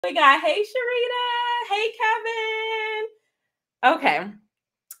We got, hey, Sharita. Hey, Kevin. Okay.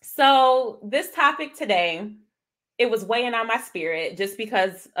 So this topic today, it was weighing on my spirit just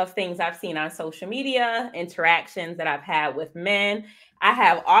because of things I've seen on social media, interactions that I've had with men. I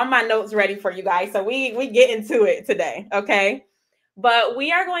have all my notes ready for you guys. So we get into it today. Okay. But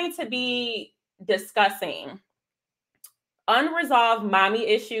we are going to be discussing unresolved mommy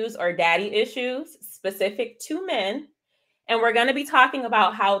issues or daddy issues specific to men. And we're going to be talking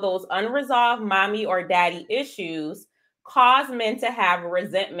about how those unresolved mommy or daddy issues cause men to have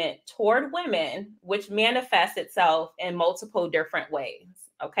resentment toward women, which manifests itself in multiple different ways.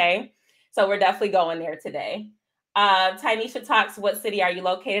 Okay. So we're definitely going there today. Tynesha talks, what city are you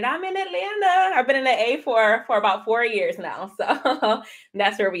located? I'm in Atlanta. I've been in the A for about 4 years now. So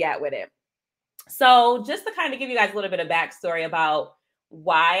that's where we at with it. So just to kind of give you guys a little bit of backstory about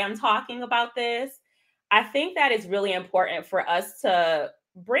why I'm talking about this, I think that it's really important for us to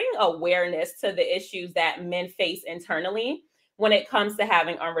bring awareness to the issues that men face internally when it comes to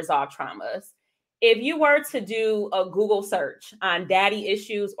having unresolved traumas. If you were to do a Google search on daddy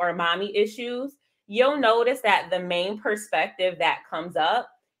issues or mommy issues, you'll notice that the main perspective that comes up,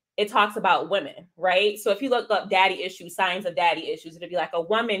 it talks about women, right? So if you look up daddy issues, signs of daddy issues, it'll be like a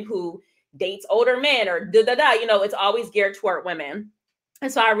woman who dates older men or it's always geared toward women.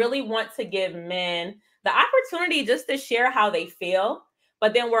 And so I really want to give men the opportunity just to share how they feel.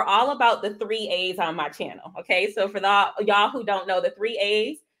 But then we're all about the 3 A's on my channel. Okay. So for y'all who don't know, the 3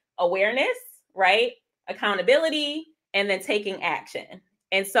 A's: awareness, right? Accountability, and then taking action.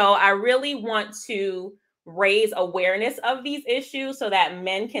 And so I really want to raise awareness of these issues so that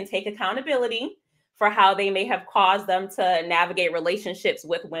men can take accountability for how they may have caused them to navigate relationships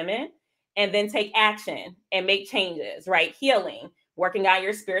with women, and then take action and make changes, right? Healing, working on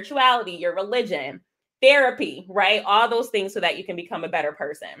your spirituality, your religion, therapy, right? All those things so that you can become a better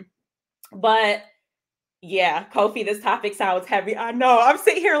person. But yeah, Kofi, this topic sounds heavy. I know. I'm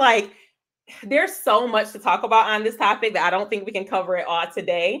sitting here like, there's so much to talk about on this topic that I don't think we can cover it all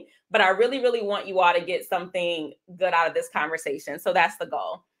today. But I really, really want you all to get something good out of this conversation. So that's the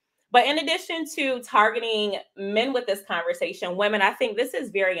goal. But in addition to targeting men with this conversation, women, I think this is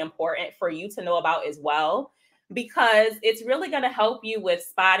very important for you to know about as well, because it's really going to help you with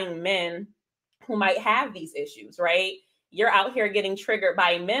spotting men who might have these issues, right? You're out here getting triggered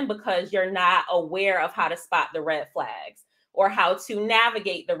by men because you're not aware of how to spot the red flags or how to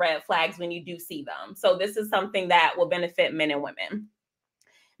navigate the red flags when you do see them. So this is something that will benefit men and women.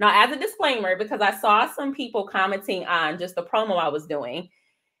 Now, as a disclaimer, because I saw some people commenting on just the promo I was doing,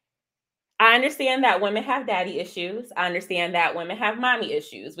 I understand that women have daddy issues. I understand that women have mommy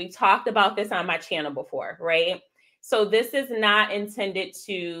issues. We've talked about this on my channel before, right? So this is not intended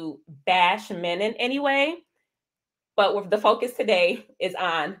to bash men in any way, but the focus today is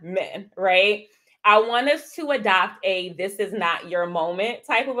on men, right? I want us to adopt a this is not your moment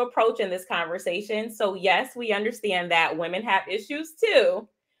type of approach in this conversation. So yes, we understand that women have issues too,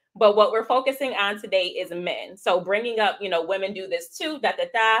 but what we're focusing on today is men. So bringing up, women do this too, that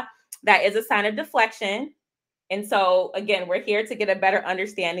is a sign of deflection. And so again, we're here to get a better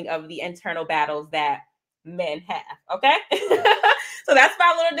understanding of the internal battles that men have, okay? So that's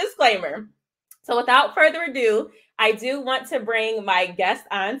my little disclaimer. So without further ado, I do want to bring my guest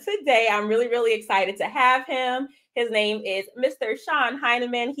on today. I'm really, really excited to have him. His name is Mr. SHON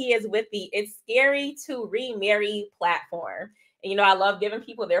HYNEMAN. He is with the It's Scary to Remarry platform. And, I love giving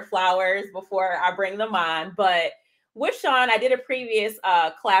people their flowers before I bring them on. But with SHON, I did a previous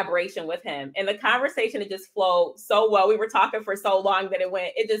collaboration with him. And the conversation, it just flowed so well. We were talking for so long that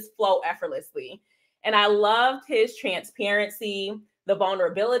it just flowed effortlessly. And I loved his transparency, the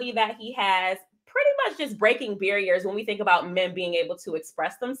vulnerability that he has, pretty much just breaking barriers when we think about men being able to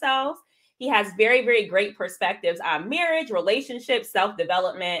express themselves. He has very, very great perspectives on marriage, relationships,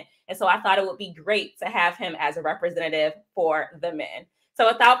 self-development. And so I thought it would be great to have him as a representative for the men.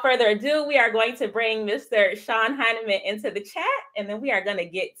 So without further ado, we are going to bring Mr. SHON HYNEMAN into the chat, and then we are going to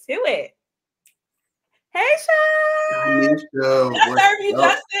get to it. Hey, SHON! Did I serve you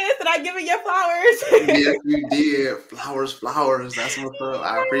justice? Did I give you your flowers? Yes, you did. Flowers. That's what's up.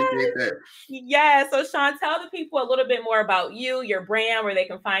 I appreciate that. Yeah. So, SHON, tell the people a little bit more about you, your brand, where they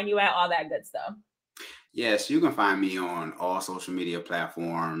can find you at, all that good stuff. Yes, you can find me on all social media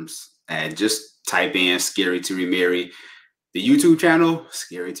platforms. And just type in Scary to Remarry. The YouTube channel,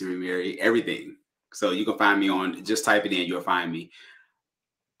 Scary to Remarry, everything. So you can find me on, just type it in, you'll find me.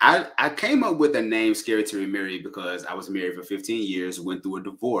 I came up with the name Scary to Remarry because I was married for 15 years, went through a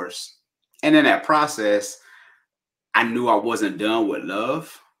divorce. And in that process, I knew I wasn't done with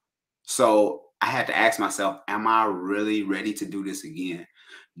love. So I had to ask myself, am I really ready to do this again?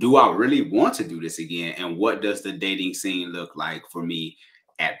 do I really want to do this again? And what does the dating scene look like for me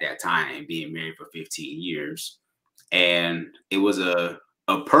at that time, being married for 15 years? And it was a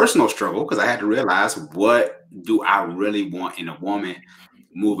personal struggle because I had to realize, what do I really want in a woman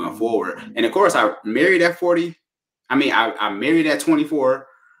moving forward? And of course, I married at 40. I married at 24,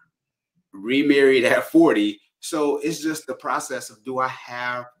 remarried at 40. So it's just the process of, do I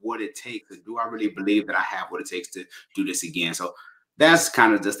have what it takes? Do I really believe that I have what it takes to do this again? So that's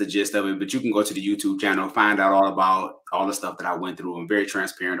kind of just the gist of it. But you can go to the YouTube channel, find out all about all the stuff that I went through. I'm very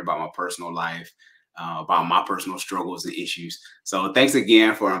transparent about my personal life, about my personal struggles and issues. So thanks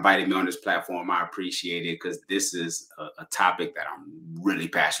again for inviting me on this platform. I appreciate it, because this is a topic that I'm really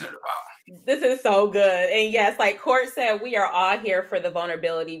passionate about. This is so good. And yes, like Court said, we are all here for the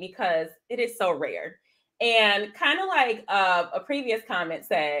vulnerability because it is so rare. And kind of like a previous comment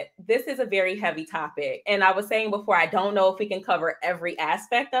said, this is a very heavy topic. And I was saying before, I don't know if we can cover every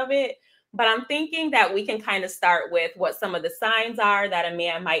aspect of it, but I'm thinking that we can kind of start with what some of the signs are that a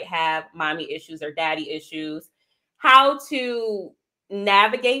man might have mommy issues or daddy issues, how to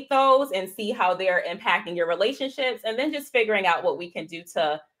navigate those and see how they're impacting your relationships, and then just figuring out what we can do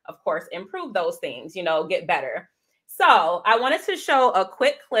to, of course, improve those things, get better. So I wanted to show a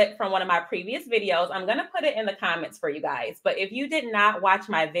quick clip from one of my previous videos. I'm going to put it in the comments for you guys. But if you did not watch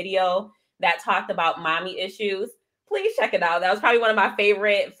my video that talked about mommy issues, please check it out. That was probably one of my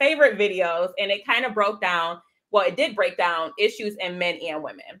favorite videos. And it kind of broke down, well, it did break down issues in men and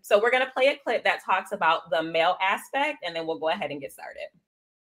women. So we're going to play a clip that talks about the male aspect, and then we'll go ahead and get started.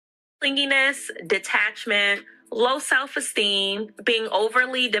 Clinginess, detachment, low self-esteem, being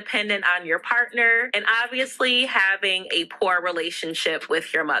overly dependent on your partner, and obviously having a poor relationship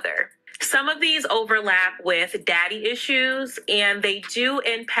with your mother. Some of these overlap with daddy issues, and they do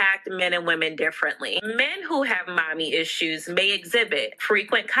impact men and women differently. Men who have mommy issues may exhibit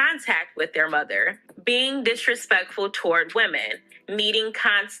frequent contact with their mother, being disrespectful toward women, needing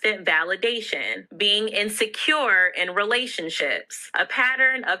constant validation, being insecure in relationships, a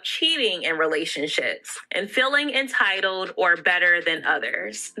pattern of cheating in relationships, and feeling entitled or better than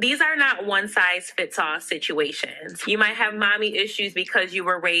others. These are not one-size-fits-all situations. You might have mommy issues because you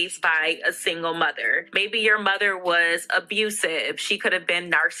were raised by a single mother. Maybe your mother was abusive. She could have been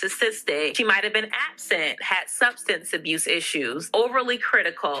narcissistic. She might have been absent, had substance abuse issues, overly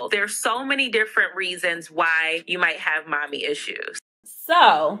critical. There's so many different reasons why you might have mommy issues.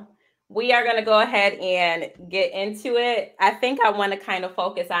 So we are going to go ahead and get into it. I think I want to kind of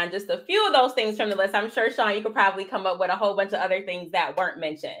focus on just a few of those things from the list. I'm sure, Sean, you could probably come up with a whole bunch of other things that weren't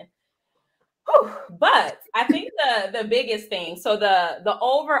mentioned. Whew. But I think the biggest thing, so the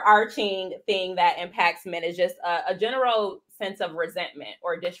overarching thing that impacts men is just a general sense of resentment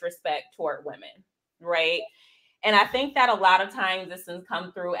or disrespect toward women, right? And I think that a lot of times this has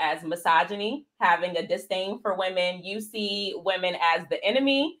come through as misogyny, having a disdain for women. You see women as the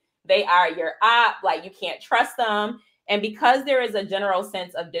enemy. They are your op, like you can't trust them. And because there is a general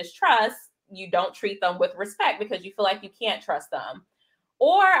sense of distrust, you don't treat them with respect because you feel like you can't trust them.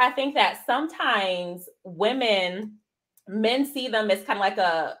 Or I think that sometimes men see them as kind of like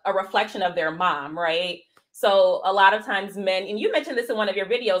a reflection of their mom, right? So a lot of times men, and you mentioned this in one of your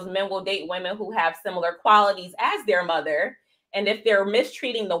videos, men will date women who have similar qualities as their mother. And if they're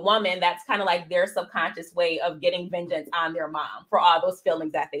mistreating the woman, that's kind of like their subconscious way of getting vengeance on their mom for all those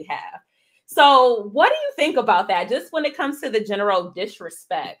feelings that they have. So what do you think about that? Just when it comes to the general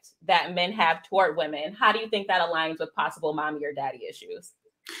disrespect that men have toward women, how do you think that aligns with possible mommy or daddy issues?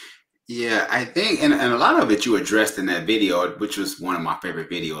 Yeah, I think, and a lot of it you addressed in that video, which was one of my favorite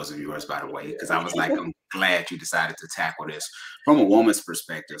videos of yours, by the way, because I was like, I'm glad you decided to tackle this from a woman's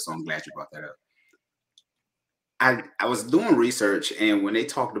perspective. So I'm glad you brought that up. I was doing research, and when they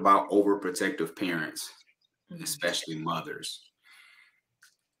talked about overprotective parents, especially mothers,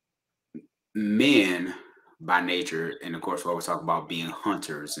 men by nature, and of course, we always talk about being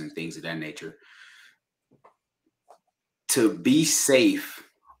hunters and things of that nature, to be safe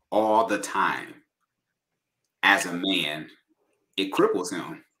all the time as a man, it cripples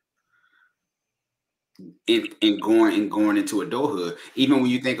him in going into adulthood. Even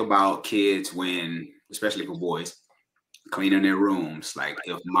when you think about kids, when, especially for boys, cleaning their rooms, like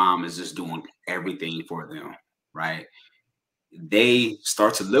if mom is just doing everything for them, right? They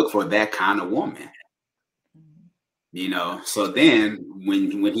start to look for that kind of woman. So then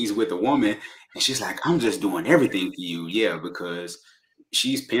when he's with a woman and she's like, I'm just doing everything for you. Yeah, because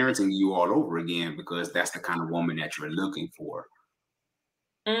she's parenting you all over again, because that's the kind of woman that you're looking for.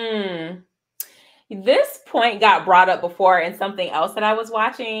 This point got brought up before in something else that I was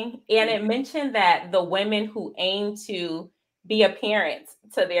watching, and it mentioned that the women who aim to be a parent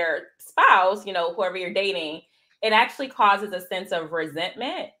to their spouse, you know, whoever you're dating, it actually causes a sense of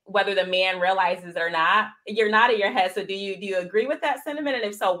resentment, whether the man realizes it or not. You're nodding your head. So do you agree with that sentiment? And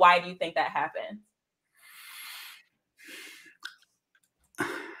if so, why do you think that happens?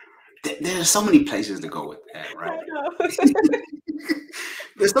 There's so many places to go with that, right? I know.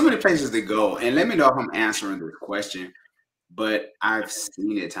 There's so many places to go. And let me know if I'm answering this question, but I've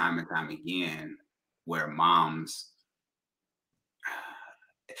seen it time and time again where moms,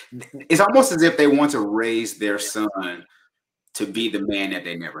 it's almost as if they want to raise their son to be the man that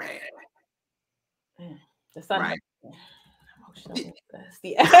they never had. The son, right?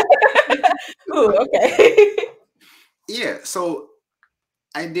 Yeah. Ooh, okay. Yeah. So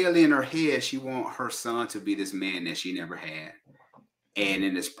ideally in her head, she wants her son to be this man that she never had. And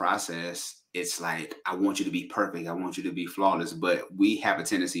in this process, it's like, I want you to be perfect. I want you to be flawless. But we have a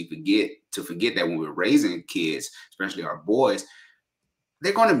tendency to forget that when we're raising kids, especially our boys,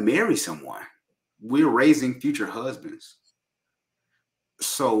 they're going to marry someone. We're raising future husbands.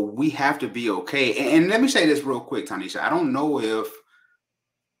 So we have to be okay. And let me say this real quick, Tanisha. I don't know if,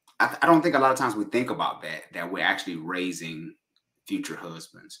 I don't think a lot of times we think about that we're actually raising future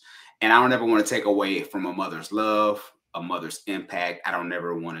husbands. And I don't ever want to take away from a mother's love, a mother's impact. I don't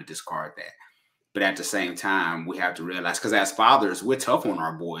ever want to discard that. But at the same time, we have to realize, because as fathers, we're tough on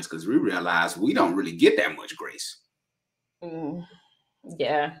our boys because we realize we don't really get that much grace.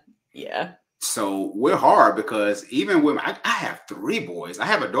 Yeah. Yeah. So we're hard because even when I have 3 boys, I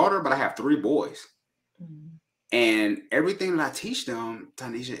have a daughter, but I have 3 boys. And everything that I teach them,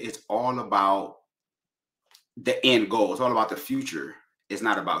 Tanisha, it's all about the end goal. It's all about the future. It's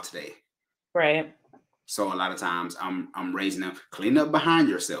not about today. Right. So a lot of times I'm raising them, clean up behind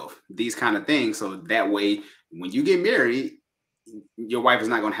yourself, these kind of things. So that way, when you get married, your wife is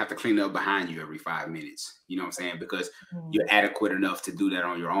not going to have to clean up behind you every 5 minutes. You know what I'm saying? Because you're adequate enough to do that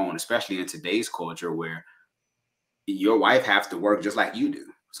on your own, especially in today's culture where your wife has to work just like you do.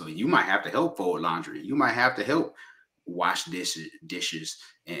 So you might have to help fold laundry. You might have to help wash dishes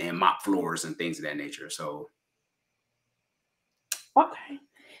and mop floors and things of that nature. So. Okay.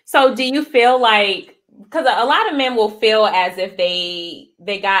 So do you feel like, because a lot of men will feel as if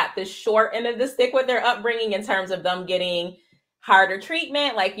they got the short end of the stick with their upbringing in terms of them getting harder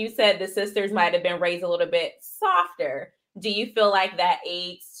treatment. Like you said, the sisters might have been raised a little bit softer. Do you feel like that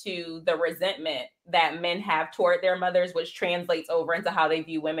aids to the resentment that men have toward their mothers, which translates over into how they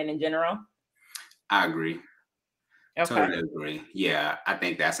view women in general? I agree. Okay. Totally agree. Yeah, I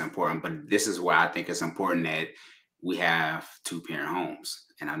think that's important. But this is why I think it's important that we have 2-parent homes.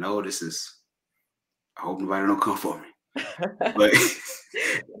 And I know this is, I hope nobody don't come for me. But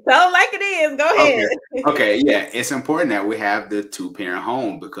tell them like it is. Go ahead. Okay. Yeah. It's important that we have the 2-parent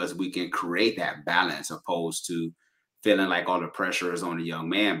home because we can create that balance opposed to feeling like all the pressure is on the young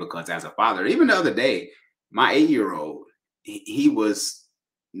man. Because as a father, even the other day, my 8-year-old, he was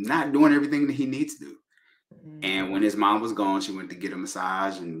not doing everything that he needs to do. And when his mom was gone, she went to get a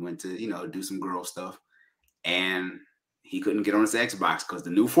massage and went to, do some girl stuff. And he couldn't get on his Xbox because the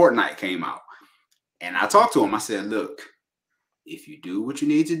new Fortnite came out. And I talked to him. I said, look, if you do what you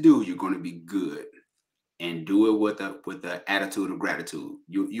need to do, you're going to be good. And do it with the attitude of gratitude.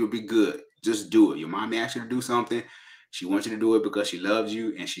 You'll be good. Just do it. Your mom asked you to do something. She wants you to do it because she loves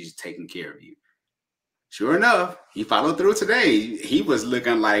you and she's taking care of you. Sure enough, he followed through today. He was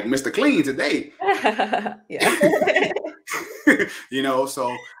looking like Mr. Clean today. Yeah.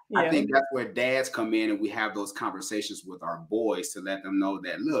 So I think that's where dads come in and we have those conversations with our boys to let them know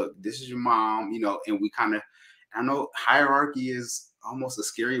that, look, this is your mom, and we kind of, I know hierarchy is almost a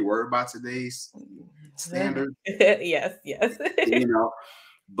scary word by today's standard. Yes.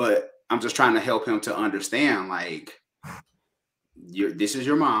 But I'm just trying to help him to understand, like, this is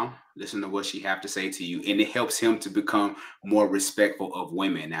your mom. Listen to what she have to say to you. And it helps him to become more respectful of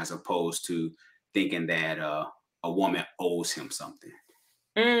women as opposed to thinking that a woman owes him something.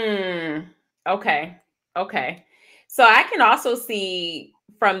 Okay. So I can also see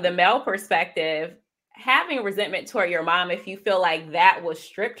from the male perspective, having resentment toward your mom if you feel like that was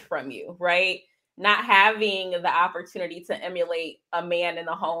stripped from you, right? Not having the opportunity to emulate a man in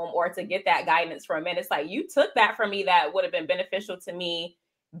the home or to get that guidance from a man. It's like, you took that from me that would have been beneficial to me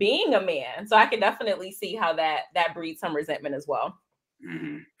being a man. So I can definitely see how that breeds some resentment as well.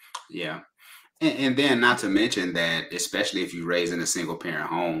 Yeah. And then not to mention that, especially if you raise in a single parent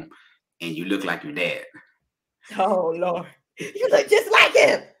home and you look like your dad. Oh, Lord. You look just like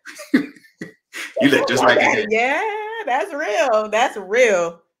him. You look just like him. Yeah, that's real. That's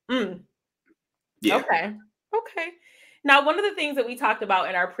real. Yeah. Okay. Now, one of the things that we talked about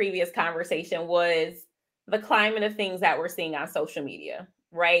in our previous conversation was the climate of things that we're seeing on social media,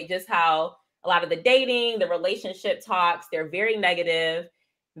 right? Just how a lot of the dating, the relationship talks, they're very negative,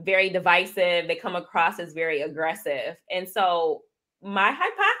 very divisive. They come across as very aggressive. And so my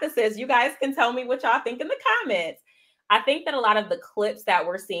hypothesis, you guys can tell me what y'all think in the comments. I think that a lot of the clips that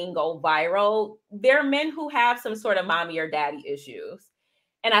we're seeing go viral, they're men who have some sort of mommy or daddy issues.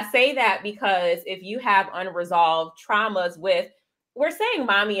 And I say that because if you have unresolved traumas with, we're saying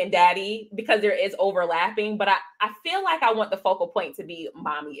mommy and daddy because there is overlapping, but I feel like I want the focal point to be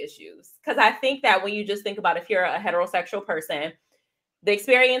mommy issues. Because I think that when you just think about if you're a heterosexual person, the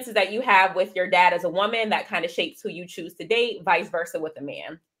experiences that you have with your dad as a woman, that kind of shapes who you choose to date, vice versa with a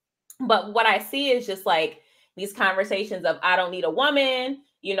man. But what I see is just like these conversations of, I don't need a woman,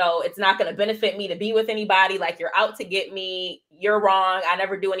 you know, it's not going to benefit me to be with anybody. Like, you're out to get me. You're wrong. I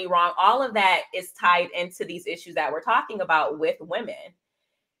never do any wrong. All of that is tied into these issues that we're talking about with women.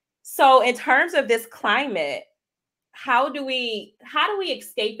 So in terms of this climate, how do we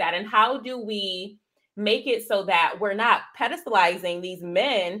escape that? And how do we make it so that we're not pedestalizing these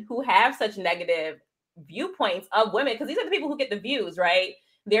men who have such negative viewpoints of women? Because these are the people who get the views, right?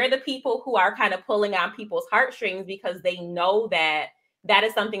 They're the people who are kind of pulling on people's heartstrings because they know that that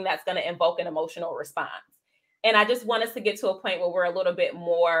is something that's going to invoke an emotional response. And I just want us to get to a point where we're a little bit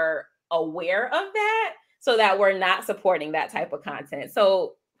more aware of that so that we're not supporting that type of content.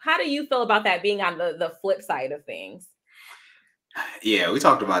 So how do you feel about that being on the flip side of things? Yeah, we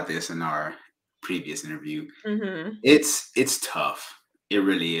talked about this in our previous interview. Mm-hmm. It's tough. It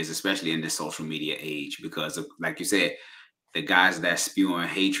really is, especially in this social media age, because of, like you said, the guys that spewing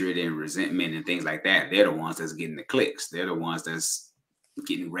hatred and resentment and things like that, they're the ones that's getting the clicks. They're the ones that's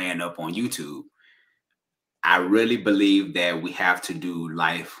getting ran up on YouTube. I really believe that we have to do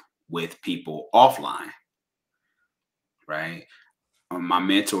life with people offline, right? My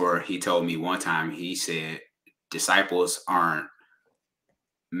mentor, he told me one time, he said, disciples aren't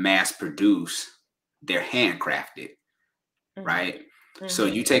mass produced, they're handcrafted, Mm-hmm. right? Mm-hmm. So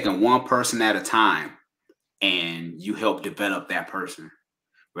you taking one person at a time and you help develop that person,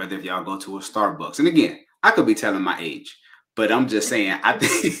 whether if y'all go to a Starbucks. And again, I could be telling my age, but I'm just saying, I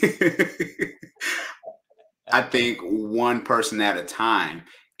think I think one person at a time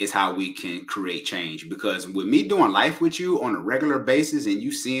is how we can create change. Because with me doing life with you on a regular basis and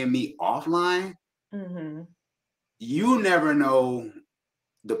you seeing me offline, Mm-hmm. you never know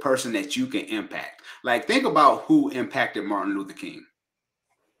the person that you can impact. Like, think about who impacted Martin Luther King.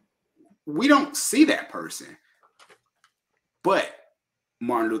 We don't see that person, but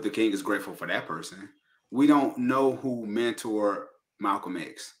Martin Luther King is grateful for that person. We don't know who mentored Malcolm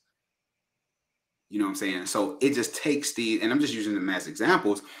X. You know what I'm saying? So it just takes these, and I'm just using them as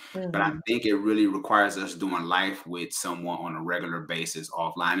examples, but I think it really requires us doing life with someone on a regular basis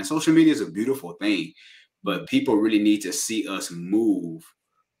offline. And social media is a beautiful thing, but people really need to see us move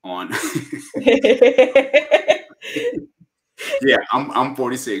on. Yeah, I'm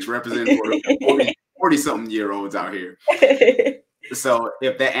 46, representing 40 something year olds out here. So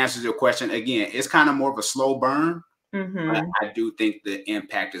if that answers your question, again, it's kind of more of a slow burn. But I do think the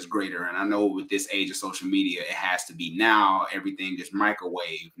impact is greater. And I know with this age of social media, it has to be now. Everything is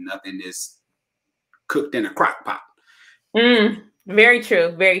microwave. Nothing is cooked in a crock pot. Very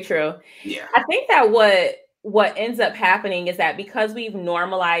true. Very true. Yeah. I think that what ends up happening is that because we've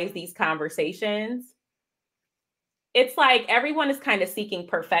normalized these conversations, it's like everyone is kind of seeking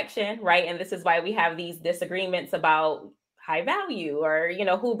perfection, right? And this is why we have these disagreements about high value or, you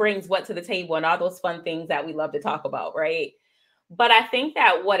know, who brings what to the table and all those fun things that we love to talk about, right? But I think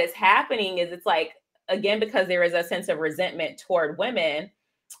that what is happening is it's like, again, because there is a sense of resentment toward women,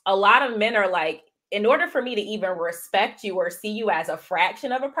 a lot of men are like, in order for me to even respect you or see you as a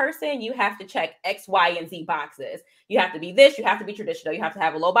fraction of a person, you have to check X, Y, and Z boxes. You have to be this, you have to be traditional, you have to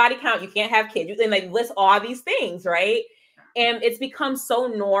have a low body count, you can't have kids, and they list all these things, right? And it's become so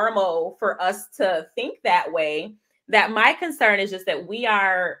normal for us to think that way that my concern is just that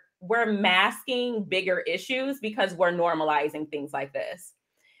we're masking bigger issues because we're normalizing things like this.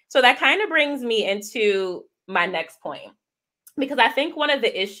 So that kind of brings me into my next point, because I think one of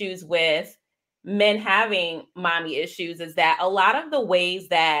the issues with men having mommy issues is that a lot of the ways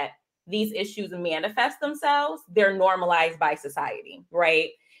that these issues manifest themselves, they're normalized by society, right?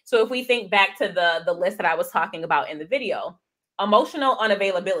 So if we think back to the list that I was talking about in the video, emotional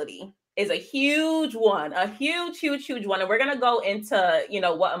unavailability is a huge one, a huge one. And we're going to go into, you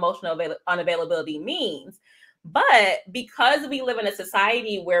know, what emotional unavailability means. But because we live in a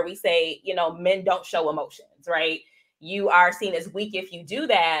society where we say, you know, men don't show emotions, right? You are seen as weak if you do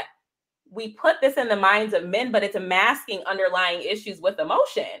that. we put this in the minds of men, but it's masking underlying issues with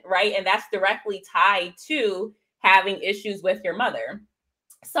emotion, right? And that's directly tied to having issues with your mother.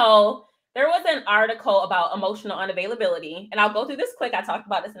 So there was an article about emotional unavailability, and I'll go through this quick. I talked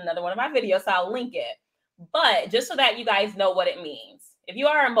about this in another one of my videos, so I'll link it. But just so that you guys know what it means, if you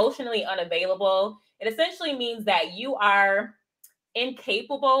are emotionally unavailable, it essentially means that you are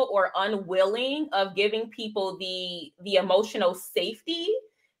incapable or unwilling of giving people the emotional safety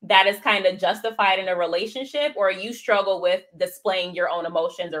that is kind of justified in a relationship, or you struggle with displaying your own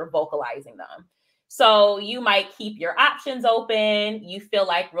emotions or vocalizing them. So you might keep your options open. You feel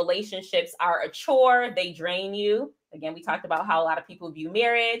like relationships are a chore, they drain you. Again, we talked about how a lot of people view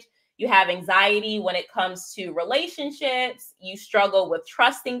marriage. You have anxiety when it comes to relationships. You struggle with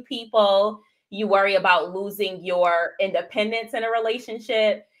trusting people. You worry about losing your independence in a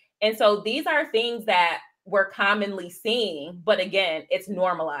relationship. And so these are things that we're commonly seeing, but again, it's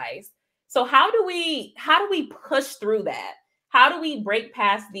normalized. So how do we push through that? How do we break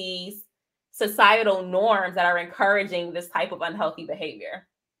past these societal norms that are encouraging this type of unhealthy behavior?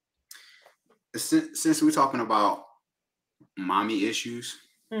 Since we're talking about mommy issues,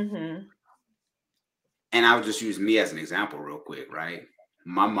 Mm-hmm. and I'll just use me as an example real quick, right?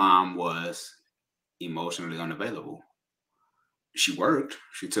 My mom was emotionally unavailable. She worked,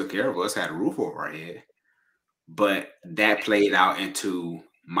 she took care of us, had a roof over our head, but that played out into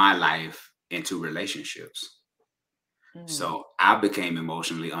my life, into relationships. So I became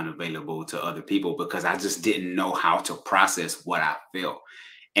emotionally unavailable to other people because I just didn't know how to process what I felt.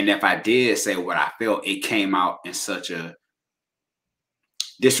 And if I did say what I felt, it came out in such a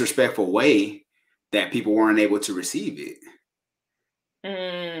disrespectful way that people weren't able to receive it.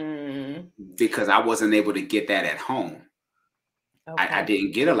 Because I wasn't able to get that at home. Okay. I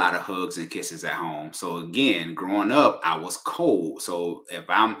didn't get a lot of hugs and kisses at home. So again, growing up, I was cold. So if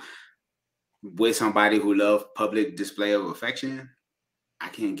I'm with somebody who loves public display of affection, I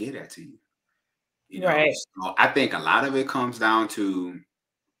can't get that to you. You know, right. So I think a lot of it comes down to,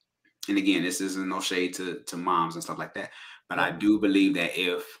 and again, this isn't no shade to moms and stuff like that, but I do believe that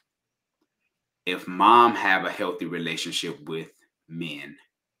if mom have a healthy relationship with men,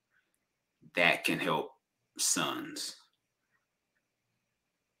 that can help sons.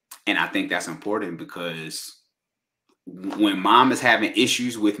 And I think that's important because when mom is having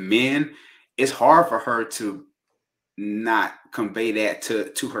issues with men, it's hard for her to not convey that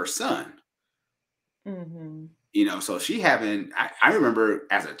to her son. You know, so she having, I remember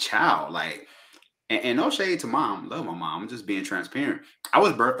as a child, like, and no shade to mom, love my mom, I'm just being transparent. I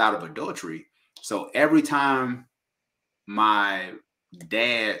was birthed out of adultery. So every time my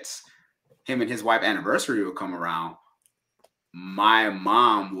dad's, him and his wife anniversary would come around, my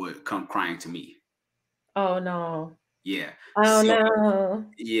mom would come crying to me. Oh no. Yeah. Oh no.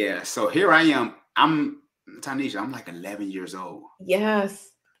 Yeah. So here I am. I'm Tanisha. I'm like 11 years old. Yes.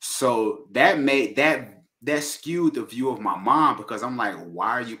 So that made that skewed the view of my mom because I'm like, why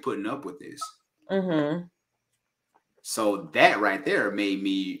are you putting up with this? So that right there made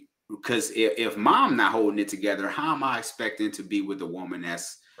me, because if mom not holding it together, how am I expecting to be with a woman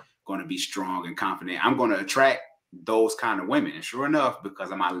that's going to be strong and confident? I'm going to attract those kind of women. And sure enough,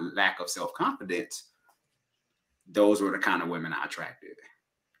 because of my lack of self-confidence, those were the kind of women I attracted.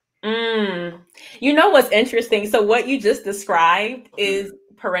 You know what's interesting? So what you just described is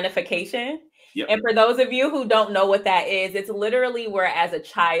parentification. Yep. And for those of you who don't know what that is, it's literally where as a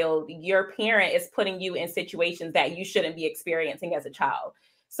child, your parent is putting you in situations that you shouldn't be experiencing as a child.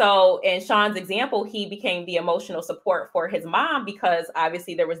 So in Sean's example, he became the emotional support for his mom because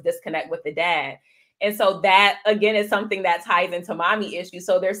obviously there was disconnect with the dad. And so that, again, is something that ties into mommy issues.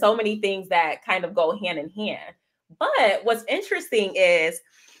 So there's so many things that kind of go hand in hand. But what's interesting is,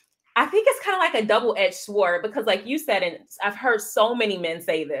 I think it's kind of like a double-edged sword because like you said, and I've heard so many men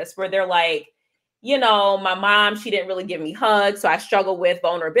say this, where they're like, you know, my mom, she didn't really give me hugs, so I struggle with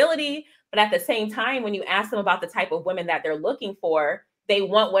vulnerability. But at the same time, when you ask them about the type of women that they're looking for, they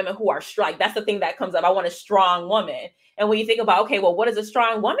want women who are strong. That's the thing that comes up. I want a strong woman. And when you think about, okay, well, what does a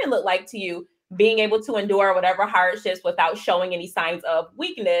strong woman look like to you? Being able to endure whatever hardships without showing any signs of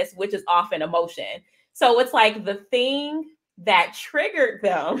weakness, which is often emotion. So it's like the thing that triggered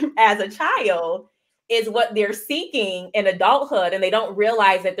them as a child is what they're seeking in adulthood, and they don't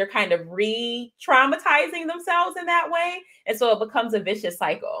realize that they're kind of re-traumatizing themselves in that way, and so it becomes a vicious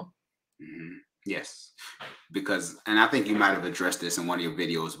cycle. Yes, because, and I think you might have addressed this in one of your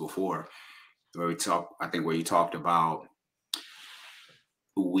videos before, where you talked about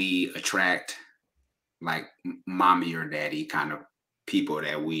we attract like mommy or daddy kind of people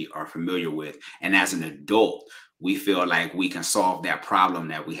that we are familiar with. And as an adult, we feel like we can solve that problem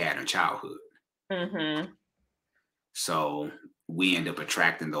that we had in childhood. Mm-hmm. So we end up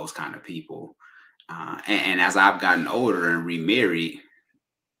attracting those kind of people. And as I've gotten older and remarried,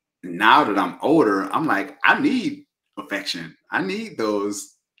 now that I'm older, I'm like, I need affection. I need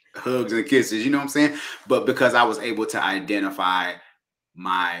those hugs and kisses, you know what I'm saying? But because I was able to identify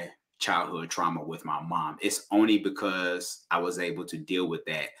my childhood trauma with my mom, it's only because I was able to deal with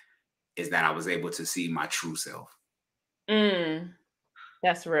that is that I was able to see my true self.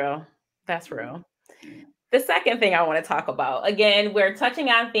 That's real. That's real. The second thing I want to talk about, again, we're touching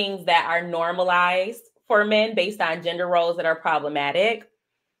on things that are normalized for men based on gender roles that are problematic.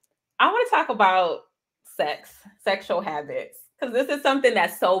 I want to talk about sexual habits, because this is something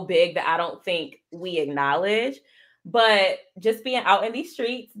that's so big that I don't think we acknowledge. But just being out in these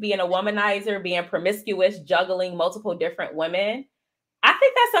streets, being a womanizer, being promiscuous, juggling multiple different women, I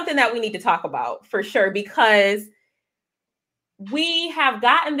think that's something that we need to talk about for sure, because we have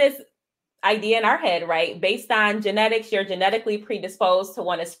gotten this idea in our head, right? Based on genetics, you're genetically predisposed to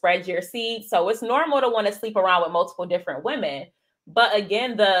want to spread your seed. So it's normal to want to sleep around with multiple different women. But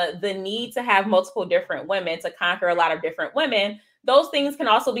again, the need to have multiple different women, to conquer a lot of different women, those things can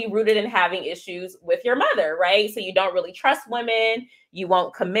also be rooted in having issues with your mother, right? So you don't really trust women, you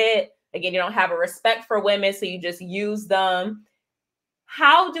won't commit. Again, you don't have a respect for women, so you just use them.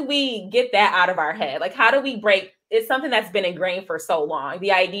 How do we get that out of our head? Like, how do we break? It's something that's been ingrained for so long.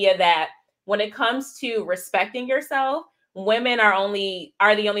 The idea that when it comes to respecting yourself, women are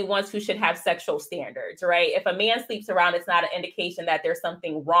the only ones who should have sexual standards, right? If a man sleeps around, it's not an indication that there's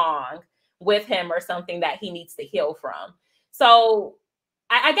something wrong with him or something that he needs to heal from. So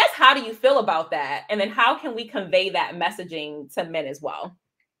I guess, how do you feel about that? And then how can we convey that messaging to men as well?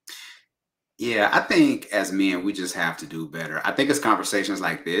 Yeah, I think as men, we just have to do better. I think it's conversations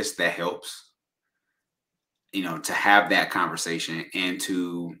like this that helps, to have that conversation and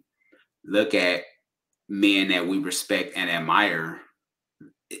to look at men that we respect and admire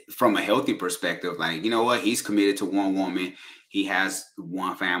from a healthy perspective. Like, you know what? He's committed to one woman. He has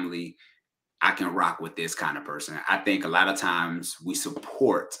one family. I can rock with this kind of person. I think a lot of times we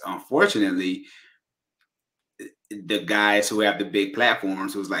support, unfortunately, the guys who have the big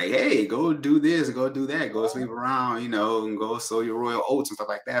platforms who's like, hey, go do this, go do that, go sleep around, and go sow your royal oats and stuff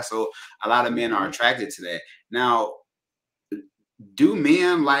like that. So a lot of men are attracted to that. Now, do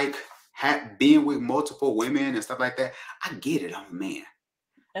men like being with multiple women and stuff like that? I get it. I'm a man.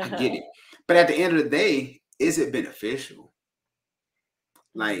 I get it. But at the end of the day, is it beneficial?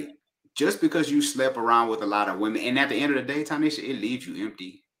 Like, just because you slept around with a lot of women, and at the end of the day, Tanisha, it leaves you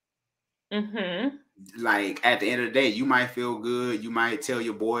empty. Like, at the end of the day, you might feel good. You might tell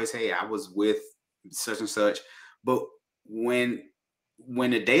your boys, hey, I was with such and such. But when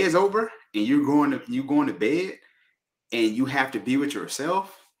the day is over and you're going to bed and you have to be with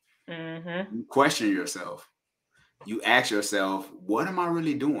yourself, you question yourself. You ask yourself, what am I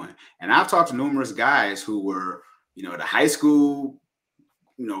really doing? And I've talked to numerous guys who were, the high school,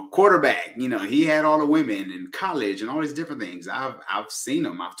 quarterback. He had all the women in college and all these different things. I've seen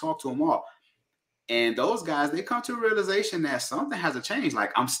them. I've talked to them all. And those guys, they come to a realization that something has to change.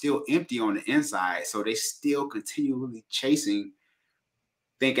 Like, I'm still empty on the inside. So they still continually chasing,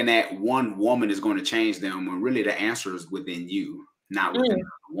 thinking that one woman is going to change them, when really the answer is within you, not within another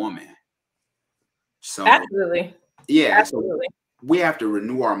woman. So absolutely. Yeah. Absolutely. So we have to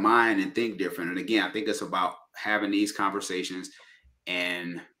renew our mind and think different. And again, I think it's about having these conversations.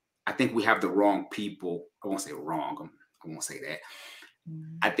 And I think we have the wrong people. I won't say wrong. I won't say that.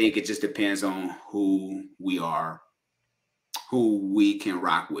 I think it just depends on who we are, who we can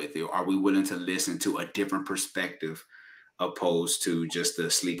rock with. Are we willing to listen to a different perspective opposed to just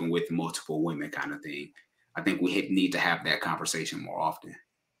the sleeping with multiple women kind of thing? I think we need to have that conversation more often.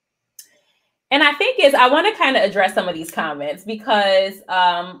 And I think I want to kind of address some of these comments, because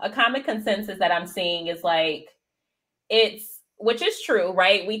a common consensus that I'm seeing is like, which is true,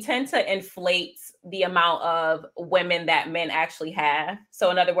 right? We tend to inflate the amount of women that men actually have. So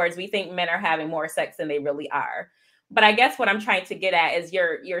in other words, we think men are having more sex than they really are. But I guess what I'm trying to get at is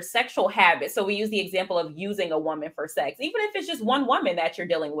your sexual habit. So we use the example of using a woman for sex, even if it's just one woman that you're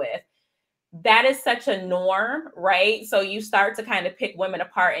dealing with. That is such a norm, right? So you start to kind of pick women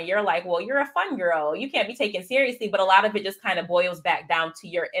apart, and you're like, well, you're a fun girl, you can't be taken seriously. But a lot of it just kind of boils back down to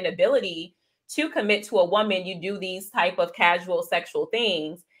your inability to commit to a woman. You do these type of casual sexual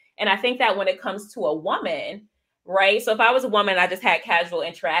things. And I think that when it comes to a woman, right? So if I was a woman, I just had casual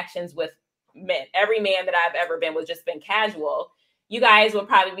interactions with men, every man that I've ever been was just been casual. you guys would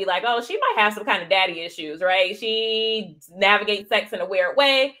probably be like, oh, she might have some kind of daddy issues, right? She navigates sex in a weird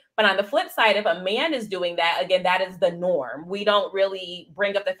way. But on the flip side, if a man is doing that, again, that is the norm. We don't really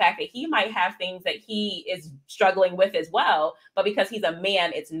bring up the fact that he might have things that he is struggling with as well. But because he's a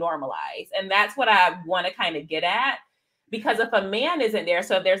man, it's normalized. And that's what I want to kind of get at. Because if a man isn't there,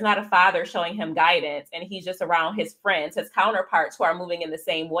 so if there's not a father showing him guidance and he's just around his friends, his counterparts who are moving in the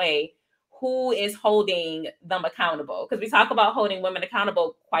same way, who is holding them accountable? Because we talk about holding women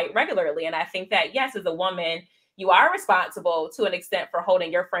accountable quite regularly. And I think that, yes, as a woman, you are responsible to an extent for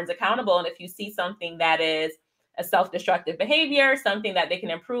holding your friends accountable. And if you see something that is a self-destructive behavior, something that they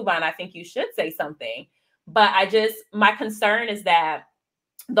can improve on, I think you should say something. But my concern is that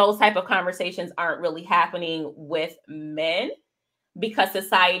those type of conversations aren't really happening with men because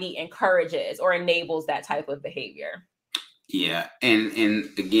society encourages or enables that type of behavior. Yeah. And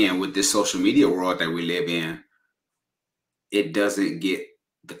again, with this social media world that we live in, it doesn't get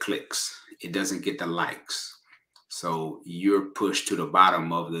the clicks. It doesn't get the likes. So you're pushed to the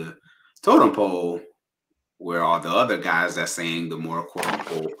bottom of the totem pole where all the other guys that's saying the more quote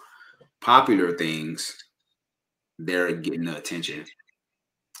unquote popular things, they're getting the attention.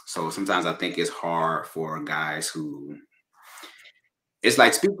 So sometimes I think it's hard for guys who, it's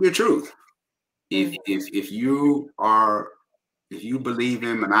like, speak your truth. If you believe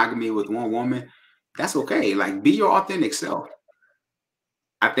in monogamy with one woman, that's okay. Like, be your authentic self.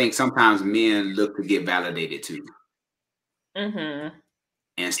 I think sometimes men look to get validated too.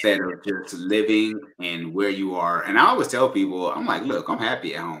 Instead of just living and where you are. And I always tell people, I'm like, look, I'm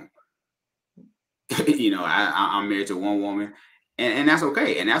happy at home. You know, I'm married to one woman, and that's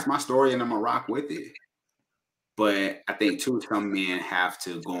okay. And that's my story, and I'm gonna rock with it. But I think too, some men have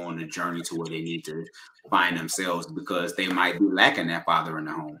to go on a journey to where they need to find themselves because they might be lacking that father in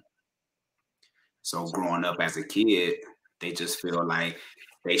the home. So growing up as a kid, they just feel like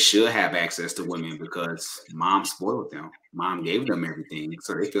they should have access to women because mom spoiled them. Mom gave them everything.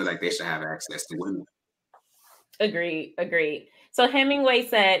 So they feel like they should have access to women. Agreed. So Hemingway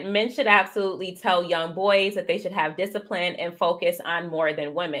said men should absolutely tell young boys that they should have discipline and focus on more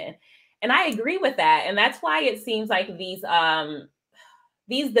than women. And I agree with that. And that's why it seems like these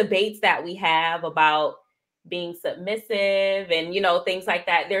debates that we have about being submissive and, you know, things like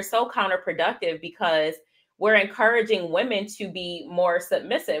that, they're so counterproductive because we're encouraging women to be more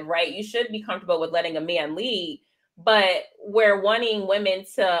submissive, right? You should be comfortable with letting a man lead, but we're wanting women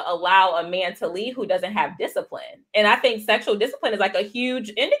to allow a man to lead who doesn't have discipline. And I think sexual discipline is like a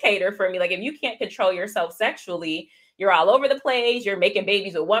huge indicator for me. Like, if you can't control yourself sexually, you're all over the place, you're making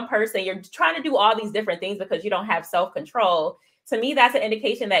babies with one person, you're trying to do all these different things because you don't have self-control. To me, that's an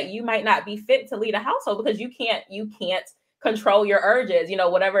indication that you might not be fit to lead a household because you can't control your urges, you know,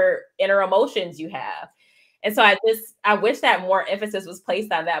 whatever inner emotions you have. And so I wish that more emphasis was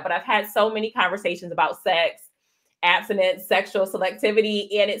placed on that. But I've had so many conversations about sex, abstinence, sexual selectivity,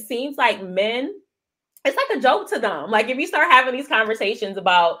 and it seems like men, it's like a joke to them. Like, if you start having these conversations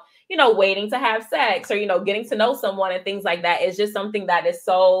about, you know, waiting to have sex or, you know, getting to know someone and things like that, it's just something that is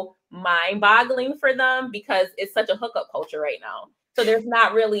so mind-boggling for them because it's such a hookup culture right now. So there's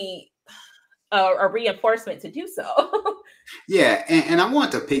not really a reinforcement to do so. Yeah, and I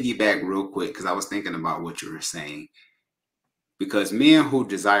want to piggyback real quick because I was thinking about what you were saying. Because men who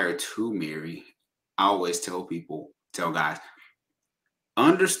desire to marry, I always tell guys,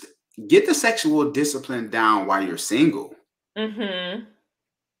 get the sexual discipline down while you're single.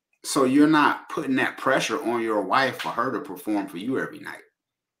 So you're not putting that pressure on your wife for her to perform for you every night.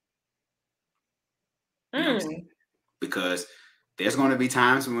 You know what I'm saying? Because there's going to be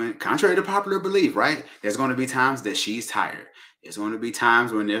times when, contrary to popular belief, right? There's going to be times that she's tired. There's going to be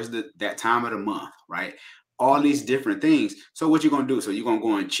times when there's that time of the month, right? All these different things. So what you going to do? So you're going to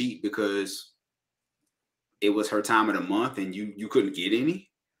go and cheat because it was her time of the month and you couldn't get any?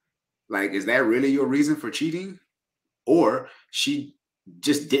 Like, is that really your reason for cheating? Or she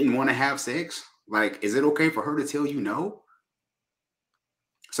just didn't want to have sex? Like, is it okay for her to tell you no?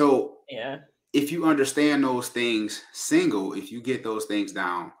 So yeah, if you understand those things single, if you get those things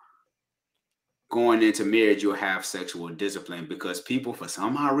down, going into marriage, you'll have sexual discipline because people, for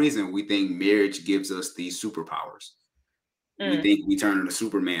some odd reason, we think marriage gives us these superpowers. We think we turn into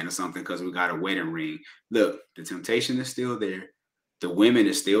Superman or something because we got a wedding ring. Look, the temptation is still there. The women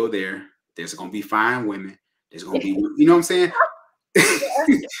is still there. There's going to be fine women. There's going to be, you know what I'm saying?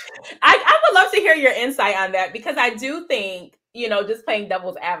 I would love to hear your insight on that because I do think, you know, just playing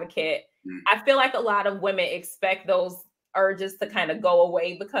devil's advocate, I feel like a lot of women expect those urges to kind of go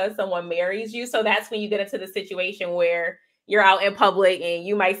away because someone marries you. So that's when you get into the situation where you're out in public and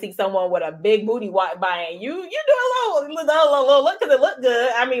you might see someone with a big booty walk by and you do a little look because it look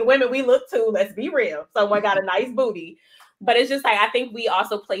good. I mean, women, we look too, let's be real. Someone got a nice booty. But it's just like, I think we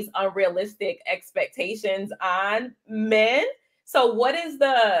also place unrealistic expectations on men. So what is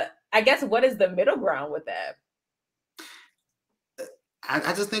the middle ground with that?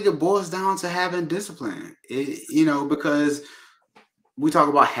 I just think it boils down to having discipline, because we talk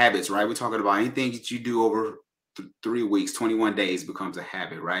about habits, right? We're talking about anything that you do over 3 weeks, 21 days becomes a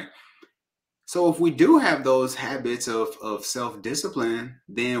habit, right? So if we do have those habits of self-discipline,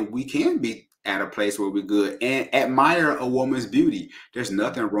 then we can be at a place where we're good and admire a woman's beauty. There's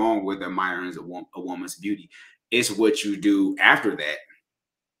nothing wrong with admiring a woman's beauty. It's what you do after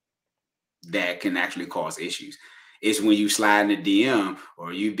that can actually cause issues. It's when you slide in the DM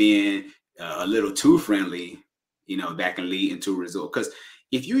or you being a little too friendly, that can lead into a result. Because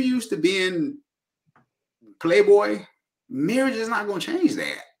if you're used to being Playboy, marriage is not going to change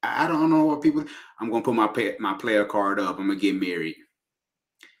that. I don't know what people. I'm going to put my player card up. I'm going to get married.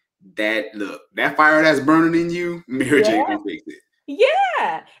 That fire that's burning in you, marriage ain't going to fix it.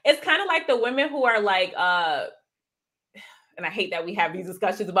 Yeah, it's kind of like the women who are like, and I hate that we have these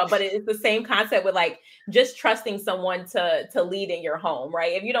discussions about, but it's the same concept with like just trusting someone to lead in your home,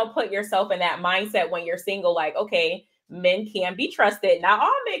 right? If you don't put yourself in that mindset when you're single, like, okay, men can be trusted. Not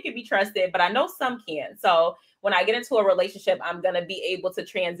all men can be trusted, but I know some can. So when I get into a relationship, I'm going to be able to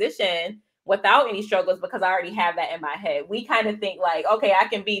transition without any struggles because I already have that in my head. We kind of think like, okay, I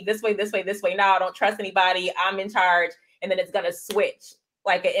can be this way, this way, this way. Now I don't trust anybody. I'm in charge. And then it's going to switch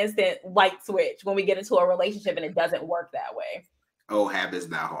like an instant light switch when we get into a relationship, and it doesn't work that way. Oh, habits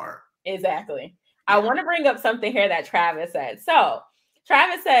not hard. Exactly. Yeah. I want to bring up something here that Travis said. So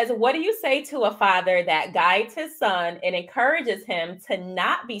Travis says, what do you say to a father that guides his son and encourages him to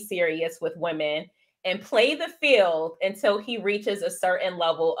not be serious with women and play the field until he reaches a certain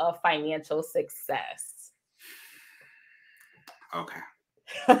level of financial success? Okay.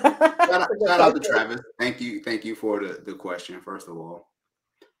 Shout out to Travis. Thank you for the question, first of all.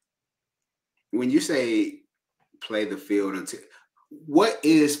 When you say play the field until, what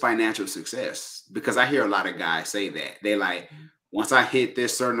is financial success? Because I hear a lot of guys say that. They like, once I hit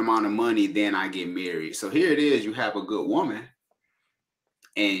this certain amount of money, then I get married. So here it is, you have a good woman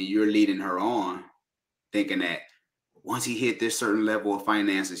and you're leading her on thinking that once he hit this certain level of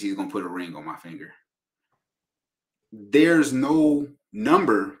finances, he's going to put a ring on my finger. There's no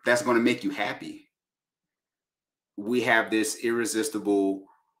number that's going to make you happy. We have this irresistible,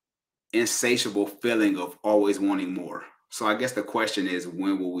 insatiable feeling of always wanting more. So I guess the question is,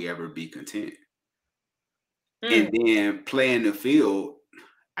 when will we ever be content? And then playing the field,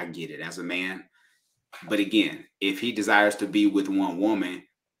 I get it as a man. But again, if he desires to be with one woman,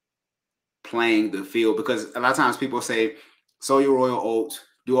 playing the field, because a lot of times people say, sow your royal oats,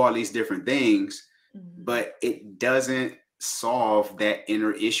 do all these different things, but it doesn't solve that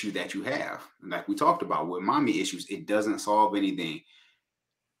inner issue that you have. Like we talked about with mommy issues, it doesn't solve anything.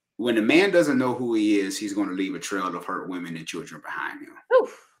 When a man doesn't know who he is, he's going to leave a trail of hurt women and children behind him.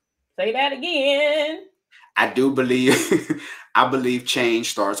 Oof. Say that again. I do believe, I believe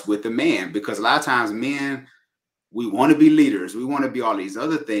change starts with the man, because a lot of times men, we want to be leaders. We want to be all these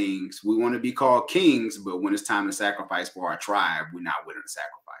other things. We want to be called kings, but when it's time to sacrifice for our tribe, we're not willing to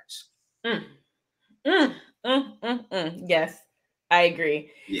sacrifice. Yes, I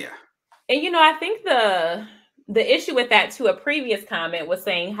agree. Yeah. And, I think the issue with that, to a previous comment, was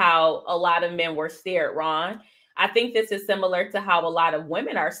saying how a lot of men were steered wrong. I think this is similar to how a lot of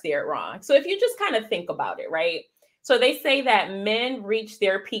women are steered wrong. So if you just kind of think about it, right? So they say that men reach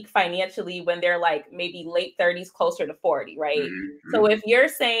their peak financially when they're like maybe late 30s, closer to 40, right? Mm-hmm. So if you're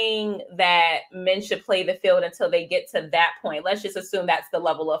saying that men should play the field until they get to that point, let's just assume that's the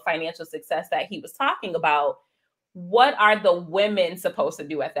level of financial success that he was talking about. What are the women supposed to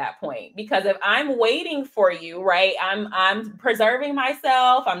do at that point? Because if I'm waiting for you, right, I'm preserving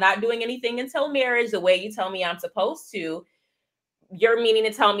myself, I'm not doing anything until marriage the way you tell me I'm supposed to, you're meaning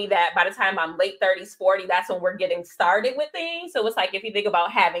to tell me that by the time I'm late 30s, 40, that's when we're getting started with things. So it's like, if you think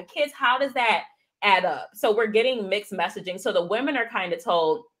about having kids, how does that add up? So we're getting mixed messaging. So the women are kind of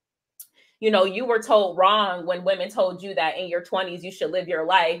told, you were told wrong when women told you that in your 20s, you should live your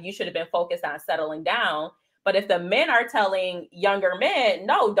life. You should have been focused on settling down. But if the men are telling younger men,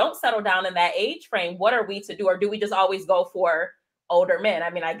 no, don't settle down in that age frame, what are we to do? Or do we just always go for older men?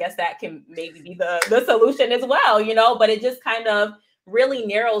 I mean, I guess that can maybe be the solution as well, but it just kind of really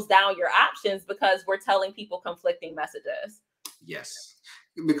narrows down your options because we're telling people conflicting messages. Yes,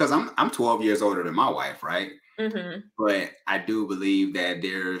 because I'm 12 years older than my wife, right? Mm-hmm. But I do believe that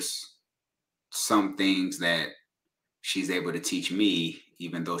there's some things that she's able to teach me,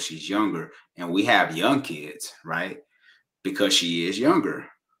 even though she's younger. And we have young kids, right? Because she is younger.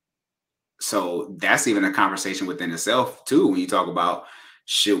 So that's even a conversation within itself too. When you talk about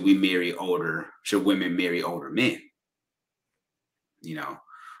should women marry older men? You know,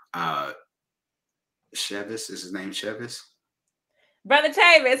 Chevis is his name, Chevis. Brother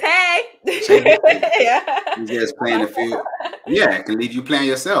Chavis, hey. Chavis, yeah. He's just playing the field. Yeah, it can leave you playing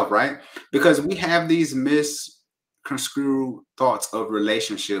yourself, right? Because we have these misconstrued thoughts of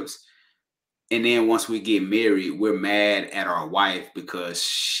relationships. And then once we get married, we're mad at our wife because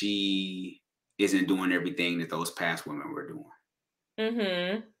she isn't doing everything that those past women were doing.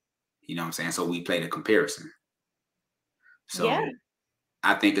 Mm-hmm. You know what I'm saying? So we play the comparison. So yeah.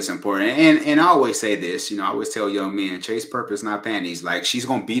 I think it's important. And I always say this, I always tell young men, chase purpose, not panties. Like, she's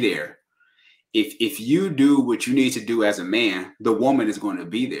going to be there. If you do what you need to do as a man, the woman is going to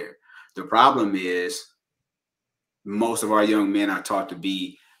be there. The problem is most of our young men are taught to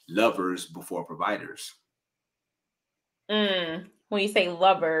be lovers before providers. When you say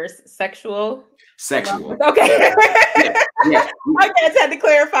lovers, sexual? Sexual. Okay. Yeah. I just had to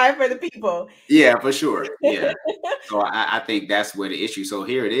clarify for the people. Yeah, for sure. Yeah. So I think that's where the issue. So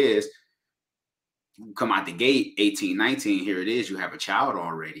here it is. Come out the gate, 18, 19, here it is. You have a child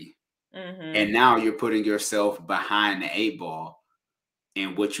already. Mm-hmm. And now you're putting yourself behind the 8 ball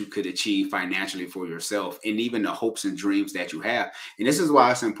and what you could achieve financially for yourself and even the hopes and dreams that you have. And this is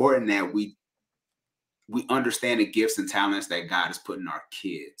why it's important that we understand the gifts and talents that God has put in our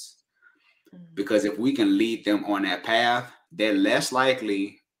kids. Because if we can lead them on that path, they're less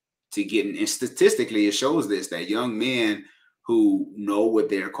likely to get in. And statistically, it shows this, that young men who know what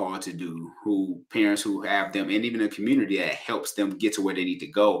they're called to do, who parents who have them, and even a community that helps them get to where they need to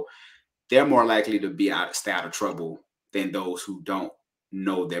go, they're more likely to stay out of trouble than those who don't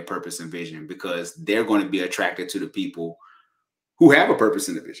know their purpose and vision, because they're going to be attracted to the people who have a purpose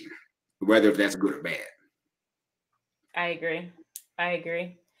and a vision, whether that's good or bad. I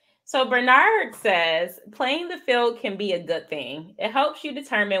agree. So Bernard says, playing the field can be a good thing. It helps you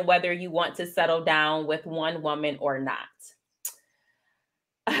determine whether you want to settle down with one woman or not.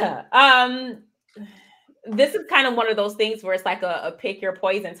 This is kind of one of those things where it's like a pick your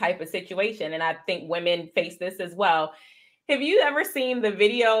poison type of situation. And I think women face this as well. Have you ever seen the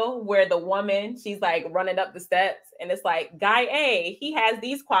video where the woman, she's like running up the steps and it's like, guy A, he has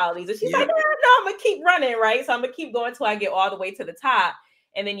these qualities. And she's like, no, I'm going to keep running, right? So I'm going to keep going till I get all the way to the top.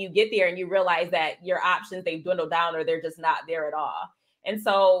 And then you get there and you realize that your options, they've dwindled down or they're just not there at all. And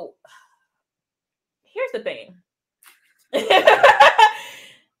so here's the thing.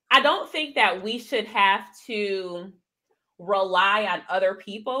 I don't think that we should have to rely on other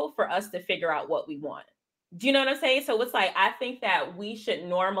people for us to figure out what we want. Do you know what I'm saying? So it's like, I think that we should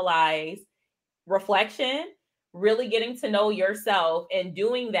normalize reflection, really getting to know yourself and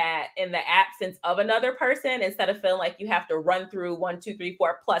doing that in the absence of another person, instead of feeling like you have to run through 1, 2, 3,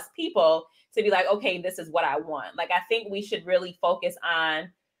 4 plus people to be like, okay, this is what I want. Like, I think we should really focus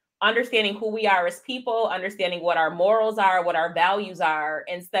on understanding who we are as people, understanding what our morals are, what our values are,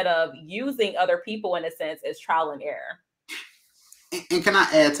 instead of using other people in a sense as trial and error. And can I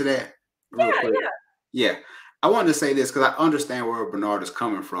add to that real quick? Yeah. I wanted to say this because I understand where Bernard is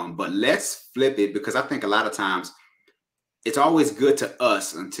coming from, but let's flip it, because I think a lot of times it's always good to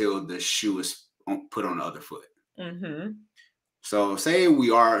us until the shoe is put on the other foot. Mm-hmm. So say we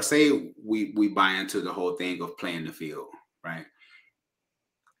buy into the whole thing of playing the field, right?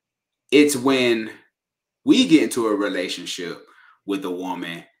 It's when we get into a relationship with a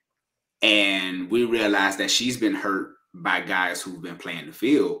woman and we realize that she's been hurt by guys who've been playing the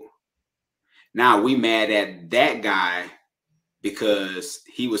field. Now we mad at that guy because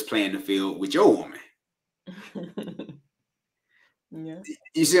he was playing the field with your woman. Yeah.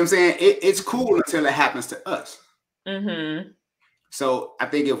 You see what I'm saying? It's cool until it happens to us. Mm-hmm. So I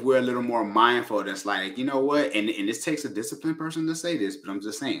think if we're a little more mindful, that's like, you know what? And this takes a disciplined person to say this, but I'm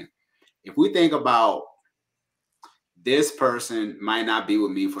just saying, if we think about this person might not be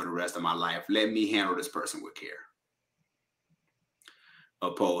with me for the rest of my life, let me handle this person with care.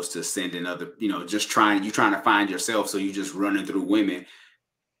 Opposed to sending other, just trying to find yourself. So you just running through women,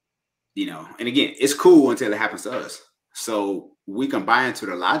 and again, it's cool until it happens to us. So we can buy into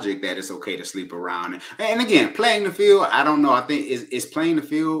the logic that it's okay to sleep around. And again, playing the field, I don't know. I think is playing the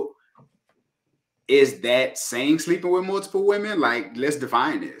field, is that saying sleeping with multiple women? Like, let's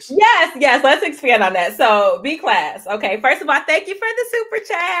define this. Yes. Let's expand on that. So B-Class. Okay. First of all, thank you for the super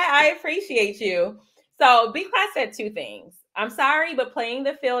chat. I appreciate you. So B-Class said 2 things. I'm sorry, but playing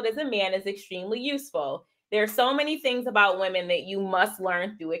the field as a man is extremely useful. There are so many things about women that you must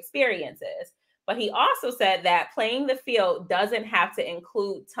learn through experiences. But he also said that playing the field doesn't have to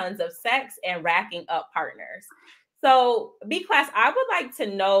include tons of sex and racking up partners. So, B class, I would like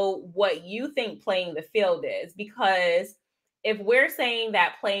to know what you think playing the field is, because if we're saying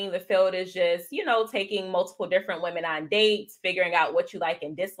that playing the field is just, taking multiple different women on dates, figuring out what you like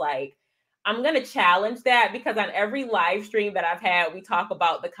and dislike, I'm going to challenge that, because on every live stream that I've had, we talk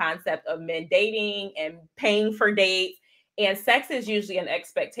about the concept of men dating and paying for dates, and sex is usually an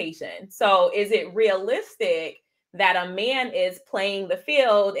expectation. So is it realistic that a man is playing the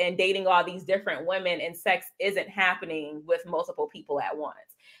field and dating all these different women and sex isn't happening with multiple people at once?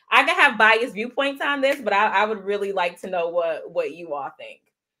 I can have biased viewpoints on this, but I would really like to know what you all think.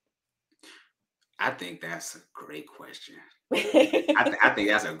 I think that's a great question. I think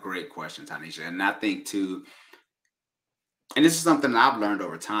that's a great question, Tanisha. And I think too, and this is something that I've learned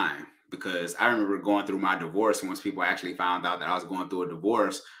over time, because I remember going through my divorce. Once people actually found out that I was going through a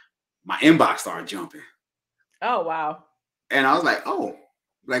divorce, my inbox started jumping. Oh, wow. And I was like, oh,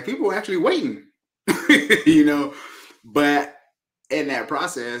 like people were actually waiting, But in that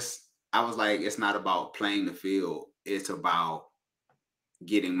process, I was like, it's not about playing the field. It's about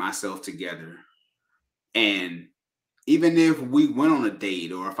getting myself together. And even if we went on a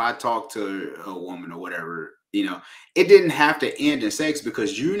date, or if I talked to a woman or whatever, it didn't have to end in sex,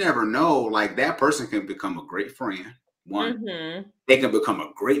 because you never know. Like, that person can become a great friend. One, they can become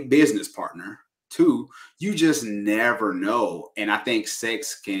a great business partner. Two, you just never know. And I think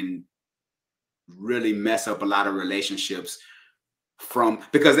sex can really mess up a lot of relationships,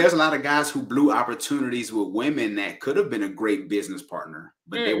 because there's a lot of guys who blew opportunities with women that could have been a great business partner,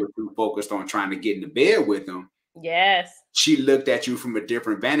 but they were too focused on trying to get into bed with them. Yes. She looked at you from a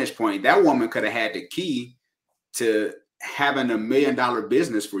different vantage point. That woman could have had the key to having $1 million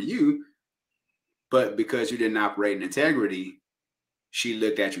business for you, but because you didn't operate in integrity, she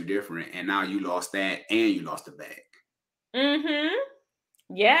looked at you different, and now you lost that, and you lost the bag.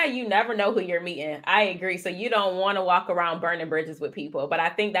 Yeah, you never know who you're meeting. I agree. So you don't want to walk around burning bridges with people. But I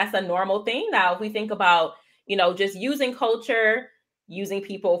think that's a normal thing now. If we think about, just using culture, using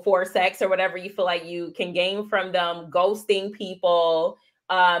people for sex or whatever you feel like you can gain from them, ghosting people,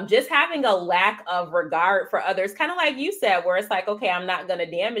 just having a lack of regard for others, kind of like you said, where it's like, okay, I'm not going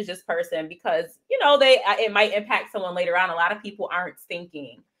to damage this person because, it might impact someone later on. A lot of people aren't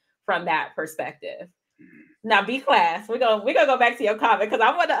thinking from that perspective. Now, B class, we're gonna go back to your comment, because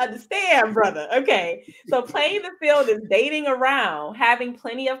I want to understand, brother. Okay, so playing the field is dating around, having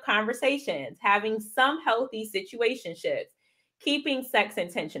plenty of conversations, having some healthy situationships, keeping sex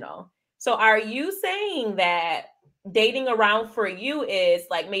intentional. So are you saying that dating around for you is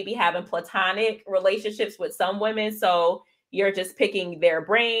like maybe having platonic relationships with some women? So you're just picking their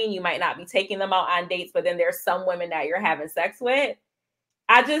brain. You might not be taking them out on dates, but then there's some women that you're having sex with.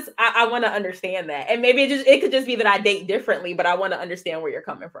 I want to understand that. And maybe it could just be that I date differently, but I want to understand where you're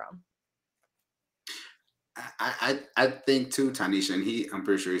coming from. I think too, Tanisha, and I'm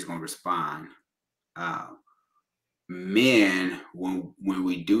pretty sure he's going to respond. Men, when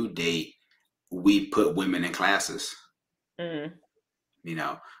we do date, we put women in classes. So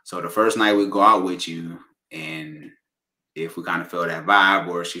the first night we go out with you, and if we kind of feel that vibe,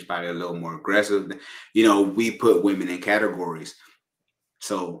 or she's probably a little more aggressive, we put women in categories.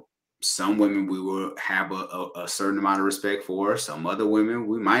 So some women we will have a certain amount of respect for. Some other women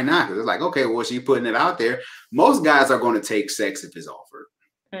we might not, because it's like, okay, well, she's putting it out there. Most guys are going to take sex if it's offered.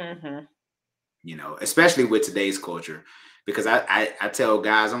 Especially with today's culture, because I tell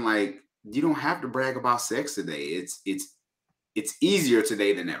guys, I'm like, you don't have to brag about sex today. It's easier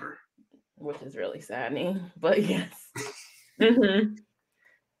today than ever. Which is really saddening, but yes.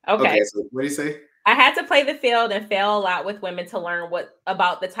 Okay, so what do you say? I had to play the field and fail a lot with women to learn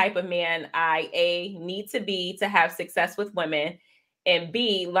about the type of man I, A, need to be to have success with women, and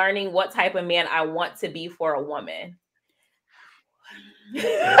B, learning what type of man I want to be for a woman. Go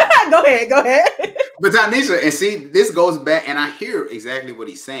ahead. But Tanisha, and see, this goes back, and I hear exactly what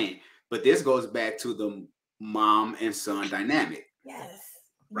he's saying, but this goes back to the mom and son dynamic. Yes.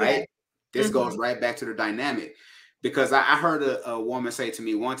 Right? Yes. This goes right back to the dynamic. Because I heard a woman say to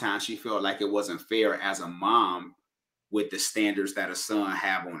me one time, she felt like it wasn't fair as a mom with the standards that a son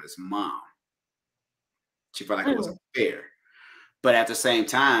have on his mom. She felt like it wasn't fair. But at the same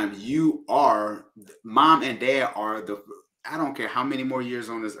time, mom and dad are I don't care how many more years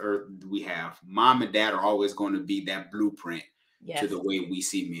on this earth we have, mom and dad are always going to be that blueprint to the way we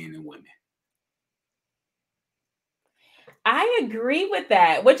see men and women. I agree with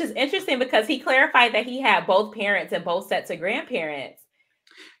that, which is interesting because he clarified that he had both parents and both sets of grandparents.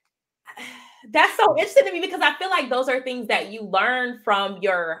 That's so interesting to me, because I feel like those are things that you learn from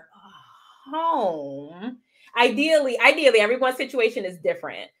your home, ideally, everyone's situation is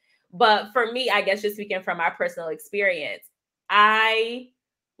different. But for me, I guess just speaking from my personal experience, I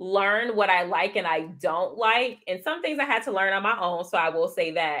learn what I like and I don't like. And some things I had to learn on my own. So I will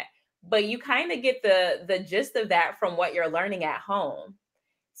say that. But you kind of get the gist of that from what you're learning at home.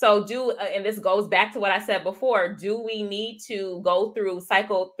 So and this goes back to what I said before, do we need to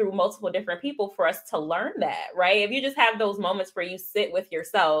cycle through multiple different people for us to learn that, right? If you just have those moments where you sit with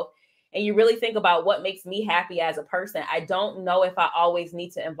yourself and you really think about what makes me happy as a person, I don't know if I always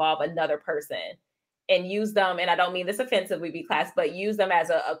need to involve another person and use them. And I don't mean this offensively, B-Class, but use them as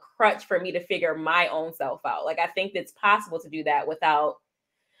a crutch for me to figure my own self out. Like, I think it's possible to do that without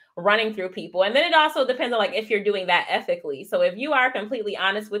running through people. And then it also depends on like if you're doing that ethically. So if you are completely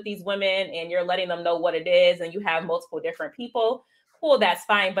honest with these women and you're letting them know what it is and you have multiple different people, cool, that's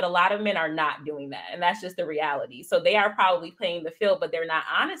fine. But a lot of men are not doing that. And that's just the reality. So they are probably playing the field, but they're not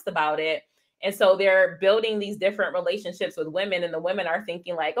honest about it. And so they're building these different relationships with women, and the women are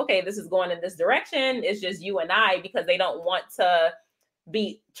thinking like, okay, this is going in this direction. It's just you and I, because they don't want to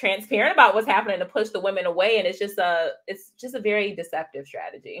be transparent about what's happening to push the women away. And it's just a very deceptive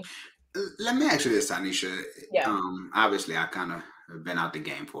strategy. Let me ask you this, Tanisha. Yeah. Obviously I kind of have been out the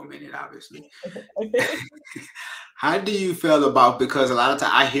game for a minute, obviously. How do you feel about, because a lot of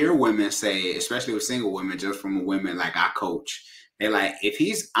times I hear women say, especially with single women, just from women like I coach, they're like, if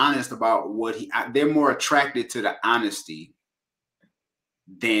he's honest about they're more attracted to the honesty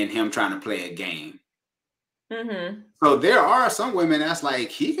than him trying to play a game. Mm-hmm. So there are some women that's like,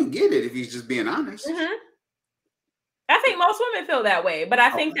 he can get it if he's just being honest. Mm-hmm. I think most women feel that way. But I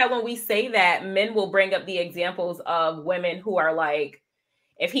think that when we say that, men will bring up the examples of women who are like,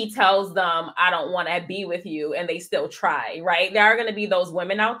 if he tells them, I don't want to be with you, and they still try, right? There are going to be those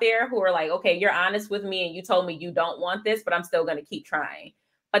women out there who are like, okay, you're honest with me and you told me you don't want this, but I'm still going to keep trying.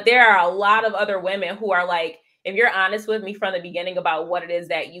 But there are a lot of other women who are like, if you're honest with me from the beginning about what it is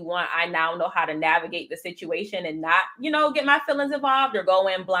that you want, I now know how to navigate the situation and not, get my feelings involved or go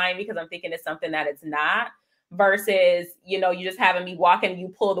in blind because I'm thinking it's something that it's not. Versus, you just having me walking, you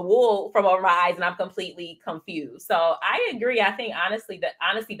pull the wool from over my eyes and I'm completely confused. So I agree. I think honestly, that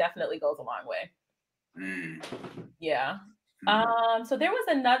honesty definitely goes a long way. Yeah. So there was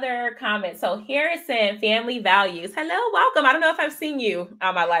another comment. So Harrison, family values. Hello, welcome. I don't know if I've seen you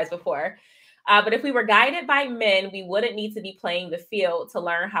on my lives before. But if we were guided by men, we wouldn't need to be playing the field to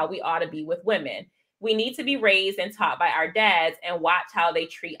learn how we ought to be with women. We need to be raised and taught by our dads and watch how they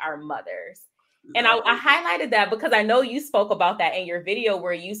treat our mothers. And I highlighted that because I know you spoke about that in your video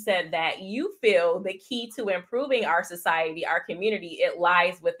where you said that you feel the key to improving our society, our community, it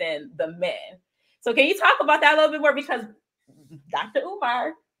lies within the men. So can you talk about that a little bit more? Because Dr.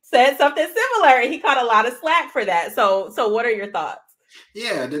 Umar said something similar and he caught a lot of slack for that. So what are your thoughts?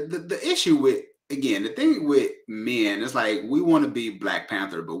 Yeah, the issue with, again, the thing with men is like, we want to be Black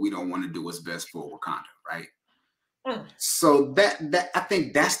Panther, but we don't want to do what's best for Wakanda, right? So that I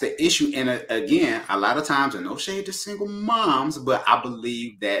think that's the issue. And again, a lot of times, and no shade to single moms, but I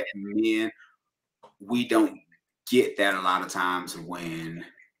believe that men, we don't get that a lot of times when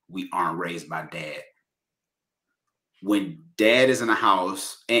we aren't raised by dad. When dad is in the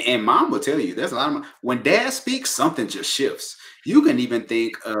house, and mom will tell you, there's a lot of, when dad speaks, something just shifts. You can even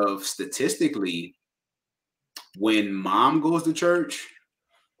think of statistically, when mom goes to church,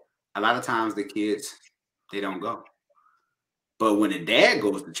 a lot of times the kids, they don't go. But when the dad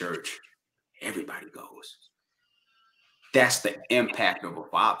goes to church, everybody goes. That's the impact of a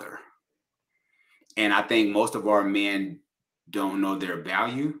father. And I think most of our men don't know their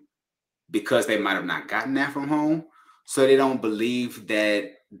value because they might have not gotten that from home. So they don't believe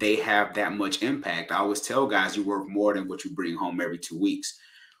that they have that much impact. I always tell guys, you work more than what you bring home every 2 weeks.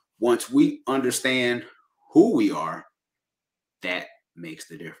 Once we understand who we are, that makes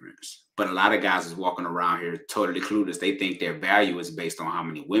the difference. But a lot of guys is walking around here totally clueless. They think their value is based on how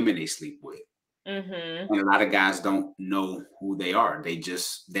many women they sleep with. And a lot of guys don't know who they are.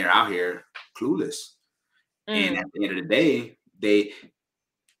 They're out here clueless. And at the end of the day,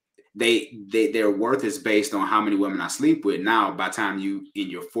 their worth is based on how many women I sleep with. Now, by the time you in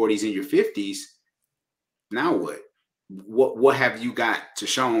your 40s and your 50s, now what? What have you got to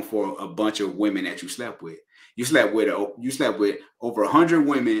show for a bunch of women that you slept with? You slept with over 100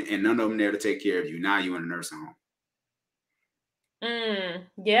 women and none of them there to take care of you. Now you're in a nursing home.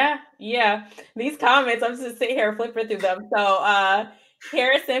 Yeah. These comments, I'm just sitting here flipping through them. So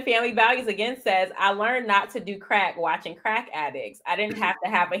Harrison, family values again says, I learned not to do crack watching crack addicts. I didn't have to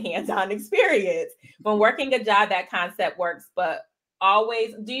have a hands-on experience. When working a job, that concept works, but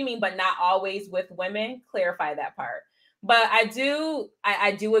always, do you mean but not always with women? Clarify that part. But I do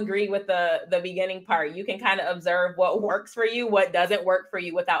agree with the beginning part. You can kind of observe what works for you, what doesn't work for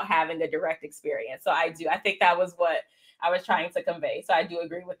you without having the direct experience. So I think that was what I was trying to convey. So I do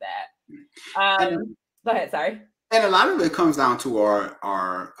agree with that. Go ahead, sorry. And a lot of it comes down to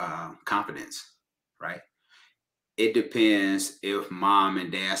our confidence, right? It depends if mom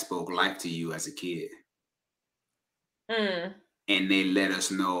and dad spoke life to you as a kid. And they let us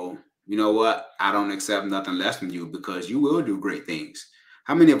know, you know what, I don't accept nothing less from you because you will do great things.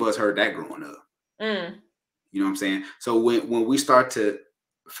 How many of us heard that growing up? You know what I'm saying? So when we start to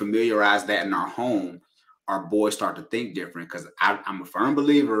familiarize that in our home, our boys start to think different, because I'm a firm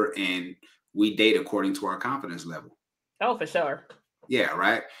believer in we date according to our confidence level. Oh, for sure. Yeah,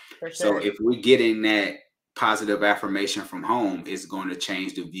 right? For sure. So if we're getting that positive affirmation from home, it's going to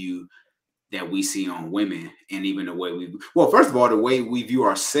change the view that we see on women, and even the way first of all, the way we view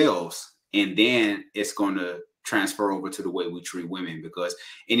ourselves, and then it's going to transfer over to the way we treat women, because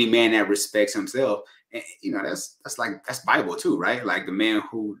any man that respects himself, you know, that's Bible too, right? Like the man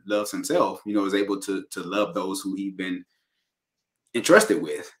who loves himself, you know, is able to love those who he's been entrusted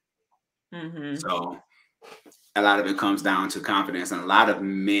with. So a lot of it comes down to confidence, and a lot of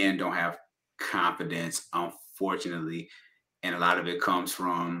men don't have confidence, unfortunately, and a lot of it comes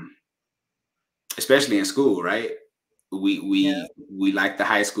from, especially in school, right? We like the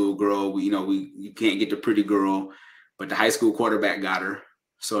high school girl. You can't get the pretty girl, but the high school quarterback got her.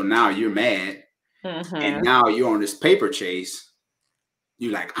 So now you're mad, and now you're on this paper chase.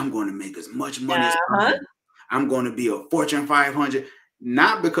 You're like, I'm going to make as much money as possible. I'm going to be a Fortune 500.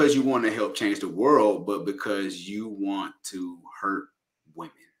 Not because you want to help change the world, but because you want to hurt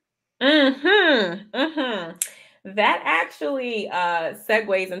women. That actually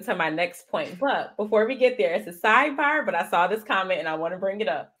segues into my next point. But before we get there, it's a sidebar, but I saw this comment and I want to bring it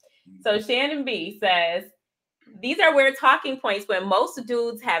up. So Shannon B says, these are weird talking points when most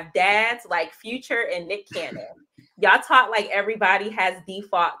dudes have dads like Future and Nick Cannon. Y'all talk like everybody has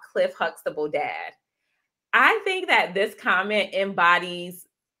default Cliff Huxtable dad. I think that this comment embodies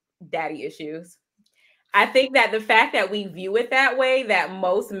daddy issues. I think that the fact that we view it that way, that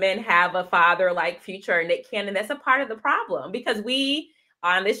most men have a father like Future or Nick Cannon, that's a part of the problem, because we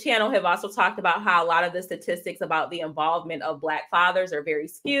on this channel have also talked about how a lot of the statistics about the involvement of Black fathers are very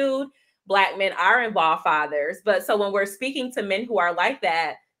skewed. Black men are involved fathers. But so when we're speaking to men who are like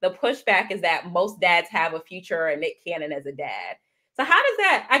that, the pushback is that most dads have a Future or Nick Cannon as a dad. So how does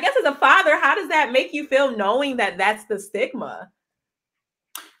that, I guess as a father, how does that make you feel knowing that that's the stigma?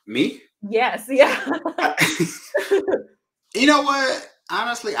 Me? Yes. Yeah. You know what?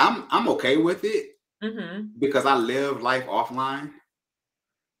 Honestly, I'm okay with it because I live life offline.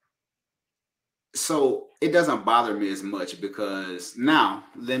 So it doesn't bother me as much, because now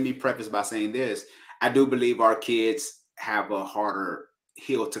let me preface by saying this. I do believe our kids have a harder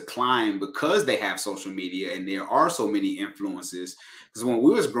hill to climb because they have social media and there are so many influences. Because when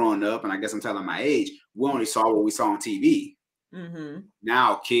we was growing up, and I guess I'm telling my age, we only saw what we saw on TV.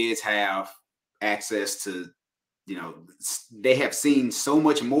 Now kids have access to, you know, they have seen so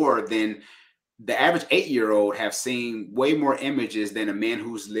much more than the average 8-year-old have seen, way more images than a man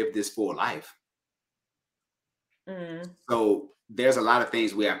who's lived this full life. So there's a lot of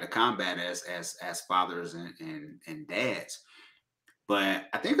things we have to combat as fathers and dads. But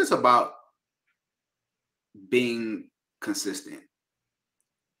I think it's about being consistent.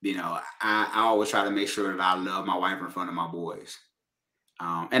 You know, I always try to make sure that I love my wife in front of my boys.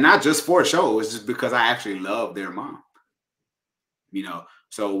 And not just for show, it's just because I actually love their mom. You know,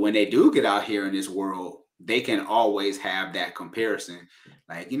 so when they do get out here in this world, they can always have that comparison.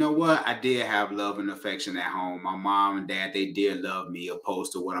 Like, you know what? I did have love and affection at home. My mom and dad, they did love me,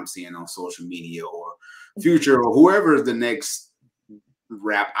 opposed to what I'm seeing on social media or Future or whoever is the next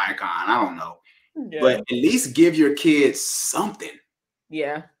rap icon. I don't know. But at least give your kids something.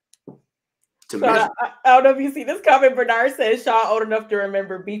 Yeah. So I don't know if you see this comment. Bernard says Shaw old enough to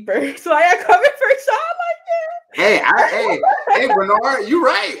remember Beeper. So I am coming for Shaw like that. Hey, Bernard, you're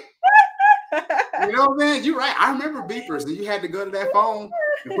right. You know, man, you're right. I remember beepers, and you had to go to that phone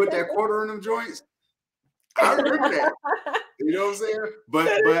and put that quarter in them joints. I remember that. You know what I'm saying? But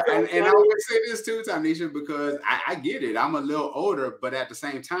and I always say this too, Tanisha, because I get it. I'm a little older, but at the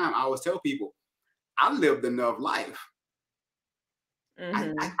same time, I always tell people I lived enough life.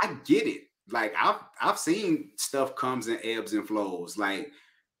 I get it. Like I've seen stuff comes and ebbs and flows. Like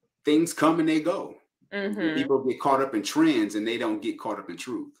things come and they go. People get caught up in trends and they don't get caught up in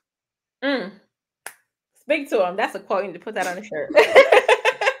truth. Speak to him. That's a quote. You need to put that on a shirt.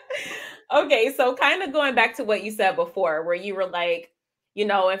 Okay, so kind of going back to what you said before, where you were like, You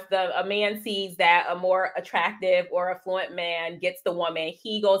know, if a man sees that a more attractive or affluent man gets the woman,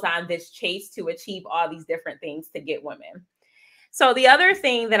 he goes on this chase to achieve all these different things to get women. So the other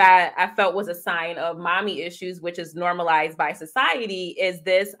thing that I felt was a sign of mommy issues, which is normalized by society, is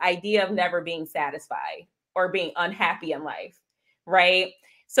this idea of never being satisfied or being unhappy in life, right?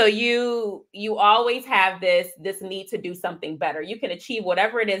 So you always have this need to do something better. You can achieve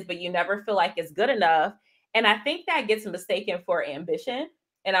whatever it is, but you never feel like it's good enough. And I think that gets mistaken for ambition.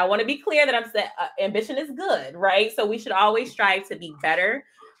 And I want to be clear that I'm saying ambition is good, right? So we should always strive to be better,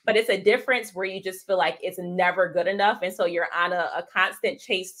 but it's a difference where you just feel like it's never good enough. And so you're on a constant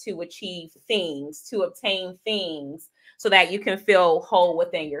chase to achieve things, to obtain things so that you can feel whole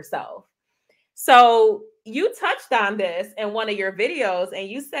within yourself. So you touched on this in one of your videos, and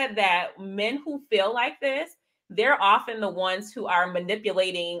you said that men who feel like this, they're often the ones who are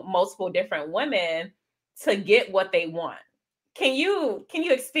manipulating multiple different women to get what they want. Can you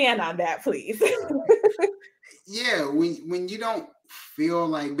expand on that, please? Yeah, when you don't feel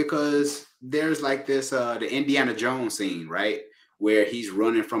like, because there's like this the Indiana Jones scene, right? Where he's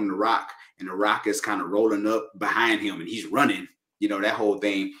running from the rock and the rock is kind of rolling up behind him and he's running, you know, that whole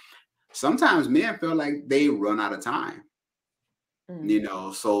thing. Sometimes men feel like they run out of time. You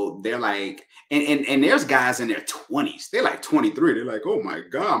know, so they're like, and there's guys in their 20s, they're like 23, they're like, oh my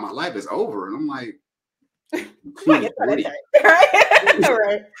God, my life is over. And I'm like, 23.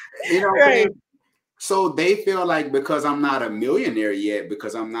 Right. You know, right. So they feel like because I'm not a millionaire yet,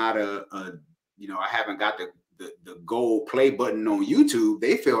 because I'm not a you know, I haven't got the gold play button on YouTube,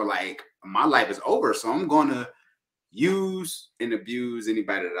 they feel like my life is over. So I'm gonna use and abuse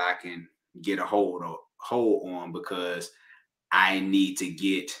anybody that I can get a hold on because I need to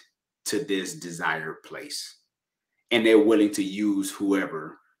get to this desired place. And they're willing to use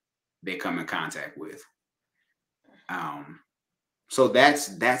whoever they come in contact with. So that's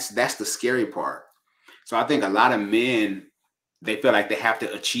the scary part. So I think a lot of men, they feel like they have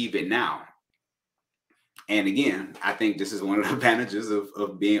to achieve it now. And again, I think this is one of the advantages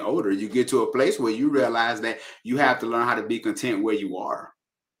of being older. You get to a place where you realize that you have to learn how to be content where you are.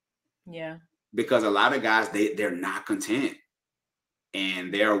 Yeah. Because a lot of guys, they're not content.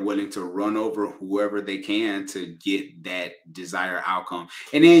 And they're willing to run over whoever they can to get that desired outcome.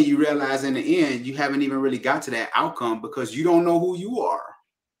 And then you realize in the end, you haven't even really got to that outcome because you don't know who you are.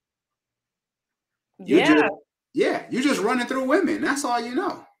 You're just running through women. That's all you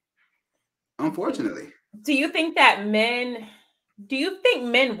know. Unfortunately. Do you think men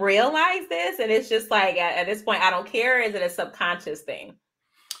realize this? And it's just like, at this point, I don't care. Is it a subconscious thing?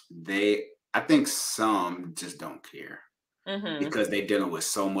 I think some just don't care. Because they're dealing with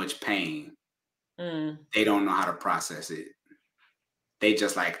so much pain. They don't know how to process it. They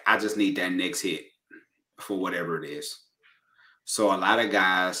just like, I just need that next hit for whatever it is. So a lot of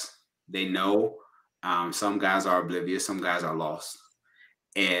guys, they know. Some guys are oblivious. Some guys are lost.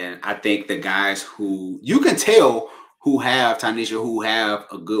 And I think the guys who you can tell who have, Tanisha, who have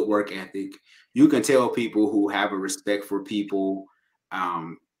a good work ethic, you can tell people who have a respect for people,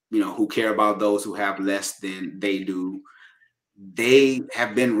 you know, who care about those who have less than they do. They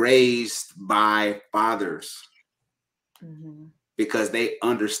have been raised by fathers because they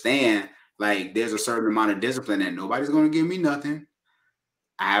understand, like, there's a certain amount of discipline that nobody's going to give me nothing.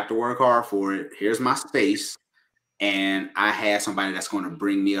 I have to work hard for it. Here's my space. And I have somebody that's going to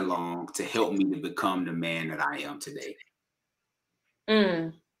bring me along to help me to become the man that I am today.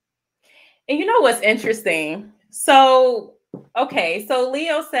 And you know what's interesting? So, okay, so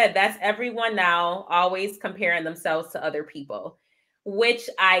Leo said that's everyone now always comparing themselves to other people, which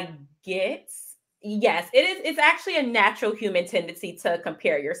I get. Yes, it is. It's actually a natural human tendency to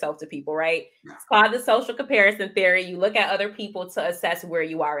compare yourself to people, right? Yeah. It's called the social comparison theory. You look at other people to assess where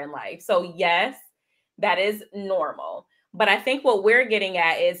you are in life. So yes, that is normal. But I think what we're getting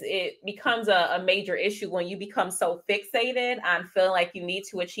at is it becomes a major issue when you become so fixated on feeling like you need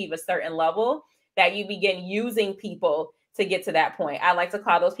to achieve a certain level that you begin using people to get to that point. I like to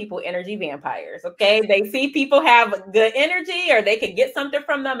call those people energy vampires. Okay. They see people have good energy or they can get something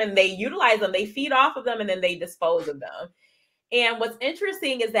from them and they utilize them, they feed off of them, and then they dispose of them. And what's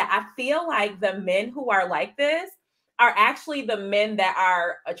interesting is that I feel like the men who are like this are actually the men that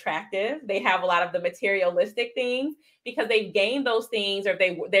are attractive. They have a lot of the materialistic things because they've gained those things, or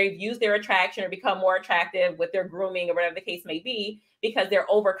they've used their attraction or become more attractive with their grooming or whatever the case may be, because they're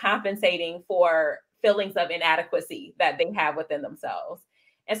overcompensating for feelings of inadequacy that they have within themselves.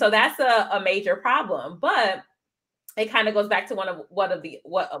 And so that's a major problem. But it kind of goes back to what one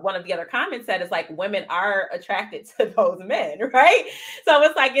of the other comments said, is like women are attracted to those men, right? So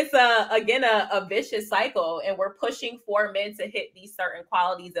it's like it's a vicious cycle, and we're pushing for men to hit these certain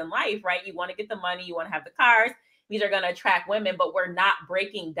qualities in life, right? You want to get the money, you want to have the cars, these are going to attract women, but we're not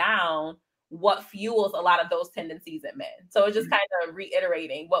breaking down what fuels a lot of those tendencies in men. So it's just kind of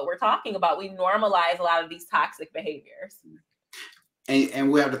reiterating what we're talking about. We normalize a lot of these toxic behaviors.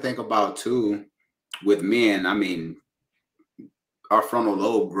 And we have to think about too, with men, I mean, our frontal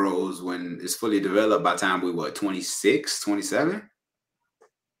lobe grows when it's fully developed by the time we, 26, 27?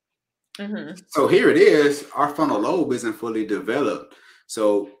 Mm-hmm. So here it is, our frontal lobe isn't fully developed.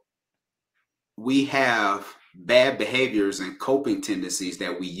 So we have bad behaviors and coping tendencies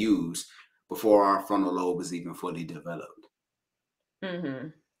that we use before our frontal lobe is even fully developed. Mm-hmm.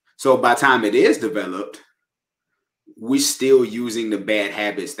 So by the time it is developed, we're still using the bad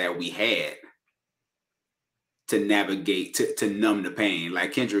habits that we had to navigate, to numb the pain.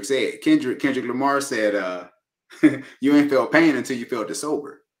 Like Kendrick said, Kendrick Lamar said, you ain't felt pain until you felt it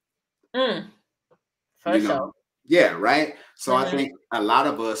sober. For sure. Yeah, right. So I think a lot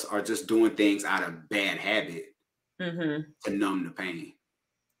of us are just doing things out of bad habit to numb the pain.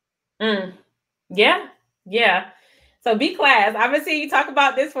 Yeah. So B-Class, I've been seeing you talk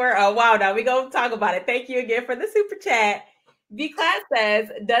about this for a while now. We're going to talk about it. Thank you again for the super chat. B-Class says,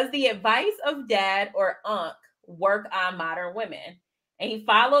 does the advice of dad or unc work on modern women? And he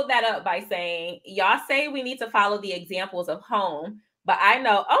followed that up by saying, y'all say we need to follow the examples of home, but I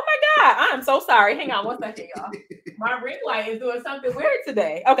know, oh my God, I'm so sorry. Hang on one second, y'all. My ring light is doing something weird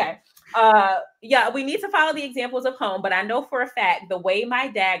today. Okay. Yeah, we need to follow the examples of home, but I know for a fact the way my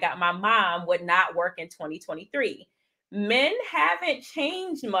dad got my mom would not work in 2023. Men haven't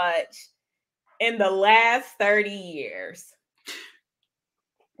changed much in the last 30 years.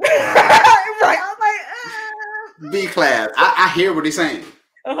 Right. I'm like, B-Class. I hear what he's saying.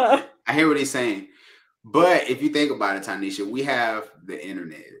 I hear what he's saying. But if you think about it, Tanisha, we have the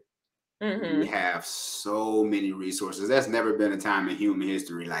internet. We have so many resources. There's never been a time in human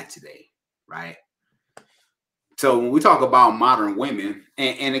history like today, right? So when we talk about modern women,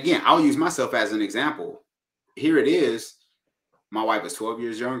 and again, I'll use myself as an example. Here it is. My wife is 12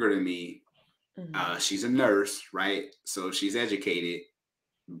 years younger than me. She's a nurse, right? So she's educated,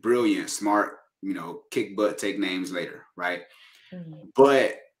 brilliant, smart, kick butt, take names later, right?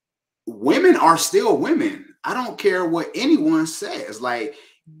 But women are still women. I don't care what anyone says. Like,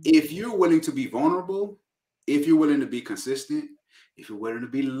 if you're willing to be vulnerable, if you're willing to be consistent, if you're willing to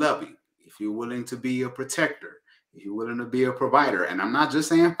be loving, if you're willing to be a protector, if you're willing to be a provider, and I'm not just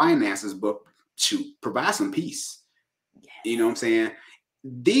saying finances, but provide some peace. Yes. You know what I'm saying?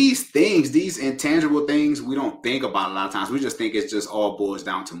 These things, these intangible things, we don't think about a lot of times. We just think it's just all boils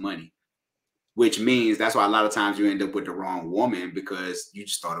down to money, which means that's why a lot of times you end up with the wrong woman, because you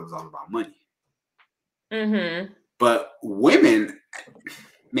just thought it was all about money. But women,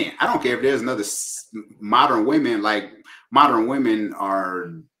 man, I don't care if there's another modern women, like modern women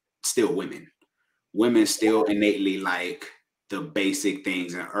are still women. Women still innately like the basic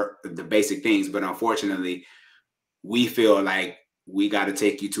things but unfortunately, we feel like we got to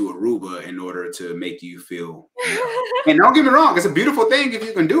take you to Aruba in order to make you feel. And don't get me wrong, it's a beautiful thing if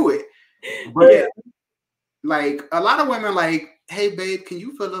you can do it. But like a lot of women, like, hey babe, can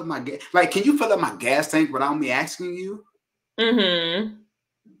you fill up my gas? Like, can you fill up my gas tank without me asking you?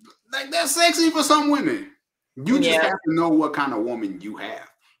 Like, that's sexy for some women. You just have to know what kind of woman you have.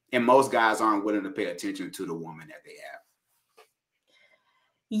 And most guys aren't willing to pay attention to the woman that they have.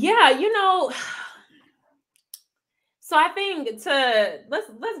 Yeah, so I think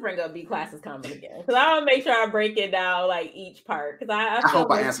let's bring up B-Class's comment again, because I want to make sure I break it down like each part, because I hope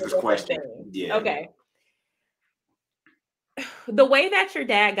I answered this question. Yeah. Okay. The way that your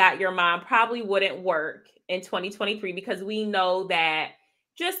dad got your mom probably wouldn't work in 2023, because we know that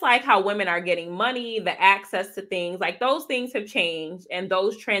just like how women are getting money, the access to things, like those things have changed, and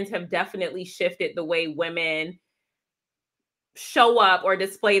those trends have definitely shifted the way women show up or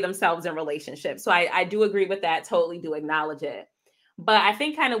display themselves in relationships. So I do agree with that. Totally do acknowledge it. But I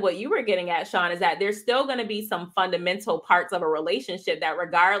think kind of what you were getting at, Sean, is that there's still going to be some fundamental parts of a relationship that,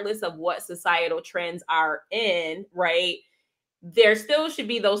 regardless of what societal trends are in, right, there still should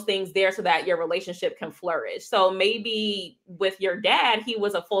be those things there so that your relationship can flourish. So maybe with your dad, he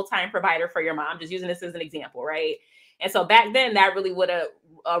was a full-time provider for your mom, just using this as an example, right? And so back then that really would have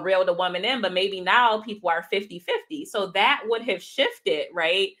reeled a woman in, but maybe now people are 50-50. So that would have shifted,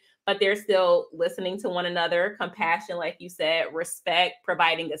 right? But they're still listening to one another, compassion, like you said, respect,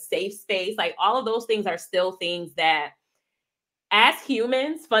 providing a safe space. Like all of those things are still things that, as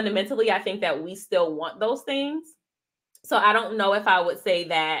humans, fundamentally, I think that we still want those things. So I don't know if I would say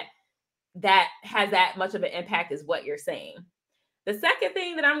that that has that much of an impact as what you're saying. The second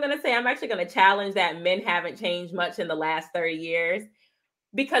thing that I'm going to say, I'm actually going to challenge that men haven't changed much in the last 30 years,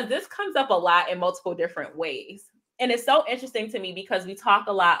 because this comes up a lot in multiple different ways. And it's so interesting to me because we talk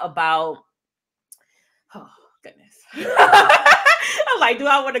a lot about, oh, goodness. I'm like, do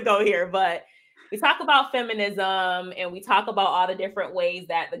I want to go here? But we talk about feminism and we talk about all the different ways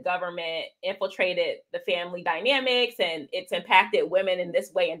that the government infiltrated the family dynamics and it's impacted women in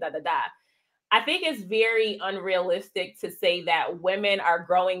this way and da da da. I think it's very unrealistic to say that women are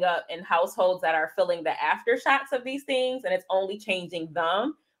growing up in households that are feeling the aftershocks of these things and it's only changing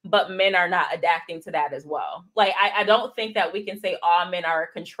them, but men are not adapting to that as well. Like, I don't think that we can say all men are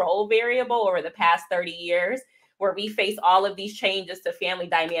a control variable over the past 30 years where we face all of these changes to family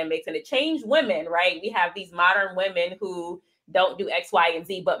dynamics and it changed women, right? We have these modern women who don't do X, Y, and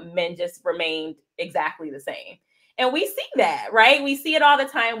Z, but men just remained exactly the same. And we see that, right? We see it all the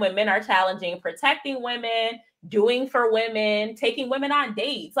time when men are challenging, protecting women, doing for women, taking women on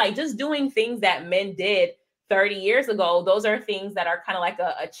dates, like just doing things that men did 30 years ago. Those are things that are kind of like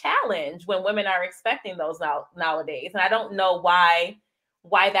a challenge when women are expecting those nowadays. And I don't know why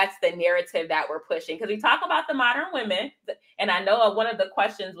that's the narrative that we're pushing. Because we talk about the modern women. And I know one of the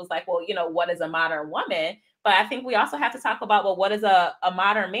questions was like, well, you know, what is a modern woman? But I think we also have to talk about, well, what is a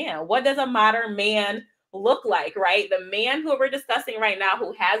modern man? What does a modern man look like, right? The man who we're discussing right now,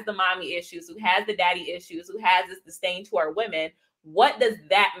 who has the mommy issues, who has the daddy issues, who has this disdain toward women, what does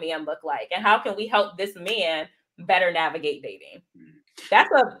that man look like? And how can we help this man better navigate dating?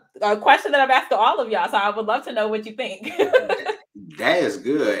 That's a question that I've asked to all of y'all. So I would love to know what you think. That is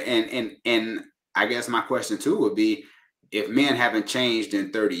good. And I guess my question too would be, if men haven't changed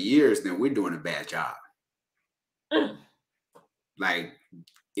in 30 years, then we're doing a bad job. Like,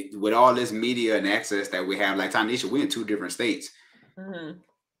 with all this media and access that we have, like Tanisha, we're in 2 different states.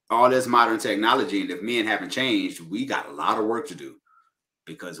 All this modern technology, and if men haven't changed, we got a lot of work to do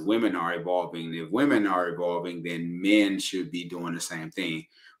because women are evolving. If women are evolving, then men should be doing the same thing.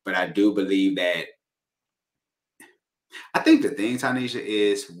 But I do believe that, I think the thing, Tanisha,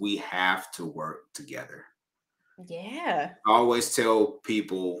 is we have to work together. Yeah. I always tell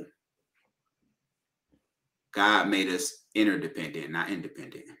people God made us interdependent, not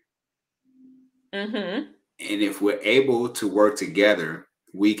independent. And if we're able to work together,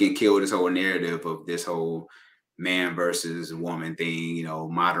 we can kill this whole narrative of this whole man versus woman thing, you know,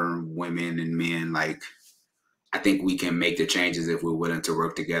 modern women and men. Like, I think we can make the changes if we're willing to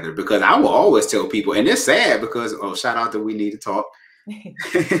work together. Because I will always tell people, and it's sad because, oh, shout out to We Need to Talk.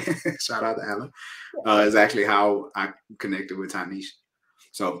 Shout out to Alan. It's actually how I connected with Tanisha.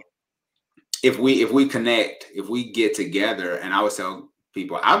 So if we connect, if we get together, and I always tell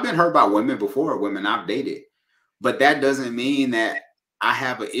people, I've been hurt by women before, women I've dated, but that doesn't mean that I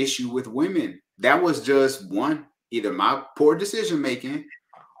have an issue with women. That was just one, either my poor decision making,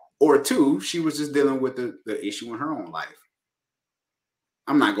 or 2, she was just dealing with the issue in her own life.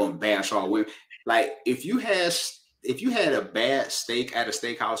 I'm not going to bash all women. Like, if you had a bad steak at a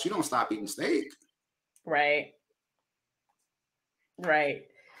steakhouse, you don't stop eating steak. Right.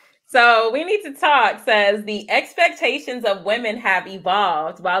 So We Need to Talk says the expectations of women have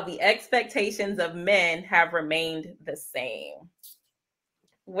evolved while the expectations of men have remained the same.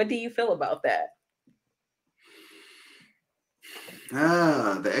 What do you feel about that?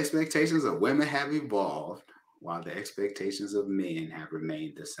 The expectations of women have evolved while the expectations of men have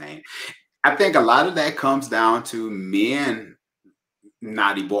remained the same. I think a lot of that comes down to men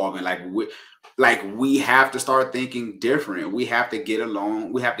not evolving. Like we have to start thinking different. We have to get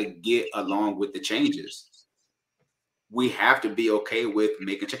along. We have to get along with the changes. We have to be okay with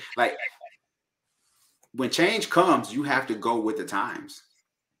making change. Like, when change comes, you have to go with the times.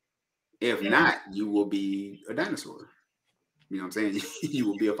 If not, you will be a dinosaur. You know what I'm saying? You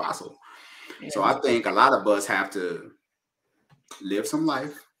will be a fossil. Yeah. So I think a lot of us have to live some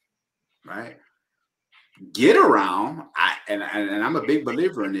life, right? Get around. And I'm a big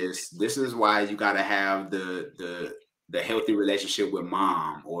believer in this. This is why you got to have the healthy relationship with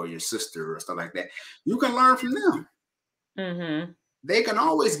mom or your sister or stuff like that. You can learn from them. They can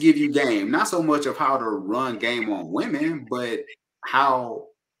always give you game, not so much of how to run game on women, but how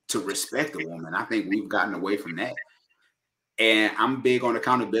to respect a woman. I think we've gotten away from that. And I'm big on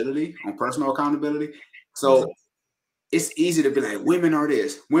accountability, on personal accountability. So it's easy to be like, women are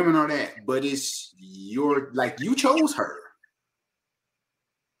this, women are that, but it's you chose her.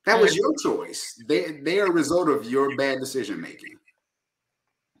 That was your choice. They are a result of your bad decision making.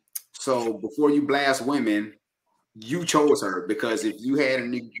 So before you blast women, you chose her, because if you had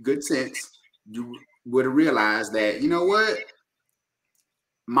any good sense, you would realize that, you know what,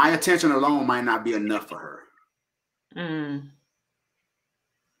 my attention alone might not be enough for her.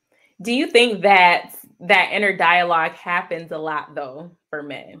 Do you think that inner dialogue happens a lot though for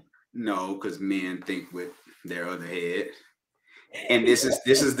men? No, because men think with their other head. And this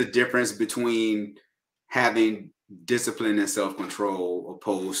is the difference between having discipline and self-control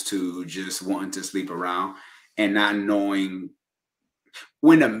opposed to just wanting to sleep around and not knowing.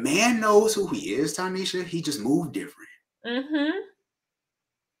 When a man knows who he is, Tanisha, he just moves different.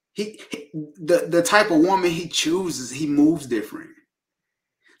 The type of woman he chooses, he moves different.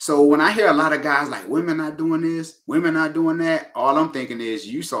 So when I hear a lot of guys like, women not doing this, women not doing that, all I'm thinking is,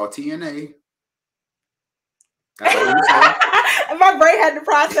 you saw TNA. That's all you saw. My brain had to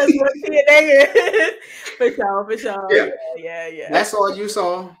process what TNA is. For sure. Yeah. That's all you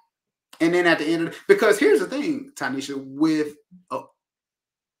saw. And then at the end of because here's the thing, Tanisha, with a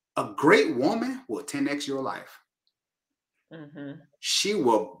great woman will 10x your life. She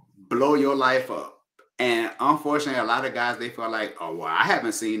will blow your life up. And unfortunately, a lot of guys, they feel like, oh, well, I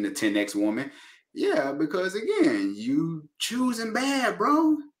haven't seen the 10x woman. Yeah, because again, you choosing bad,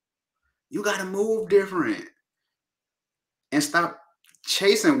 bro. You got to move different and stop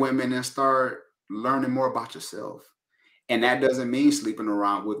chasing women and start learning more about yourself. And that doesn't mean sleeping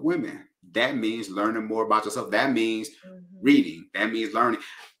around with women. That means learning more about yourself. That means reading. That means learning.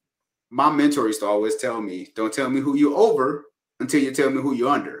 My mentor used to always tell me, don't tell me who you're over until you tell me who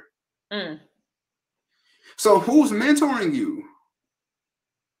you're under. So who's mentoring you?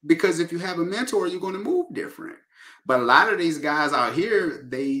 Because if you have a mentor, you're going to move different. But a lot of these guys out here,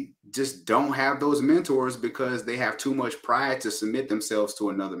 they just don't have those mentors because they have too much pride to submit themselves to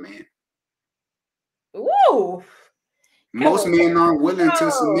another man. Ooh. Most men aren't willing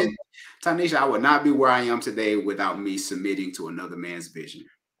to submit. Tanisha, I would not be where I am today without me submitting to another man's vision.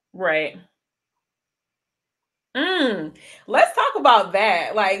 Right. Let's talk about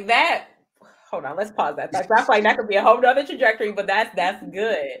that. Like that. Hold on, let's pause that. That's like that could be a whole other trajectory, but that's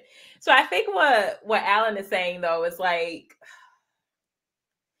good. So I think what Alan is saying though is like,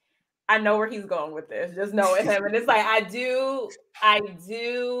 I know where he's going with this, just knowing him. And it's like I do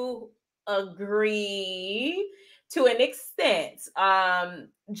agree to an extent.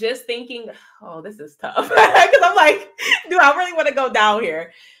 Just thinking, oh, this is tough. Because I'm like, do I really want to go down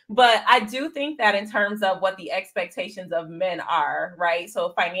here? But I do think that in terms of what the expectations of men are, right?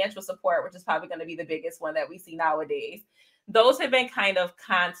 So financial support, which is probably going to be the biggest one that we see nowadays, those have been kind of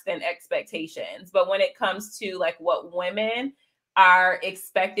constant expectations. But when it comes to like what women are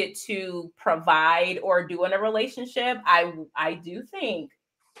expected to provide or do in a relationship, I do think,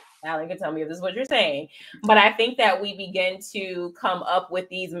 Alan can tell me if this is what you're saying, but I think that we begin to come up with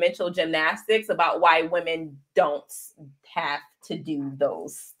these mental gymnastics about why women don't have to do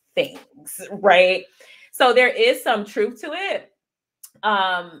those things, right? So there is some truth to it.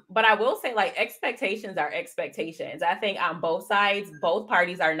 But I will say, like, expectations are expectations. I think on both sides, both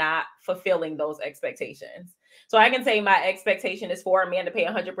parties are not fulfilling those expectations. So I can say my expectation is for a man to pay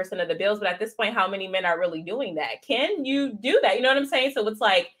 100% of the bills, but at this point, how many men are really doing that? Can you do that? You know what I'm saying? So it's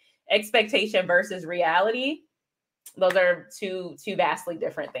like expectation versus reality. Those are two vastly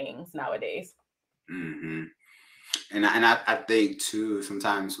different things nowadays. And I think too,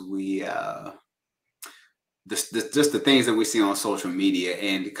 sometimes we just the things that we see on social media,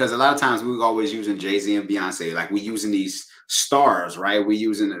 and because a lot of times we're always using Jay-Z and Beyonce, like we're using these stars, right? We're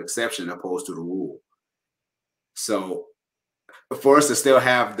using an exception opposed to the rule. So for us to still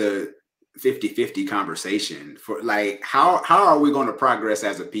have the 50-50 conversation, for like how are we going to progress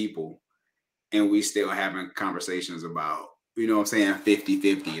as a people and we still having conversations about, you know what I'm saying,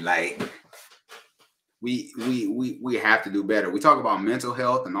 50-50? Like we have to do better. We talk about mental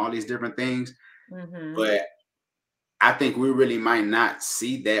health and all these different things, but I think we really might not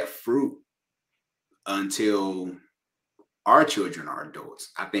see that fruit until our children are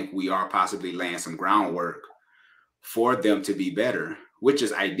adults. I think we are possibly laying some groundwork for them to be better, which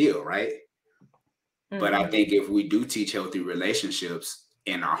is ideal, right? But I think if we do teach healthy relationships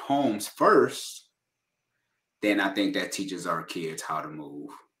in our homes first, then I think that teaches our kids how to move.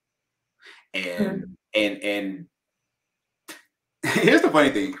 And here's the funny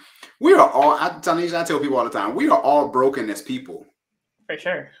thing. We are all, I tell people all the time, we are all broken as people. For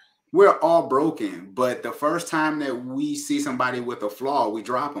sure. We're all broken, but the first time that we see somebody with a flaw, we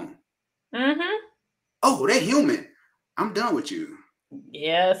drop them. Oh, they're human. I'm done with you.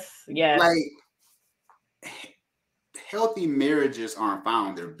 Yes. Like, healthy marriages aren't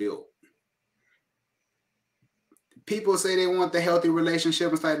found, they're built. People say they want the healthy relationship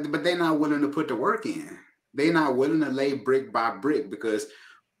and stuff, but they're not willing to put the work in. They're not willing to lay brick by brick, because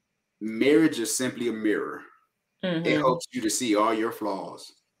marriage is simply a mirror. Mm-hmm. It helps you to see all your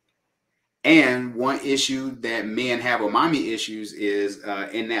flaws. And one issue that men have with mommy issues is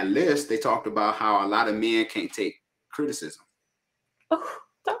in that list, they talked about how a lot of men can't take criticism. Oh,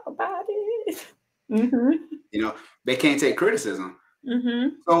 talk about it. Mm-hmm. You know, they can't take criticism. Mm-hmm.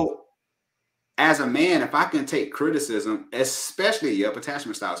 So as a man, if I can take criticism, especially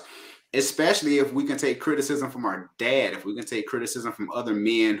attachment styles, especially if we can take criticism from our dad, if we can take criticism from other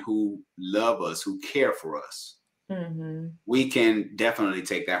men who love us, who care for us, Mm-hmm. we can definitely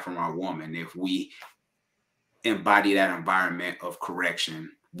take that from our woman if we embody that environment of correction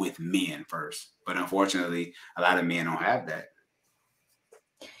with men first. But unfortunately, a lot of men don't have that.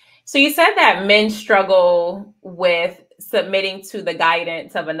 So you said that men struggle with submitting to the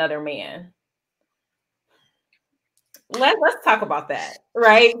guidance of another man. Let's talk about that,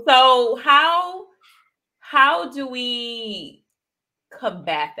 right? So how do we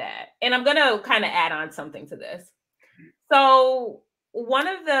combat that? And I'm gonna kind of add on something to this. So one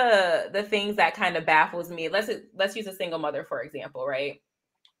of the things that kind of baffles me, let's use a single mother for example, right?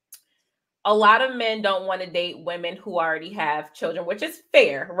 A lot of men don't want to date women who already have children, which is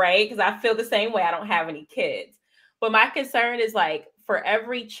fair, right? Because I feel the same way. I don't have any kids. But my concern is like for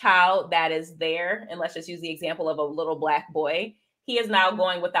every child that is there, and let's just use the example of a little Black boy, he is now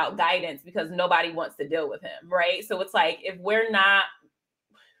going without guidance because nobody wants to deal with him, right? So it's like if we're not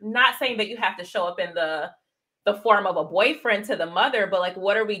saying that you have to show up in the form of a boyfriend to the mother, but like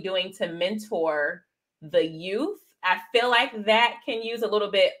what are we doing to mentor the youth? I feel like that can use a little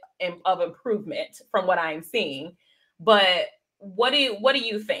bit of improvement from what I'm seeing. But what do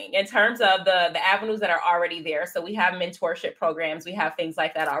you think in terms of the avenues that are already there? So we have mentorship programs, we have things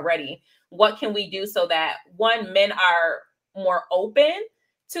like that already. What can we do so that one, men are more open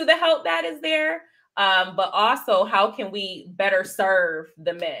to the help that is there, but also how can we better serve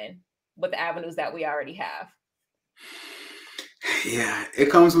the men with the avenues that we already have? Yeah, it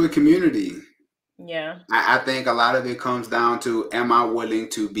comes with community. Yeah. I think a lot of it comes down to, am I willing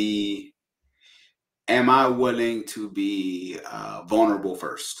to be vulnerable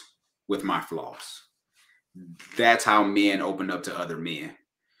first with my flaws? That's how men open up to other men.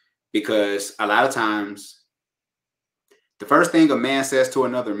 Because a lot of times, the first thing a man says to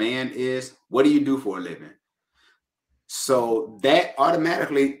another man is, what do you do for a living? So that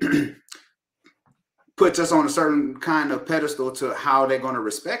automatically puts us on a certain kind of pedestal to how they're going to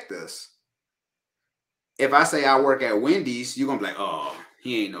respect us. If I say I work at Wendy's, you're going to be like, oh,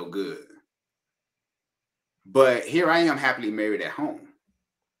 he ain't no good. But here I am happily married at home.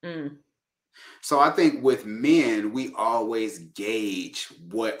 Mm. So I think with men, we always gauge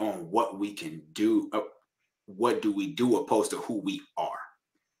what we can do. What do we do opposed to who we are?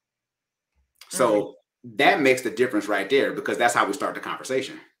 So that makes the difference right there, because that's how we start the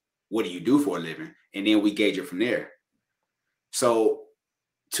conversation. What do you do for a living? And then we gauge it from there. So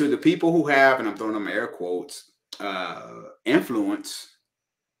to the people who have, and I'm throwing them air quotes, influence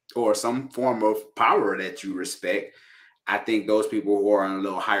or some form of power that you respect, I think those people who are in a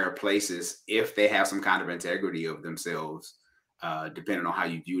little higher places, if they have some kind of integrity of themselves, depending on how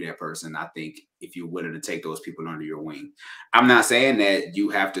you view that person, I think if you're willing to take those people under your wing. I'm not saying that you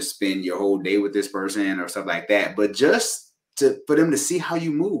have to spend your whole day with this person or stuff like that, but just for them to see how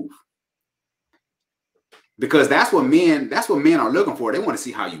you move. Because that's what men are looking for. They want to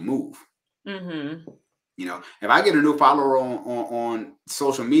see how you move. Mm-hmm. You know, if I get a new follower on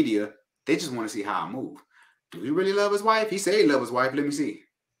social media, they just want to see how I move. Do he really love his wife? He said he loves his wife. Let me see.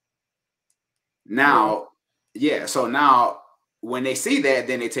 Now, yeah. So now when they see that,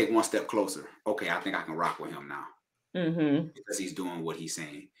 then they take one step closer. Okay, I think I can rock with him now. Mm-hmm. Because he's doing what he's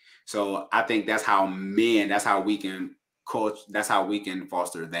saying. So I think that's how we can coach. That's how we can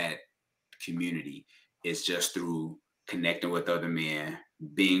foster that community. It's just through connecting with other men,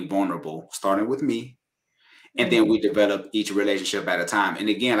 being vulnerable, starting with me. And then we develop each relationship at a time. And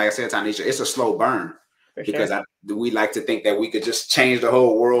again, like I said, Tanisha, it's a slow burn. For because sure. We like to think that we could just change the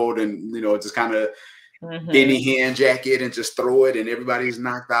whole world and, just kind of Benny Hinn jacket and just throw it and everybody's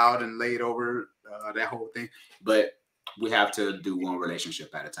knocked out and laid over, that whole thing. But we have to do one relationship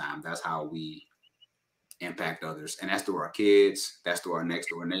at a time. That's how we impact others. And that's through our kids. That's through our next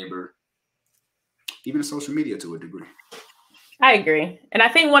door neighbor. Even social media to a degree. I agree. And I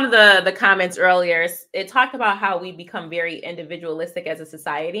think one of the comments earlier, it talked about how we become very individualistic as a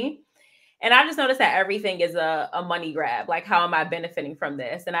society. And I just noticed that everything is a money grab. Like, how am I benefiting from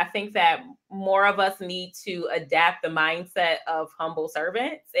this? And I think that more of us need to adapt the mindset of humble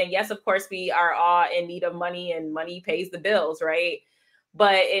servants. And yes, of course, we are all in need of money and money pays the bills, right?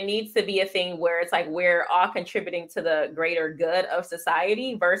 but it needs to be a thing where it's like we're all contributing to the greater good of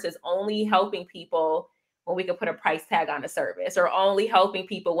society versus only helping people when we can put a price tag on a service, or only helping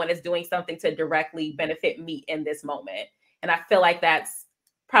people when it's doing something to directly benefit me in this moment. And I feel like that's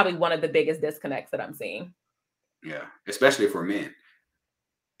probably one of the biggest disconnects that I'm seeing. Yeah, especially for men.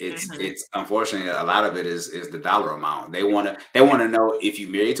 It's unfortunately a lot of it is the dollar amount. They want to know if you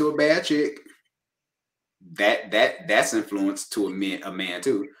married to a bad chick, that's influence to a man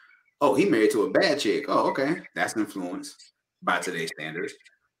too. Oh, he married to a bad chick. Oh, okay, that's influence by today's standards.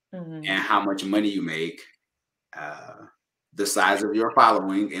 And how much money you make, the size of your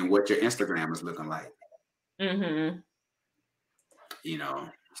following, and what your Instagram is looking like. You know,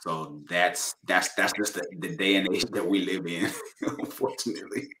 so that's just the day and age that we live in,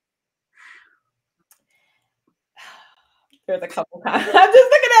 unfortunately. There's a couple times I'm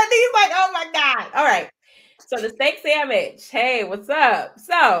just looking at these like, oh my God. All right. So the steak sandwich. Hey, what's up?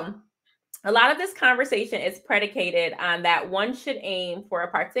 So a lot of this conversation is predicated on that one should aim for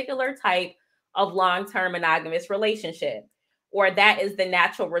a particular type of long-term monogamous relationship, or that is the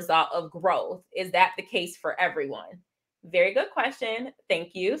natural result of growth. Is that the case for everyone? Very good question.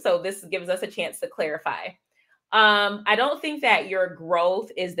 Thank you. So this gives us a chance to clarify. I don't think that your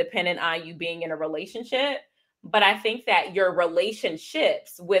growth is dependent on you being in a relationship, but I think that your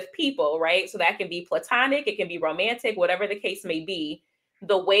relationships with people, right? So that can be platonic, it can be romantic, whatever the case may be.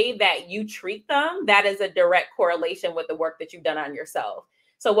 The way that you treat them, that is a direct correlation with the work that you've done on yourself.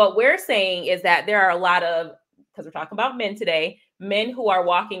 So what we're saying is that there are a lot of, because we're talking about men today, men who are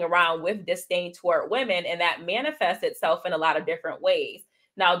walking around with disdain toward women, and that manifests itself in a lot of different ways.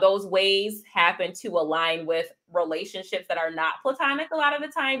 Now, those ways happen to align with relationships that are not platonic a lot of the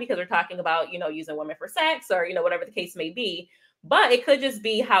time, because we're talking about, using women for sex, or, whatever the case may be. But it could just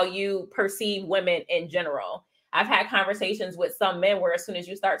be how you perceive women in general. I've had conversations with some men where as soon as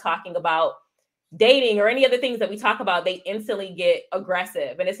you start talking about dating or any other things that we talk about, they instantly get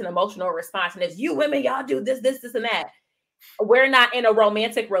aggressive, and it's an emotional response. And it's, you women, y'all do this, and that. We're not in a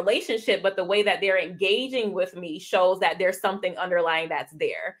romantic relationship, but the way that they're engaging with me shows that there's something underlying that's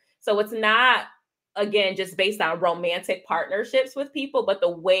there. So it's not, again, just based on romantic partnerships with people, but the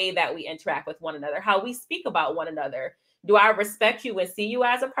way that we interact with one another, how we speak about one another. Do I respect you and see you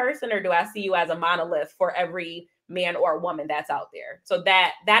as a person, or do I see you as a monolith for every man or woman that's out there? So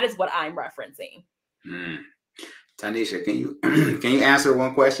that is what I'm referencing. Tanisha, can you answer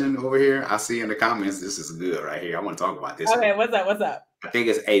one question over here? I see in the comments, this is good right here. I want to talk about this. Okay, what's up? I think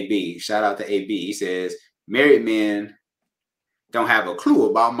it's AB. Shout out to AB. He says, married men don't have a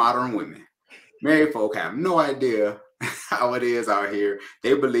clue about modern women. Married folk have no idea how it is out here.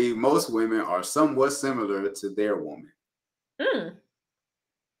 They believe most women are somewhat similar to their woman.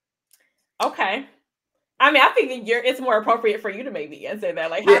 Okay. I mean, I think it's more appropriate for you to maybe answer that.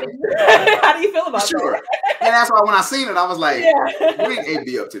 Like, how do you feel about that? And that's why when I seen it, I was like, bring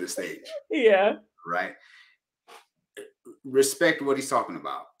AB up to the stage. Yeah. Right. Respect what he's talking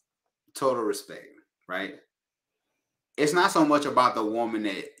about. Total respect. Right. It's not so much about the woman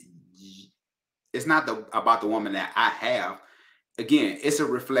about the woman that I have. Again, it's a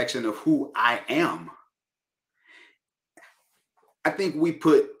reflection of who I am. I think we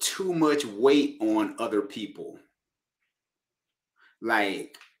put too much weight on other people.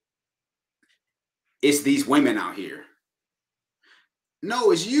 Like, it's these women out here.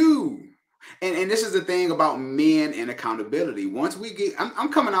 No, it's you. And this is the thing about men and accountability. Once we get,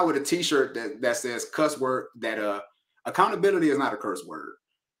 I'm coming out with a t-shirt that says cuss word, that accountability is not a curse word,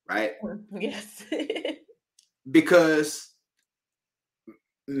 right? Yes. Because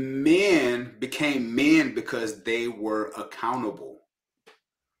men became men because they were accountable.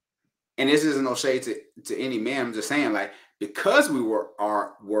 And this isn't no shade to any man. I'm just saying, like, because we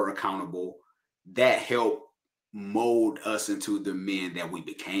were accountable, that helped mold us into the men that we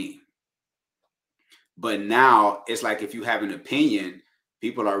became. But now it's like, if you have an opinion,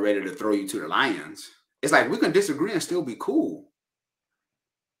 people are ready to throw you to the lions. It's like, we can disagree and still be cool.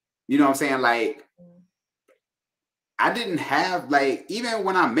 You know what I'm saying? Like, I didn't have, like, even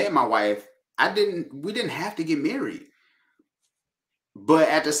when I met my wife, we didn't have to get married. But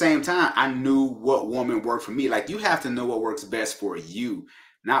at the same time, I knew what woman worked for me. Like, you have to know what works best for you,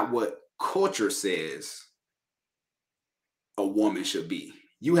 not what culture says a woman should be.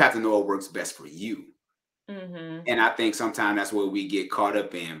 You have to know what works best for you. And I think sometimes that's what we get caught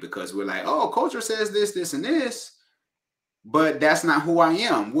up in, because we're like, oh, culture says this, this, and this, but that's not who I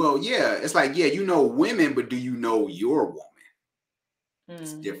am. Well, yeah, it's like, yeah, you know women, but do you know your woman?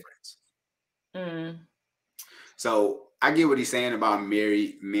 It's different. So I get what he's saying about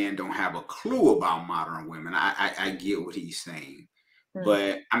married men don't have a clue about modern women. I get what he's saying.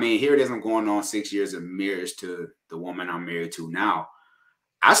 But I mean, here it is. I'm going on 6 years of marriage to the woman I'm married to now.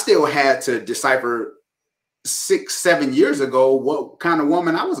 I still had to decipher 6, 7 years ago what kind of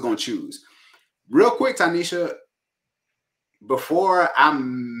woman I was going to choose. Real quick, Tanisha, before I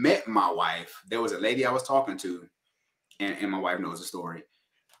met my wife, there was a lady I was talking to, and my wife knows the story.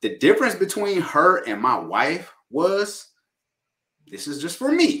 The difference between her and my wife was, this is just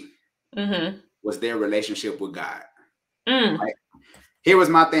for me, was their relationship with God. Right? Here was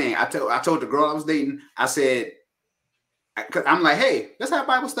my thing. I told the girl I was dating, I said, because I'm like, hey, let's have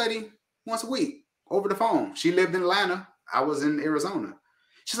Bible study once a week over the phone. She lived in Atlanta. I was in Arizona.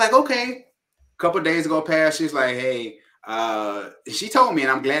 She's like, okay. A couple of days go past. She's like, hey, she told me,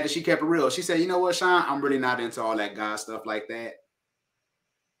 and I'm glad that she kept it real. She said, you know what, Sean, I'm really not into all that God stuff like that.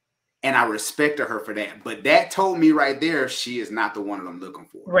 And I respected her for that. But that told me right there, she is not the one that I'm looking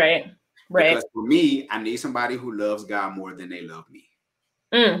for. Right. Because for me, I need somebody who loves God more than they love me.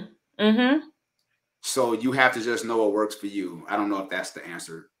 So you have to just know what works for you. I don't know if that's the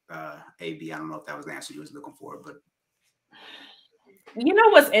answer, AB. I don't know if that was the answer you was looking for, but you know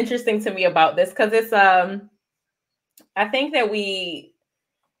what's interesting to me about this, because it's I think that we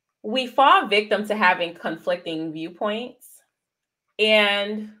fall victim to having conflicting viewpoints,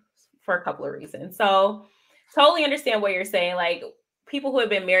 and for a couple of reasons. So totally understand what you're saying. Like, people who have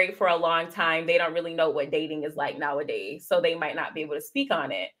been married for a long time, they don't really know what dating is like nowadays, so they might not be able to speak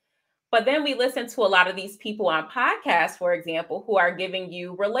on it. But then we listen to a lot of these people on podcasts, for example, who are giving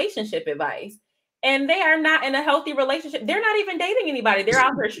you relationship advice, and they are not in a healthy relationship. They're not even dating anybody. They're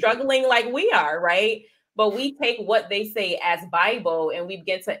out there struggling like we are, right? But we take what they say as Bible and we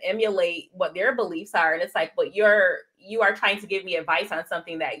begin to emulate what their beliefs are. And it's like, but you are trying to give me advice on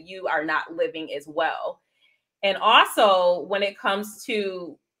something that you are not living as well. And also, when it comes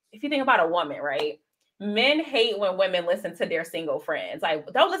to, if you think about a woman, right? Men hate when women listen to their single friends.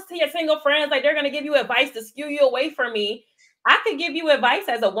 Like, don't listen to your single friends. Like, they're going to give you advice to skew you away from me. I could give you advice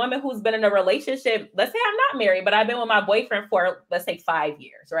as a woman who's been in a relationship. Let's say I'm not married, but I've been with my boyfriend for, let's say, 5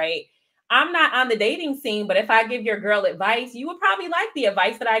 years, right? I'm not on the dating scene, but if I give your girl advice, you would probably like the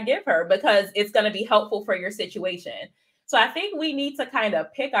advice that I give her because it's going to be helpful for your situation. So I think we need to kind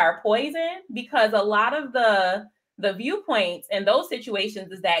of pick our poison, because a lot of the viewpoints in those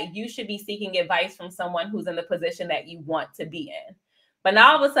situations is that you should be seeking advice from someone who's in the position that you want to be in. But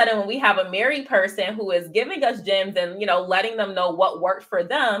now all of a sudden, when we have a married person who is giving us gems and, you know, letting them know what worked for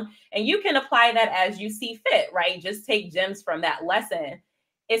them, and you can apply that as you see fit, right? Just take gems from that lesson.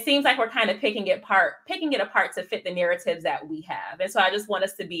 It seems like we're kind of picking it apart to fit the narratives that we have. And so I just want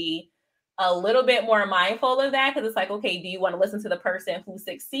us to be a little bit more mindful of that, because it's like, okay, do you want to listen to the person who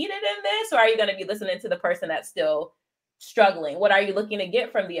succeeded in this, or are you going to be listening to the person that's still struggling? What are you looking to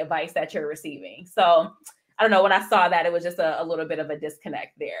get from the advice that you're receiving? So I don't know. When I saw that, it was just a little bit of a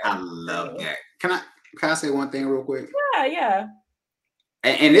disconnect there. I love that. Can I say one thing real quick? Yeah.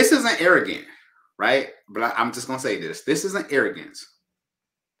 And this isn't arrogant, right? But I'm just going to say this. This isn't arrogance.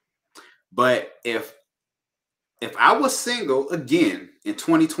 But if I was single again in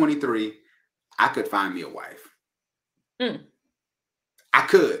 2023, I could find me a wife. I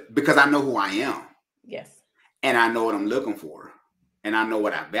could, because I know who I am. Yes. And I know what I'm looking for. And I know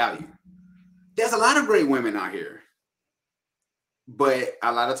what I value. There's a lot of great women out here. But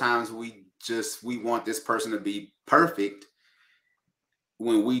a lot of times we want this person to be perfect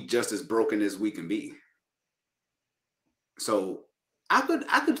when we just as broken as we can be. So I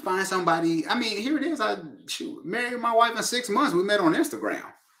could find somebody. I mean, here it is. I married my wife in 6 months. We met on Instagram.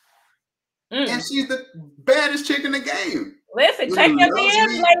 And she's the baddest chick in the game. Listen, check your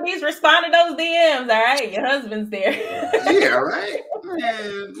DMs, ladies. Respond to those DMs. All right, your husband's there. Yeah, right.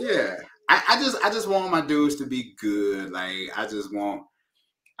 Man, yeah. I just want my dudes to be good. Like,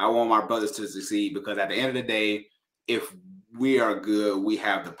 I want my brothers to succeed, because at the end of the day, if we are good, we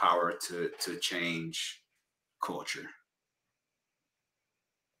have the power to change culture.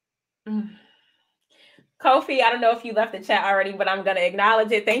 Kofi, I don't know if you left the chat already, but I'm going to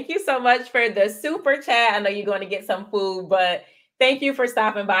acknowledge it. Thank you so much for the super chat. I know you're going to get some food, but thank you for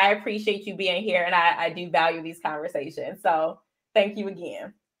stopping by. I appreciate you being here, and I do value these conversations. So thank you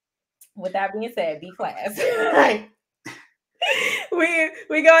again. With that being said, be class. we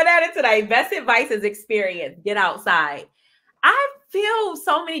going at it tonight. Best advice is experience. Get outside. I feel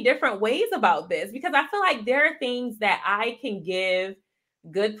so many different ways about this, because I feel like there are things that I can give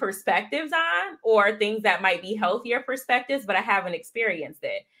good perspectives on, or things that might be healthier perspectives, but I haven't experienced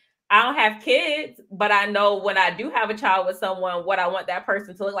it. I don't have kids, but I know when I do have a child with someone, what I want that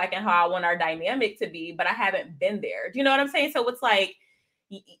person to look like and how I want our dynamic to be, but I haven't been there. Do you know what I'm saying? So it's like,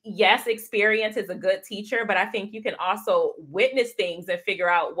 yes, experience is a good teacher, but I think you can also witness things and figure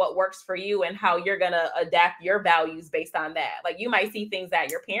out what works for you and how you're going to adapt your values based on that. Like you might see things that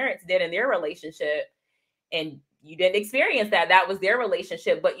your parents did in their relationship and you didn't experience that. That was their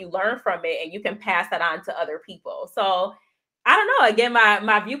relationship, but you learn from it and you can pass that on to other people. So I don't know. Again,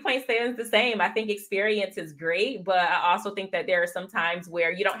 my viewpoint stands the same. I think experience is great, but I also think that there are some times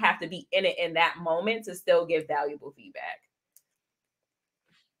where you don't have to be in it in that moment to still give valuable feedback.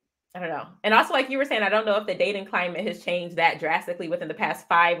 I don't know. And also, like you were saying, I don't know if the dating climate has changed that drastically within the past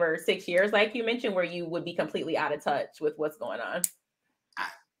 5 or 6 years, like you mentioned, where you would be completely out of touch with what's going on.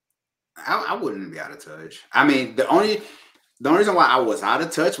 I wouldn't be out of touch. I mean, the only reason why I was out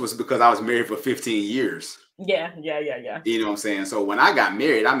of touch was because I was married for 15 years. Yeah. You know what I'm saying? So when I got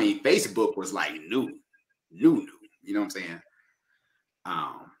married, I mean, Facebook was like new. You know what I'm saying?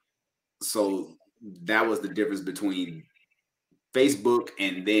 So that was the difference between Facebook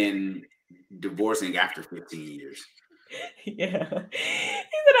and then divorcing after 15 years. Yeah.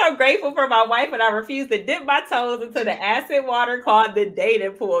 He said, I'm grateful for my wife and I refuse to dip my toes into the acid water called the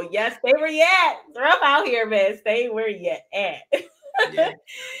dating pool. Yes, stay where you at. It's rough out here, man. Stay where you at. Yeah.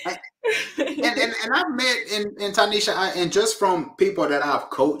 And I've met in Tanisha, and just from people that I've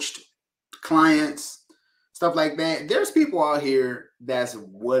coached, clients, stuff like that, there's people out here that's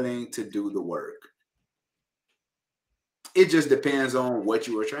willing to do the work. It just depends on what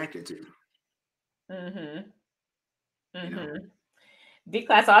you're attracted to. You know?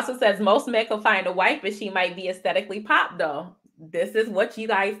 D-Class also says most men can find a wife, but she might be aesthetically pop though. This is what you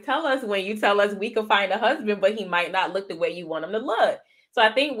guys tell us when you tell us we can find a husband, but he might not look the way you want him to look. So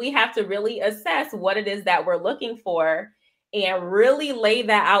I think we have to really assess what it is that we're looking for and really lay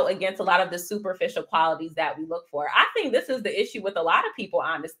that out against a lot of the superficial qualities that we look for. I think this is the issue with a lot of people,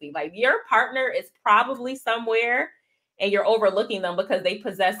 honestly. Like your partner is probably somewhere and you're overlooking them because they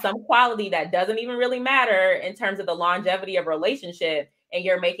possess some quality that doesn't even really matter in terms of the longevity of a relationship, and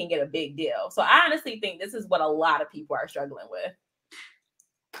you're making it a big deal. So I honestly think this is what a lot of people are struggling with.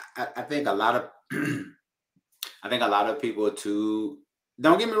 I think a lot of people too.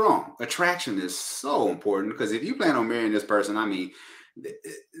 Don't get me wrong, attraction is so important because if you plan on marrying this person, I mean,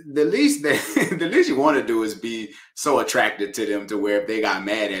 the least you want to do is be so attracted to them to where if they got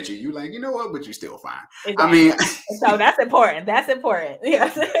mad at you, you're like, you know what, but you're still fine. Exactly. I mean, so that's important. That's important.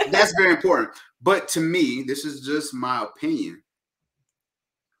 Yes. That's very important. But to me, this is just my opinion.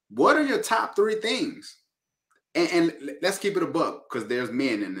 What are your top 3 things? And let's keep it a buck because there's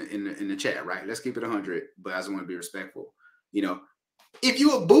men in the chat, right? Let's keep it 100, but I just want to be respectful. You know, if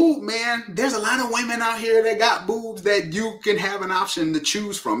you a boob, man, there's a lot of women out here that got boobs that you can have an option to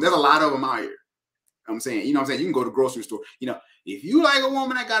choose from. There's a lot of them out here. I'm saying, you know what I'm saying? You can go to the grocery store. You know, if you like a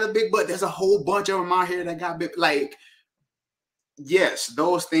woman that got a big butt, there's a whole bunch of them out here that got big. Like, yes,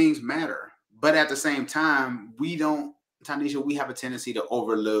 those things matter. But at the same time, Tanisha, we have a tendency to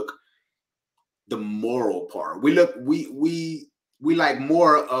overlook the moral part. We like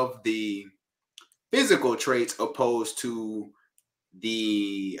more of the physical traits opposed to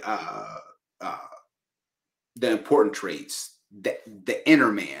the important traits, the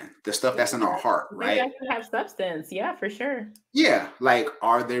inner man, the stuff that's in our heart, right? They have to have substance, yeah, for sure. Yeah, like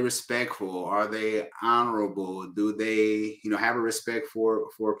are they respectful? Are they honorable? Do they, have a respect for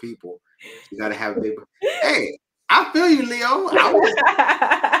people? You gotta have a big. Hey, I feel you, Leo.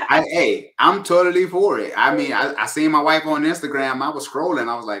 I'm totally for it. I mean, I seen my wife on Instagram. I was scrolling.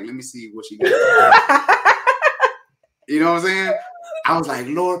 I was like, let me see what she got. You know what I'm saying? I was like,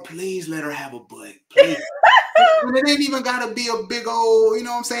 Lord, please let her have a butt. Please. And it ain't even gotta be a big old, you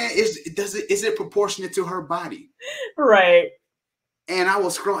know what I'm saying? Is it proportionate to her body? Right. And I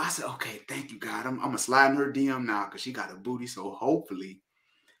was scrolling. I said, okay, thank you, God. I'm gonna slide in her DM now because she got a booty. So hopefully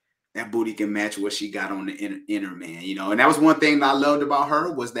that booty can match what she got on the inner man, And that was one thing that I loved about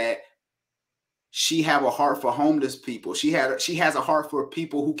her was that she have a heart for homeless people. She has a heart for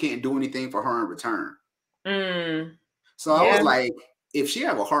people who can't do anything for her in return. So I was like, if she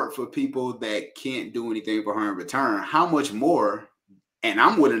have a heart for people that can't do anything for her in return, how much more, and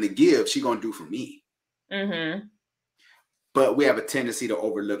I'm willing to give, she gonna do for me. But we have a tendency to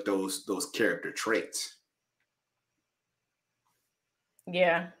overlook those character traits.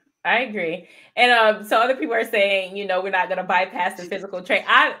 Yeah, I agree. And so other people are saying, we're not going to bypass the physical trait.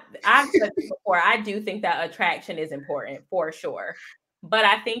 I've said this before. I do think that attraction is important for sure. But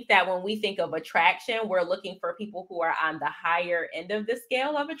I think that when we think of attraction, we're looking for people who are on the higher end of the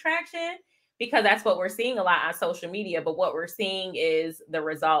scale of attraction, because that's what we're seeing a lot on social media. But what we're seeing is the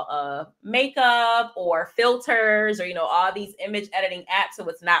result of makeup or filters or, all these image editing apps. So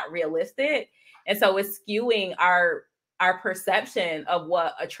it's not realistic. And so it's skewing our our perception of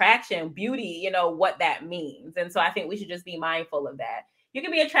what attraction, beauty, you know, what that means. And so I think we should just be mindful of that. You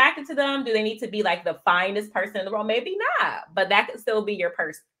can be attracted to them. Do they need to be like the finest person in the world? Maybe not, but that could still be your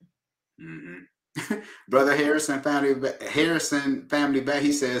person. Mm-hmm. Brother Harrison family back.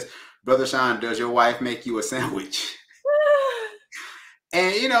 He says, Brother Sean, does your wife make you a sandwich?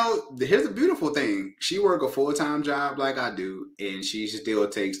 And you know, here's the beautiful thing. She work a full-time job like I do, and she still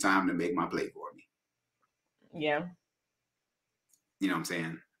takes time to make my plate for me. Yeah. You know what I'm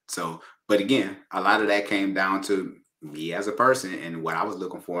saying? So, but again, a lot of that came down to me as a person and what I was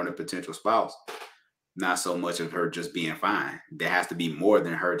looking for in a potential spouse. Not so much of her just being fine. There has to be more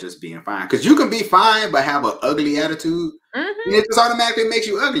than her just being fine. Because you can be fine but have an ugly attitude. Mm-hmm. It just automatically makes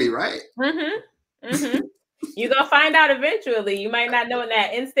you ugly, right? Mm-hmm. Mm-hmm. You're going to find out eventually. You might not know in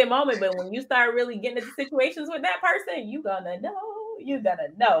that instant moment, but when you start really getting into situations with that person, you're going to know. You're going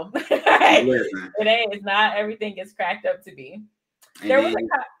to know. Right? It's not everything gets cracked up to be. There was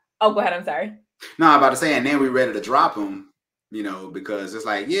oh, go ahead. I'm sorry. No, I'm about to say, and then we ready to drop him, you know, because it's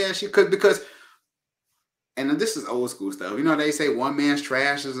like, yeah, she could, because, and this is old school stuff. You know, they say one man's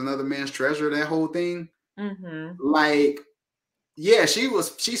trash is another man's treasure, that whole thing. Mm-hmm. Like, yeah,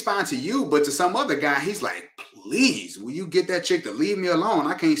 she's fine to you, but to some other guy, he's like, please, will you get that chick to leave me alone?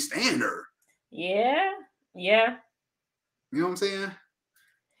 I can't stand her. Yeah. Yeah. You know what I'm saying?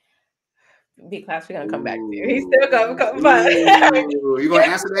 B-Class, we're going to come back to you. He's still going to come back. You going to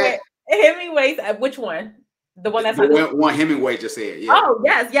answer that? Hemingway, which one? The one that's one Hemingway just said. Yeah. Oh,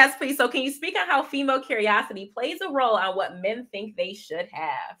 yes, please. So can you speak on how female curiosity plays a role on what men think they should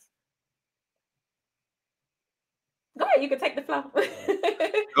have? Go ahead, you can take the floor.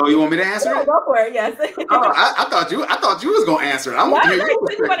 Oh, you want me to answer it? Go for it, yes. Oh, I thought you was going to answer it. I want to hear you.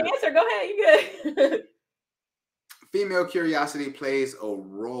 You want to answer? Go ahead, you good. Female curiosity plays a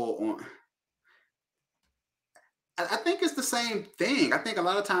role on... I think it's the same thing. I think a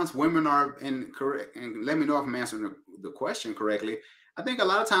lot of times women are correct, and let me know if I'm answering the question correctly. I think a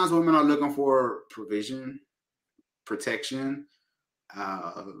lot of times women are looking for provision, protection,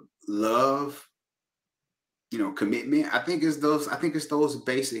 love, you know, commitment. I think it's those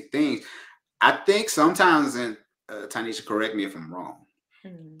basic things. I think sometimes, and Tanisha, correct me if I'm wrong,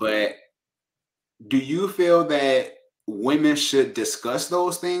 but do you feel that women should discuss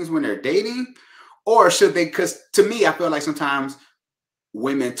those things when they're dating? Or should they? Because to me, I feel like sometimes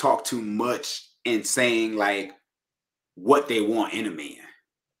women talk too much in saying like what they want in a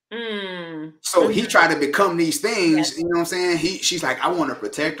man. So he tried to become these things. Yes. You know what I'm saying? She's like, I want to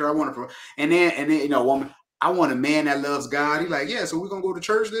protect her. I want to, and then you know, woman, I want a man that loves God. He's like, yeah. So we're gonna go to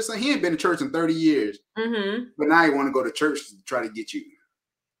church. This and he ain't been to church in 30 years, but now he want to go to church to try to get you.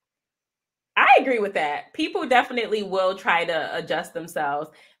 I agree with that. People definitely will try to adjust themselves.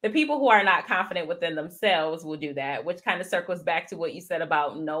 The people who are not confident within themselves will do that, which kind of circles back to what you said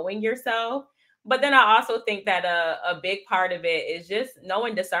about knowing yourself. But then I also think that a big part of it is just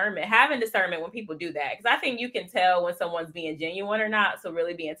knowing discernment, having discernment when people do that. Because I think you can tell when someone's being genuine or not. So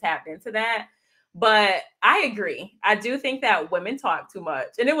really being tapped into that. But I agree. I do think that women talk too much.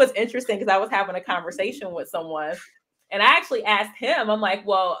 And it was interesting because I was having a conversation with someone. And I actually asked him, I'm like,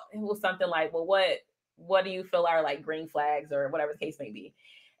 well, it was something like, well, what do you feel are like green flags or whatever the case may be?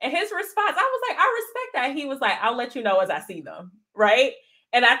 And his response, I was like, I respect that. He was like, I'll let you know as I see them. Right.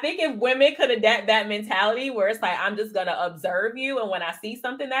 And I think if women could adapt that mentality where it's like, I'm just going to observe you. And when I see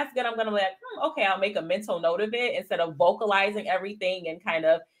something that's good, I'm going to be like, okay, I'll make a mental note of it instead of vocalizing everything and kind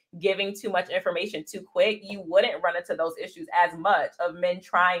of giving too much information too quick. You wouldn't run into those issues as much of men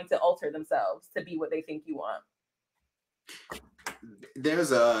trying to alter themselves to be what they think you want.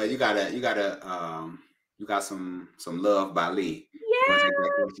 There's you got some love by Lee. Yeah.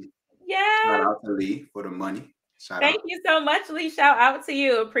 Shout out to Lee for the money. Thank you so much, Lee. Shout out to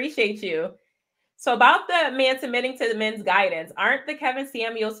you. Appreciate you. So about the man submitting to the men's guidance, aren't the Kevin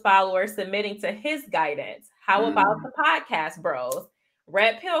Samuels followers submitting to his guidance? How about the podcast bros?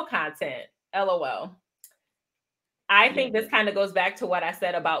 Red pill content. LOL. I think this kind of goes back to what I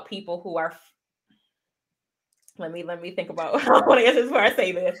said about people who are let me think about how I want to answer this before I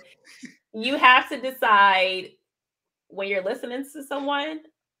say this. You have to decide when you're listening to someone,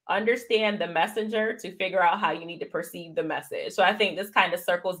 understand the messenger to figure out how you need to perceive the message. So I think this kind of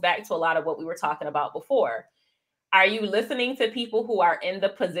circles back to a lot of what we were talking about before. Are you listening to people who are in the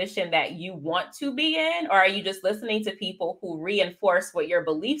position that you want to be in? Or are you just listening to people who reinforce what your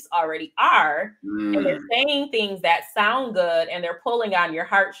beliefs already are? And they're saying things that sound good and they're pulling on your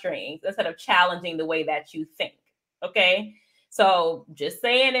heartstrings instead of challenging the way that you think. Okay. So just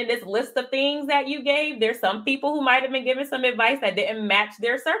saying, in this list of things that you gave, there's some people who might have been given some advice that didn't match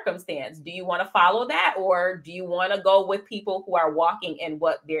their circumstance. Do you want to follow that, or do you want to go with people who are walking in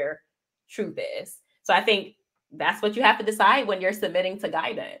what their truth is? So I think that's what you have to decide when you're submitting to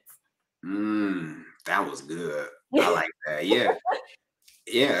guidance. That was good. I like that. Yeah.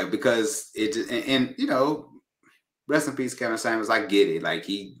 Yeah, because it, and you know, rest in peace, Kevin Samuels. I get it. Like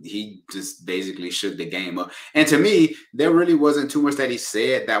he just basically shook the game up. And to me, there really wasn't too much that he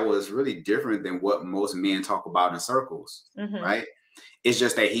said that was really different than what most men talk about in circles, right? It's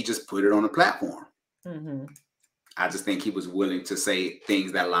just that he just put it on a platform. I just think he was willing to say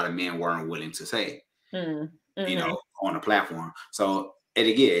things that a lot of men weren't willing to say, you know, on a platform. So, and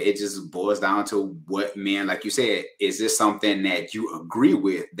again, it just boils down to what men, like you said, is this something that you agree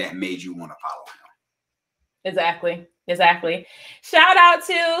with that made you want to follow him? Exactly. Shout out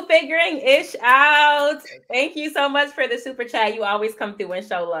to Figuring Ish Out. Thank you so much for the super chat. You always come through and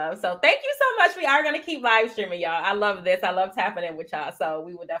show love. So thank you so much. We are going to keep live streaming, y'all. I love this. I love tapping in with y'all. So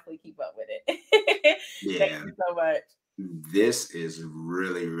we will definitely keep up with it. Yeah. Thank you so much. This is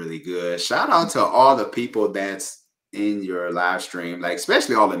really, really good. Shout out to all the people that's in your live stream, like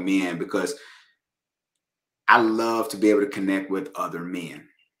especially all the men, because I love to be able to connect with other men.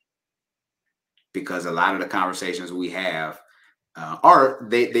 Because a lot of the conversations we have are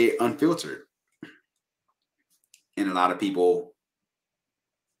they unfiltered, and a lot of people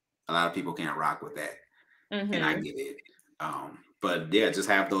can't rock with that, and I get it. But yeah, just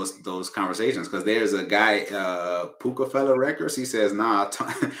have those conversations, because there's a guy, Puka Fella Records. He says, "Nah,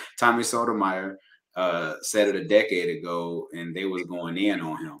 Tommy Sotomayor said it a decade ago, and they was going in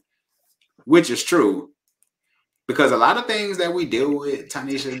on him," which is true, because a lot of things that we deal with,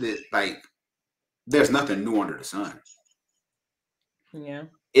 Tanisha, that like. There's nothing new under the sun. Yeah.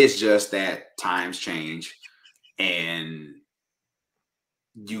 It's just that times change, and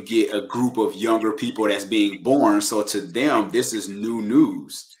you get a group of younger people that's being born. So to them, this is new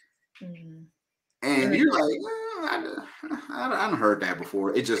news. And you're like, I don't heard that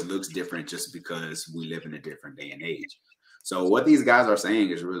before. It just looks different just because we live in a different day and age. So what these guys are saying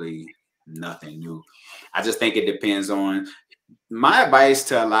is really nothing new. I just think it depends on. My advice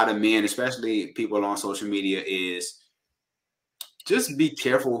to a lot of men, especially people on social media, is just be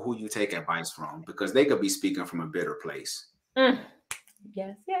careful who you take advice from, because they could be speaking from a bitter place.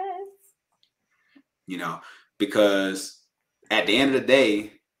 Yes. You know, because at the end of the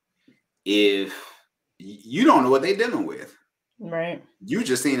day, if you don't know what they're dealing with, right? You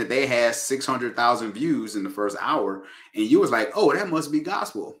just seen that they had 600,000 views in the first hour, and you was like, "Oh, that must be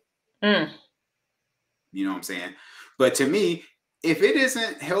gospel." You know what I'm saying? But to me, if it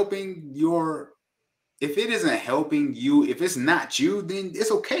isn't helping you, if it's not you, then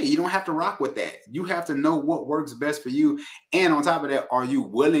it's okay. You don't have to rock with that. You have to know what works best for you. And on top of that, are you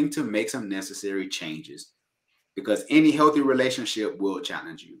willing to make some necessary changes? Because any healthy relationship will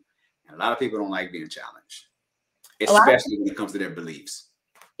challenge you. And a lot of people don't like being challenged, especially when it comes to their beliefs.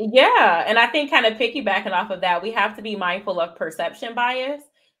 Yeah. And I think, kind of piggybacking off of that, we have to be mindful of perception bias.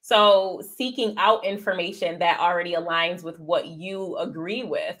 So seeking out information that already aligns with what you agree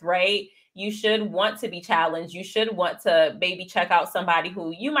with, right? You should want to be challenged. You should want to maybe check out somebody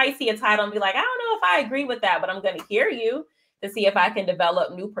who you might see a title and be like, I don't know if I agree with that, but I'm going to hear you to see if I can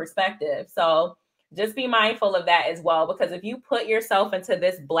develop new perspective. So just be mindful of that as well, because if you put yourself into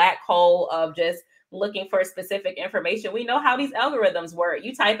this black hole of just looking for specific information, we know how these algorithms work.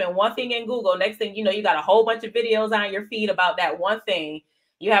 You type in one thing in Google, next thing you know, you got a whole bunch of videos on your feed about that one thing.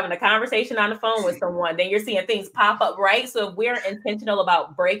 You're having a conversation on the phone with someone, then you're seeing things pop up, right? So if we're intentional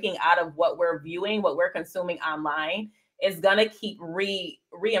about breaking out of what we're viewing, what we're consuming online, it's going to keep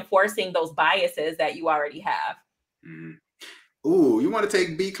reinforcing those biases that you already have. Ooh, you want to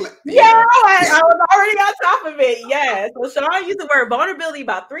take B class? Yeah, I was already on top of it. Yes. So Sean used the word vulnerability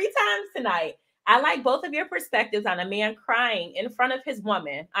about 3 times tonight. I like both of your perspectives on a man crying in front of his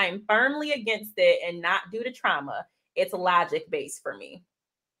woman. I am firmly against it, and not due to trauma. It's logic based for me.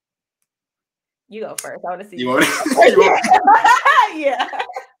 You go first. I want to see. Yeah.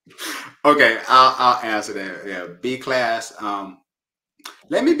 Okay, I'll answer that. Yeah, B class.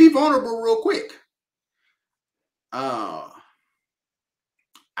 Let me be vulnerable real quick.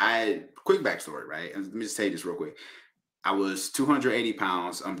 Quick backstory, right? Let me just tell you this real quick. I was 280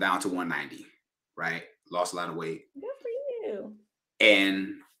 pounds. I'm down to 190, right? Lost a lot of weight. Good for you.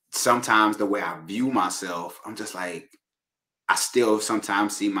 And sometimes the way I view myself, I'm just like, I still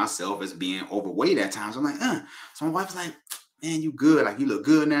sometimes see myself as being overweight at times. I'm like, So my wife's like, man, you good. Like, you look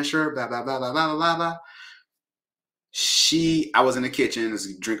good in that shirt, blah, blah, blah, blah, blah, blah, blah. I was in the kitchen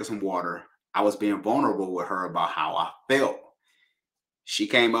drinking some water. I was being vulnerable with her about how I felt. she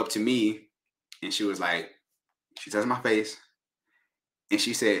came up to me and she was like, she touched my face and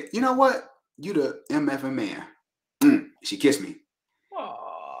she said, "You know what? You the MFing man." She kissed me.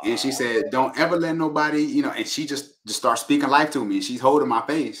 Aww. And she said, "Don't ever let nobody, you know," and she just starts speaking life to me. And she's holding my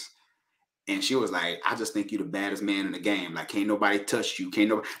face. And she was like, "I just think you're the baddest man in the game. Like, can't nobody touch you. Can't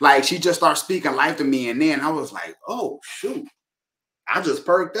nobody," like, she just started speaking life to me. And then I was like, oh, shoot. I just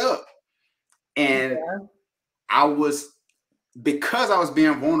perked up. And because I was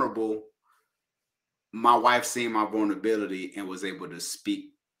being vulnerable, my wife seen my vulnerability and was able to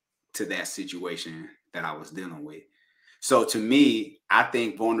speak to that situation that I was dealing with. So to me, I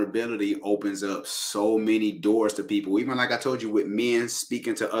think vulnerability opens up so many doors to people. Even like I told you, with men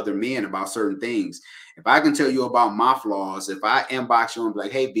speaking to other men about certain things. If I can tell you about my flaws, if I inbox you and be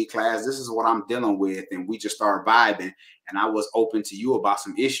like, "Hey, B-Class, this is what I'm dealing with," and we just start vibing, and I was open to you about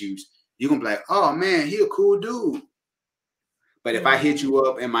some issues, you're going to be like, "Oh, man, he a cool dude." But if I hit you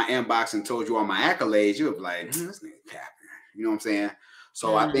up in my inbox and told you all my accolades, you'll be like, "This nigga capping." You know what I'm saying?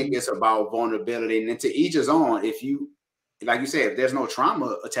 So I think it's about vulnerability. And then to each his own. If you, like you said, if there's no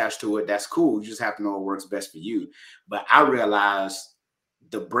trauma attached to it, that's cool. You just have to know what works best for you. But I realize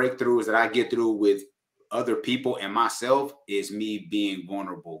the breakthroughs that I get through with other people and myself is me being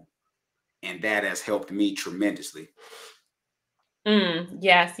vulnerable. And that has helped me tremendously.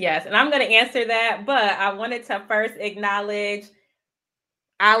 Yes, yes. And I'm going to answer that, but I wanted to first acknowledge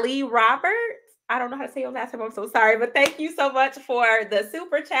Ali Roberts. I don't know how to say your last name. I'm so sorry, but thank you so much for the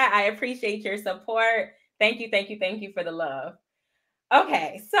super chat. I appreciate your support. Thank you, thank you, thank you for the love.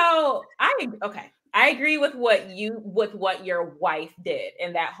 Okay, so I agree with what your wife did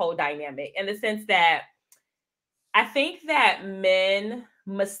in that whole dynamic, in the sense that I think that men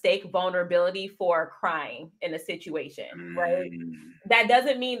mistake vulnerability for crying in a situation, right? That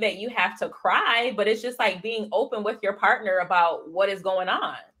doesn't mean that you have to cry, but it's just like being open with your partner about what is going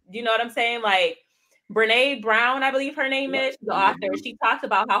on. Do you know what I'm saying? Like Brene Brown, I believe her name is, the author, she talked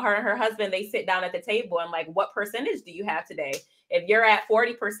about how her and her husband, they sit down at the table and like, what percentage do you have today? If you're at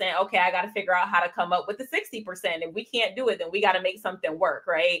 40%, okay, I got to figure out how to come up with the 60%. If we can't do it, then we got to make something work,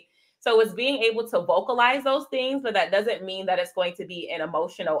 right? So it's being able to vocalize those things, but that doesn't mean that it's going to be an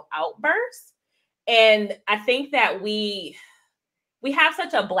emotional outburst. And I think that we have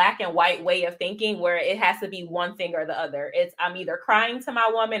such a black and white way of thinking where it has to be one thing or the other. It's I'm either crying to my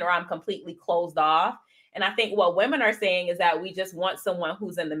woman or I'm completely closed off. And I think what women are saying is that we just want someone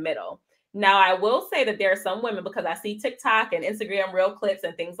who's in the middle. Now, I will say that there are some women, because I see TikTok and Instagram reel clips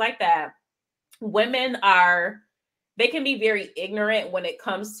and things like that, women they can be very ignorant when it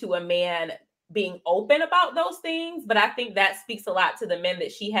comes to a man being open about those things. But I think that speaks a lot to the men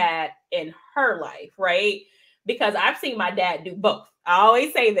that she had in her life, right? Because I've seen my dad do both. I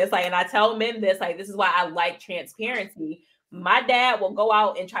always say this, like, and I tell men this, like, this is why I like transparency. My dad will go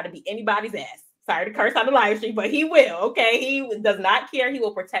out and try to be anybody's ass. Sorry to curse on the live stream, but he will, okay? He does not care. He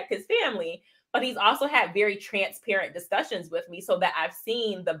will protect his family. But he's also had very transparent discussions with me so that I've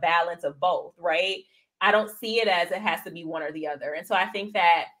seen the balance of both, right? I don't see it as it has to be one or the other. And so I think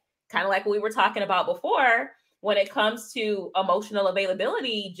that, kind of like what we were talking about before, when it comes to emotional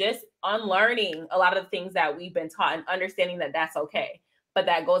availability, just unlearning a lot of the things that we've been taught and understanding that that's okay. But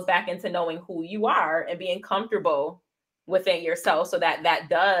that goes back into knowing who you are and being comfortable within yourself so that that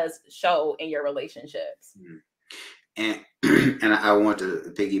does show in your relationships. And I want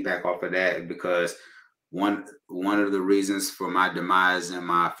to piggyback off of that, because one of the reasons for my demise in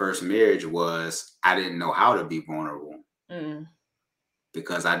my first marriage was I didn't know how to be vulnerable.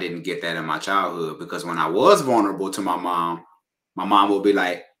 Because I didn't get that in my childhood. Because when I was vulnerable to my mom would be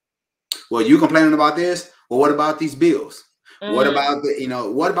like, "Well, you complaining about this? Well, what about these bills? What about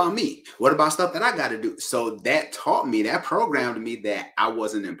what about me? What about stuff that I got to do?" So that taught me, that programmed me that I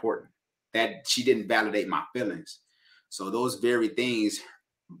wasn't important, that she didn't validate my feelings. So those very things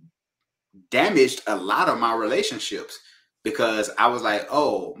damaged a lot of my relationships, because I was like,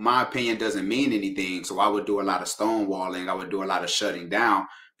 oh, my opinion doesn't mean anything. So I would do a lot of stonewalling. I would do a lot of shutting down,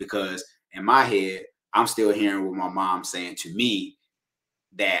 because in my head, I'm still hearing what my mom's saying to me,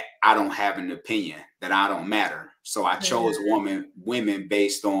 that I don't have an opinion, that I don't matter. So I chose women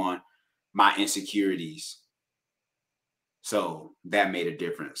based on my insecurities. So that made a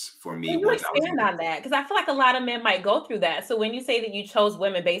difference for me. Can you expand on that? Because I feel like a lot of men might go through that. So when you say that you chose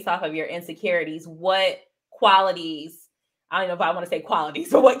women based off of your insecurities, what qualities, I don't know if I want to say qualities,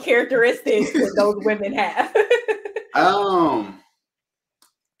 but what characteristics would those women have?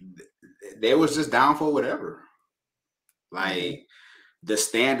 They was just down for whatever. Like the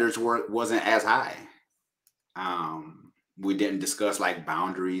standards wasn't as high. We didn't discuss like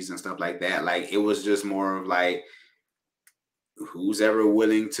boundaries and stuff like that. Like it was just more of like, who's ever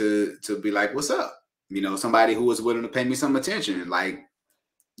willing to be like, what's up? You know, somebody who was willing to pay me some attention. Like,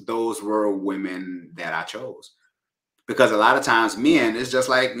 those were women that I chose. Because a lot of times men, it's just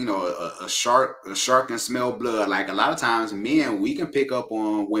like, you know, a shark can smell blood. Like, a lot of times men, we can pick up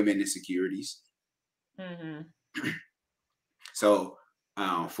on women insecurities. So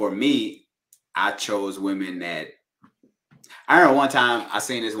for me, I chose women that, I remember one time I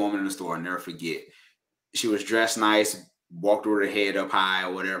seen this woman in the store, I'll never forget. She was dressed nice, walked with her head up high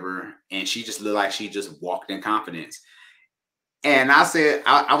or whatever, and she just looked like she just walked in confidence. And I said,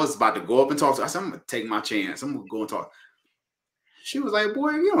 I was about to go up and talk to her. I said, I'm gonna take my chance. I'm gonna go and talk. She was like,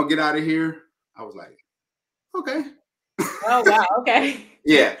 boy, you don't get out of here. I was like, okay. Oh, wow. Okay.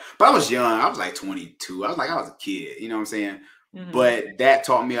 Yeah. But I was young. I was like 22. I was a kid. You know what I'm saying? But that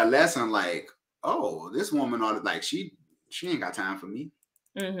taught me a lesson. Like, oh, this woman ought to, like, she ain't got time for me.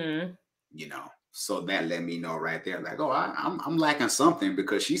 You know. So that let me know right there. Like, oh, I'm lacking something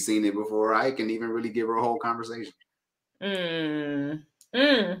because she's seen it before I can even really give her a whole conversation. That's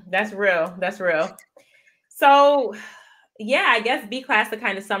real. That's real. So yeah, I guess B-Class to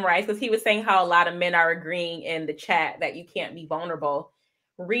kind of summarize, because he was saying how a lot of men are agreeing in the chat that you can't be vulnerable,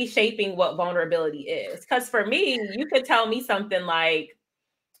 reshaping what vulnerability is. Because for me, you could tell me something like,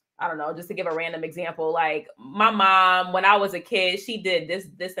 I don't know, just to give a random example, like my mom, when I was a kid, she did this,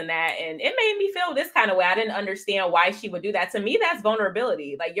 and that, and it made me feel this kind of way. I didn't understand why she would do that. To me, that's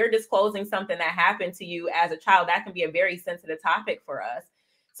vulnerability. Like, you're disclosing something that happened to you as a child. That can be a very sensitive topic for us.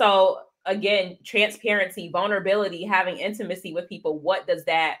 So again, transparency, vulnerability, having intimacy with people. What does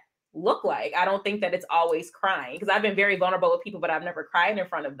that look like? I don't think that it's always crying, because I've been very vulnerable with people, but I've never cried in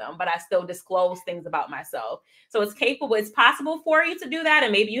front of them, but I still disclose things about myself. So it's possible for you to do that.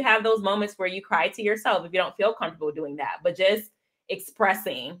 And maybe you have those moments where you cry to yourself if you don't feel comfortable doing that, but just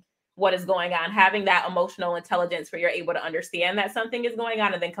expressing what is going on, having that emotional intelligence where you're able to understand that something is going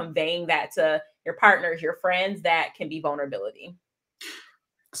on, and then conveying that to your partners, your friends, that can be vulnerability.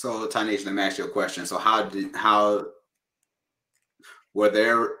 So, Tanisha, let me ask you a question. So were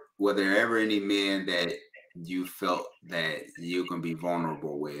there ever any men that you felt that you can be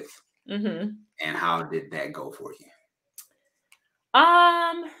vulnerable with? And how did that go for you?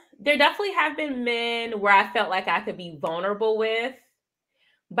 There definitely have been men where I felt like I could be vulnerable with,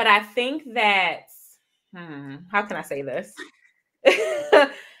 but I think that, how can I say this? I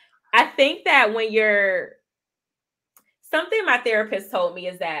think that something my therapist told me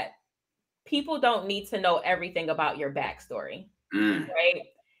is that people don't need to know everything about your backstory, right?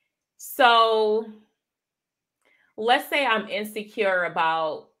 So let's say I'm insecure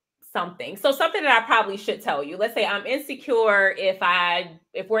about something. So something that I probably should tell you. Let's say I'm insecure if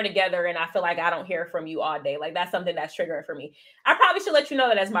we're together and I feel like I don't hear from you all day. Like, that's something that's triggering for me. I probably should let you know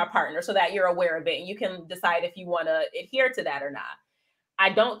that as my partner, so that you're aware of it and you can decide if you want to adhere to that or not. I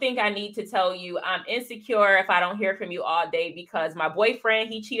don't think I need to tell you I'm insecure if I don't hear from you all day because my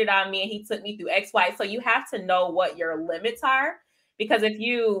boyfriend, he cheated on me and he took me through X, Y. So you have to know what your limits are, because if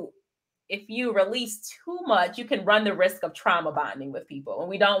you release too much, you can run the risk of trauma bonding with people. And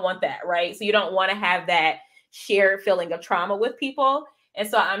we don't want that, right? So you don't want to have that shared feeling of trauma with people. And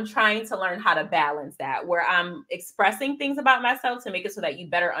so I'm trying to learn how to balance that, where I'm expressing things about myself to make it so that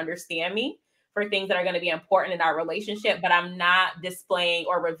you better understand me for things that are going to be important in our relationship, but I'm not displaying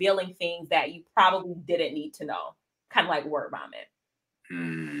or revealing things that you probably didn't need to know, kind of like word vomit.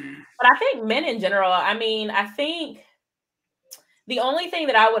 But I think men in general, I mean, I think the only thing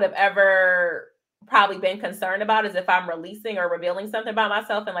that I would have ever probably been concerned about is if I'm releasing or revealing something about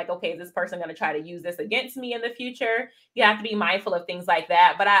myself and like, okay, is this person going to try to use this against me in the future? You have to be mindful of things like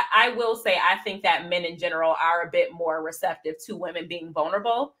that. But I will say, I think that men in general are a bit more receptive to women being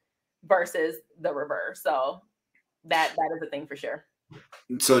vulnerable versus the reverse. So that is a thing for sure.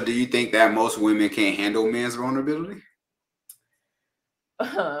 So do you think that most women can't handle men's vulnerability?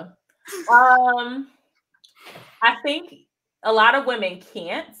 I think a lot of women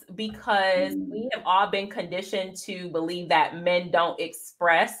can't, because we have all been conditioned to believe that men don't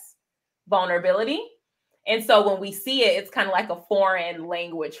express vulnerability. And so when we see it, it's kind of like a foreign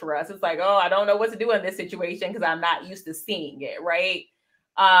language for us. It's like, oh, I don't know what to do in this situation because I'm not used to seeing it, right?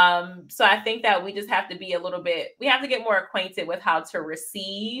 So I think that we just have to be we have to get more acquainted with how to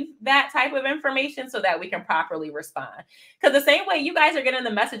receive that type of information so that we can properly respond. Because the same way you guys are getting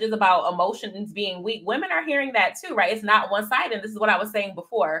the messages about emotions being weak, women are hearing that too, right? It's not one-sided. This is what I was saying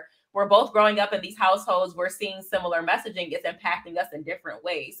before. We're both growing up in these households. We're seeing similar messaging. It's impacting us in different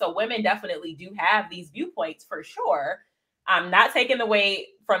ways. So women definitely do have these viewpoints for sure. I'm not taking away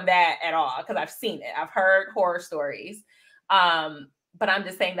from that at all, because I've seen it. I've heard horror stories. But I'm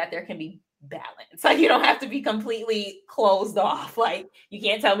just saying that there can be balance. Like, you don't have to be completely closed off. Like, you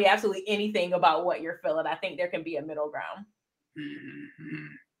can't tell me absolutely anything about what you're feeling. I think there can be a middle ground.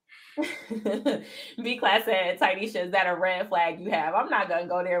 B-Class said, Tynesha, is that a red flag you have? I'm not gonna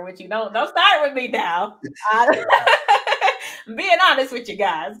go there with you. Don't start with me now. I'm being honest with you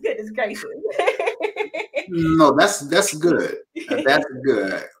guys. Goodness gracious. No, that's good. That's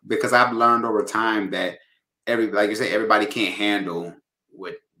good, because I've learned over time that like you say, everybody can't handle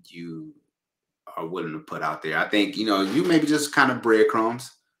what you are willing to put out there. I think, you know, you maybe just kind of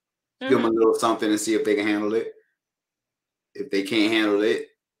breadcrumbs, give them a little something and see if they can handle it. If they can't handle it,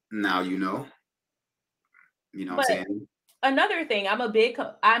 now you know. You know what I'm saying? Another thing, I'm a big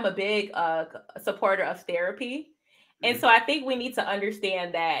supporter of therapy. And so I think we need to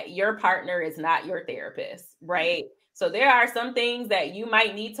understand that your partner is not your therapist, right? So there are some things that you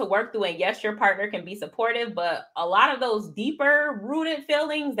might need to work through. And yes, your partner can be supportive, but a lot of those deeper rooted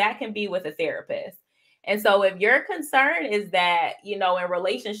feelings, that can be with a therapist. And so if your concern is that, you know, in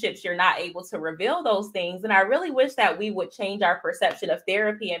relationships, you're not able to reveal those things, and I really wish that we would change our perception of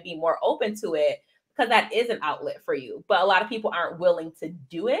therapy and be more open to it, because that is an outlet for you. But a lot of people aren't willing to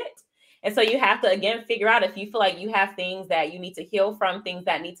do it. And so you have to, again, figure out if you feel like you have things that you need to heal from, things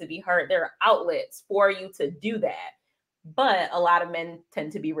that need to be heard. There are outlets for you to do that. But a lot of men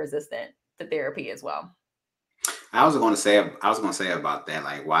tend to be resistant to therapy as well. I was going to say about that,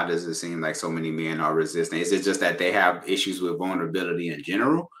 like, why does it seem like so many men are resistant? Is it just that they have issues with vulnerability in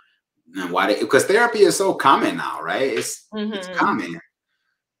general? And because therapy is so common now, right? It's common.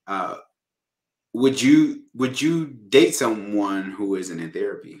 Would you date someone who isn't in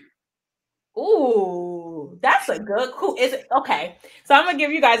therapy? Ooh, that's a good, cool. Is it okay? So I'm gonna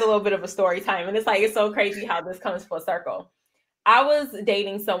give you guys a little bit of a story time, and it's so crazy how this comes full circle. I was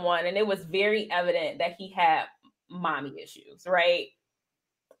dating someone, and it was very evident that he had mommy issues, right?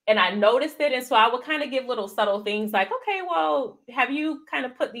 And I noticed it, and so I would kind of give little subtle things like, okay, well, have you kind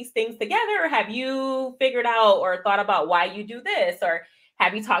of put these things together, or have you figured out or thought about why you do this, or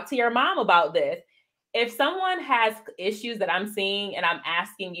have you talked to your mom about this? If someone has issues that I'm seeing and I'm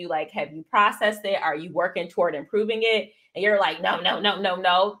asking you, like, have you processed it? Are you working toward improving it? And you're like, no,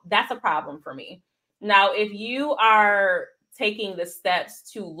 that's a problem for me. Now, if you are taking the steps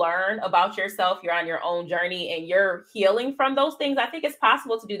to learn about yourself, you're on your own journey and you're healing from those things, I think it's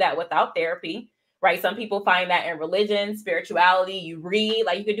possible to do that without therapy, right? Some people find that in religion, spirituality, you read,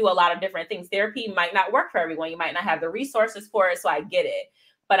 like, you could do a lot of different things. Therapy might not work for everyone. You might not have the resources for it. So I get it.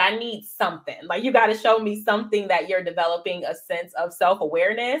 But I need something. Like, you got to show me something that you're developing a sense of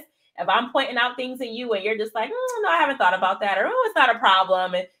self-awareness. If I'm pointing out things in you and you're just like, no, I haven't thought about that, or oh, it's not a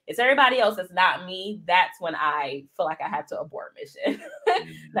problem, and it's everybody else, it's not me, that's when I feel like I have to abort mission.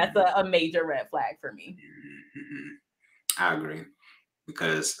 That's a major red flag for me. I agree,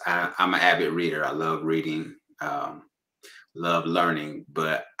 because I'm an avid reader. I love reading, love learning,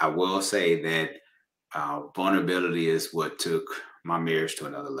 but I will say that vulnerability is what took my marriage to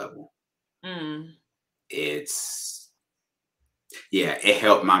another level. It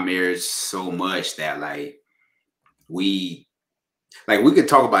helped my marriage so much that we could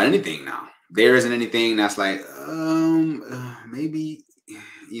talk about anything now. There isn't anything that's like, maybe,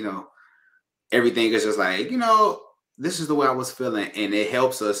 you know, everything is just like, you know, this is the way I was feeling. And it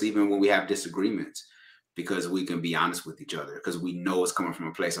helps us even when we have disagreements, because we can be honest with each other, because we know it's coming from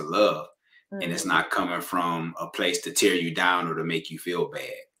a place of love. And it's not coming from a place to tear you down or to make you feel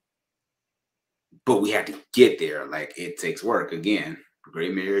bad. But we have to get there. Like, it takes work. Again,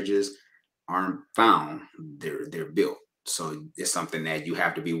 great marriages aren't found, they're built. So it's something that you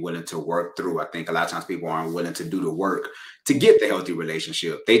have to be willing to work through. I think a lot of times people aren't willing to do the work to get the healthy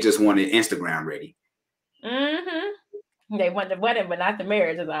relationship. They just want it Instagram ready. They want the wedding, but not the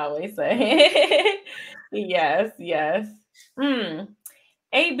marriage, as I always say. Yes.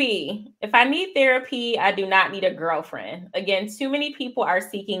 AB, if I need therapy, I do not need a girlfriend. Again, too many people are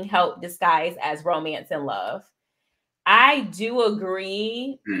seeking help disguised as romance and love. I do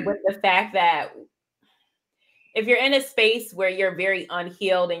agree with the fact that if you're in a space where you're very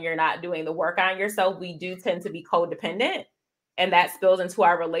unhealed and you're not doing the work on yourself, we do tend to be codependent, and that spills into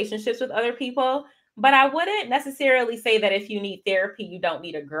our relationships with other people. But I wouldn't necessarily say that if you need therapy, you don't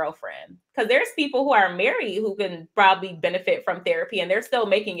need a girlfriend, because there's people who are married who can probably benefit from therapy and they're still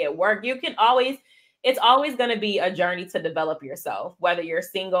making it work. It's always going to be a journey to develop yourself, whether you're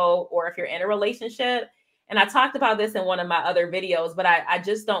single or if you're in a relationship. And I talked about this in one of my other videos, but I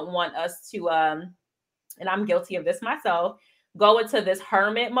just don't want us to, and I'm guilty of this myself, go into this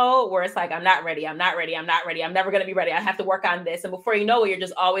hermit mode where it's like, I'm not ready. I'm never going to be ready. I have to work on this. And before you know it, you're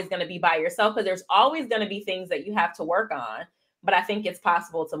just always going to be by yourself, because there's always going to be things that you have to work on. but I think it's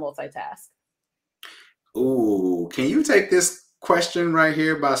possible to multitask. Ooh, can you take this question right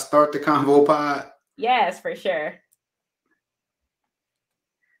here by Start the Convo Pod? Yes, for sure.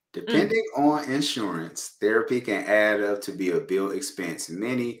 Depending on insurance, therapy can add up to be a bill expense.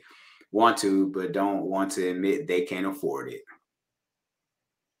 Many want to, but don't want to admit they can't afford it.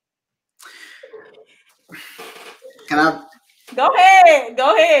 Can I? Go ahead.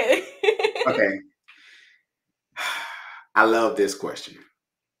 Go ahead. Okay. I love this question.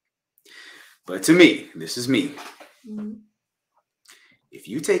 But to me, this is me. Mm-hmm. If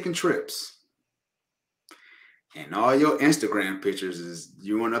you taking trips and all your Instagram pictures is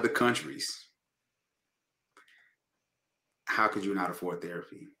you in other countries, how could you not afford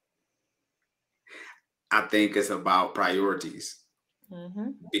therapy? I think it's about priorities.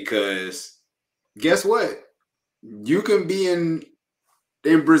 Mm-hmm. Because guess what? You can be in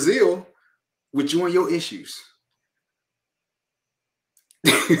Brazil with you and your issues.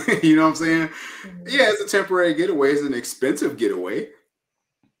 You know what I'm saying? Mm-hmm. Yeah, it's a temporary getaway. It's an expensive getaway.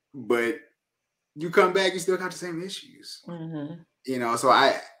 But you come back, you still got the same issues. Mm-hmm. You know, so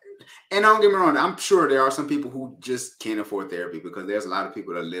and don't get me wrong, I'm sure there are some people who just can't afford therapy because there's a lot of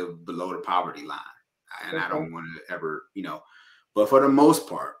people that live below the poverty line. And I don't want to ever, you know, but for the most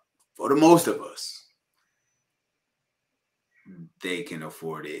part, for the most of us, they can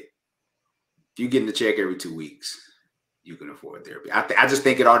afford it. If you get in the check every 2 weeks, you can afford therapy. I just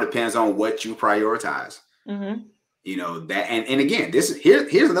think it all depends on what you prioritize. Mm-hmm. You know, that, and again,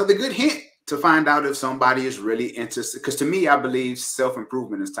 here's another good hint to find out if somebody is really interested. Because to me, I believe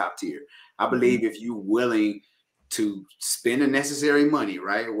self-improvement is top tier. I believe if you're willing to spend the necessary money,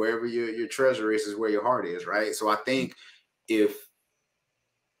 right? Wherever your treasure is where your heart is, right? So I think if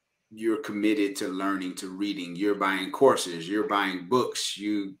you're committed to learning, to reading, you're buying courses, you're buying books,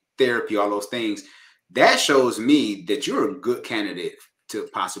 therapy, all those things, that shows me that you're a good candidate to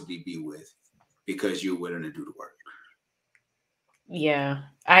possibly be with because you're willing to do the work. Yeah,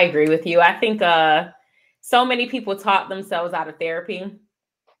 I agree with you. I think so many people talk themselves out of therapy,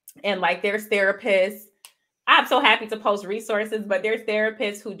 and like there's therapists. I'm so happy to post resources, but there's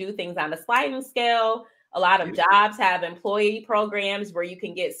therapists who do things on a sliding scale. A lot of jobs have employee programs where you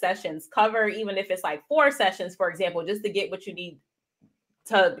can get sessions covered, even if it's like 4 sessions, for example, just to get what you need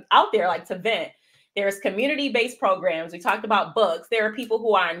to out there, like to vent. There's community-based programs. We talked about books. There are people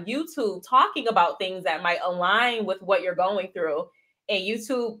who are on YouTube talking about things that might align with what you're going through. And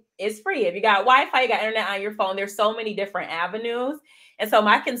YouTube is free. If you got Wi-Fi, you got internet on your phone, there's so many different avenues. And so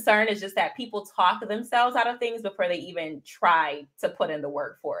my concern is just that people talk themselves out of things before they even try to put in the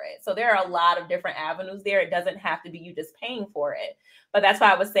work for it. So there are a lot of different avenues there. It doesn't have to be you just paying for it. But that's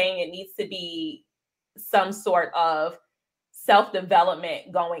why I was saying it needs to be some sort of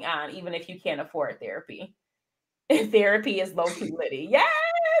self-development going on, even if you can't afford therapy. Therapy is low-key litty. Yes,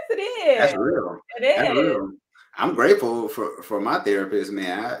 it is. That's real. It is. That's real. I'm grateful for my therapist,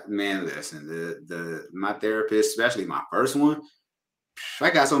 man. Listen, my therapist, especially my first one, I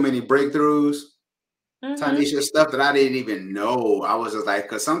got so many breakthroughs, Tanisha, stuff that I didn't even know. I was just like,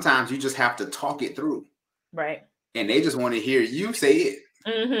 because sometimes you just have to talk it through, right? And they just want to hear you say it,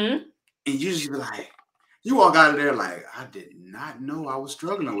 and you just be like, you walk out of there like, I did not know I was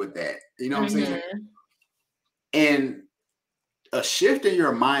struggling with that. You know what I'm saying? And a shift in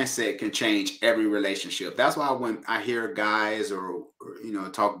your mindset can change every relationship. That's why when I hear guys or you know,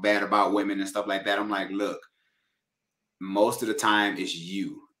 talk bad about women and stuff like that, I'm like, look, most of the time it's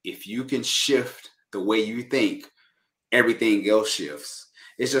you. If you can shift the way you think, everything else shifts.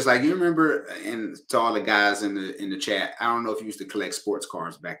 It's just like, you remember, and to all the guys in the chat, I don't know if you used to collect sports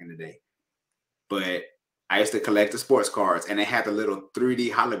cards back in the day, but I used to collect the sports cards and they had the little 3D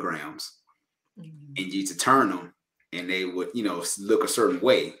holograms and you used to turn them and they would, you know, look a certain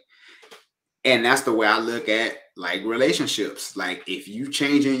way. And that's the way I look at like relationships. Like if you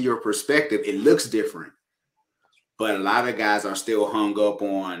changing your perspective, it looks different. But a lot of guys are still hung up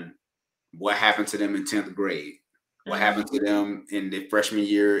on what happened to them in 10th grade, what happened to them in the freshman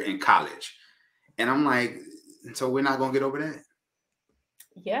year in college. And I'm like, so we're not going to get over that?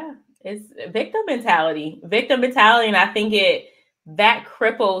 Yeah, it's victim mentality. And I think that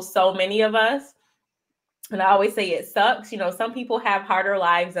cripples so many of us. And I always say it sucks. You know, some people have harder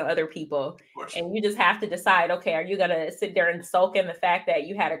lives than other people. And you just have to decide, okay, are you going to sit there and sulk in the fact that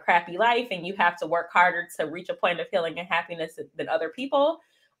you had a crappy life and you have to work harder to reach a point of healing and happiness than other people?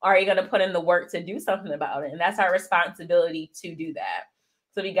 Or are you going to put in the work to do something about it? And that's our responsibility to do that.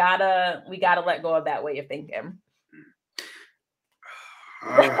 So we gotta let go of that way of thinking.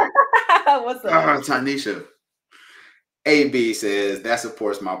 What's up? Tanisha. AB says that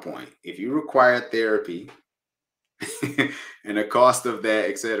supports my point. If you require therapy, and the cost of that,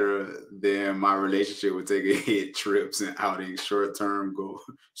 etc., then my relationship would take a hit. Trips and outings, short-term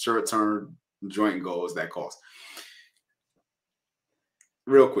joint goals that cost.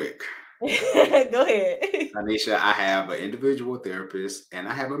 Real quick. Go ahead. Anisha, I have an individual therapist and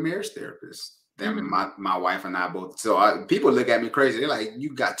I have a marriage therapist. That my wife and I both. So people look at me crazy. They're like,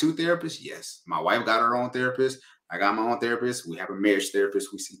 "You got two therapists?" Yes, my wife got her own therapist. I got my own therapist. We have a marriage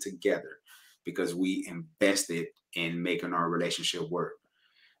therapist we see together because we invested in making our relationship work.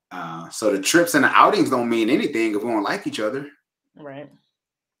 So the trips and the outings don't mean anything if we don't like each other. Right.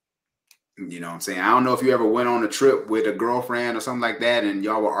 You know what I'm saying? I don't know if you ever went on a trip with a girlfriend or something like that and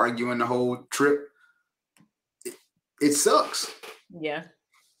y'all were arguing the whole trip. It sucks. Yeah.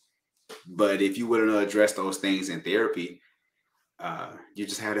 But if you wouldn't address those things in therapy, you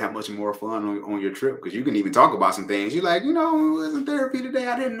just had that much more fun on your trip because you can even talk about some things. You're like, you know, it was in therapy today.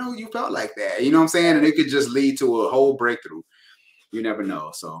 I didn't know you felt like that. You know what I'm saying? And it could just lead to a whole breakthrough. You never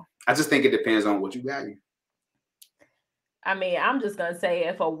know. So I just think it depends on what you value. I mean, I'm just going to say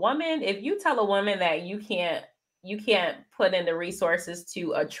if you tell a woman that you can't put in the resources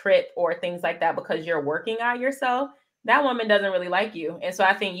to a trip or things like that because you're working on yourself, that woman doesn't really like you. And so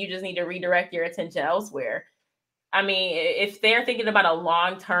I think you just need to redirect your attention elsewhere. I mean, if they're thinking about a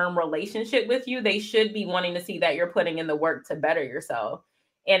long-term relationship with you, they should be wanting to see that you're putting in the work to better yourself.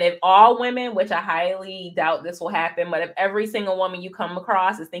 And if all women, which I highly doubt this will happen, but if every single woman you come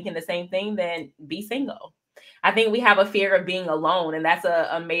across is thinking the same thing, then be single. I think we have a fear of being alone, and that's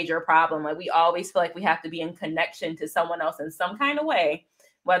a major problem. Like we always feel like we have to be in connection to someone else in some kind of way,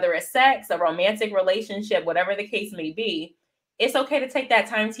 whether it's sex, a romantic relationship, whatever the case may be. It's okay to take that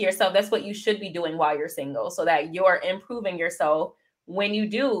time to yourself. That's what you should be doing while you're single so that you're improving yourself when you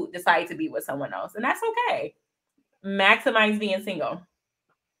do decide to be with someone else. And that's okay. Maximize being single.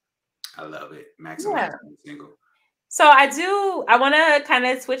 I love it. Maximize being single. So I want to kind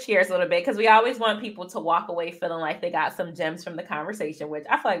of switch gears a little bit because we always want people to walk away feeling like they got some gems from the conversation, which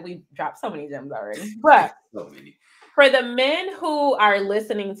I feel like we dropped so many gems already. But so many. For the men who are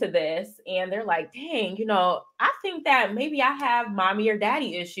listening to this and they're like, dang, you know, I think that maybe I have mommy or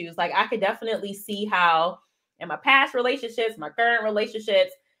daddy issues. Like I could definitely see how in my past relationships, my current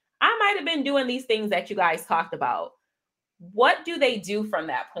relationships, I might have been doing these things that you guys talked about. What do they do from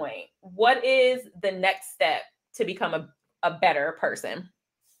that point? What is the next step to become a better person?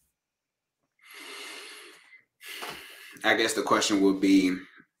 I guess the question would be,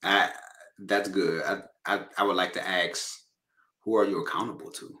 that's good. I would like to ask, who are you accountable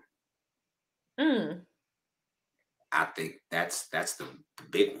to? I think that's the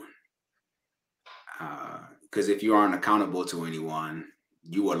big one. Because if you aren't accountable to anyone,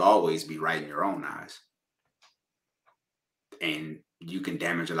 you will always be right in your own eyes. And you can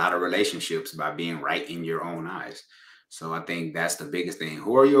damage a lot of relationships by being right in your own eyes. So I think that's the biggest thing.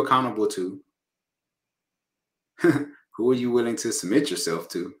 Who are you accountable to? Who are you willing to submit yourself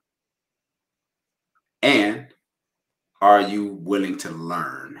to? And are you willing to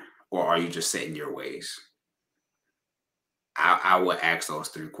learn, or are you just set in your ways? I would ask those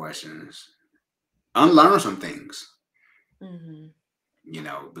three questions. Unlearn some things. You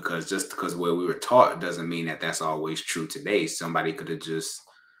know, because just because what we were taught doesn't mean that that's always true today. Somebody could have just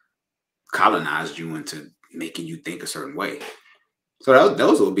colonized you into making you think a certain way. So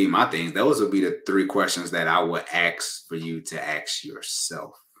those will be my things. Those will be the three questions that I would ask for you to ask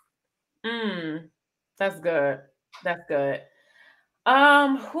yourself. That's good. That's good.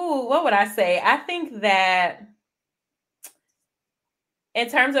 What would I say? I think that in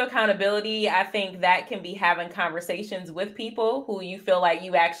terms of accountability, I think that can be having conversations with people who you feel like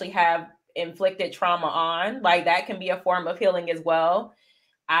you actually have inflicted trauma on. Like that can be a form of healing as well.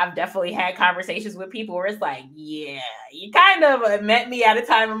 I've definitely had conversations with people where it's like, yeah, you kind of met me at a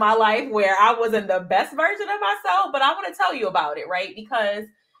time in my life where I wasn't the best version of myself, but I want to tell you about it, right? Because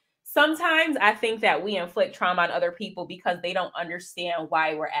sometimes I think that we inflict trauma on other people because they don't understand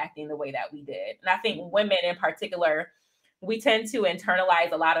why we're acting the way that we did. And I think women in particular, we tend to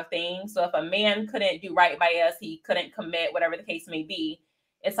internalize a lot of things. So if a man couldn't do right by us, he couldn't commit, whatever the case may be,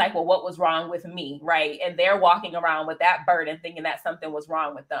 it's like, well, what was wrong with me, right? And they're walking around with that burden thinking that something was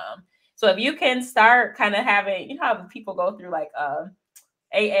wrong with them. So if you can start kind of having, you know how people go through like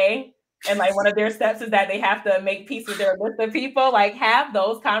AA, and like one of their steps is that they have to make peace with their list of people, like have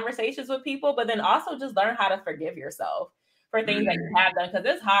those conversations with people, but then also just learn how to forgive yourself for things that you have done. Because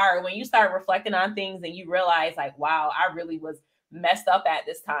it's hard when you start reflecting on things and you realize like, wow, I really was messed up at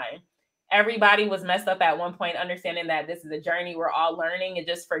this time. Everybody was messed up at one point, understanding that this is a journey we're all learning and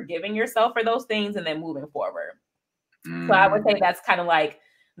just forgiving yourself for those things and then moving forward. So I would say that's kind of like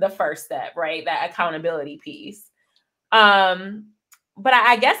the first step, right? That accountability piece. But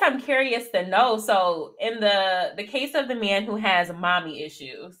I guess I'm curious to know. So in the case of the man who has mommy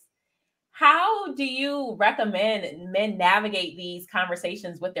issues, how do you recommend men navigate these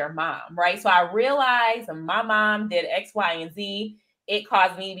conversations with their mom, right? So I realize my mom did X, Y, and Z. It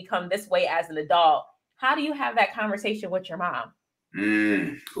caused me to become this way as an adult. How do you have that conversation with your mom?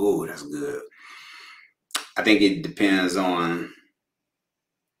 Oh, that's good. I think it depends on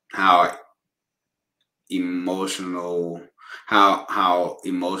how emotionally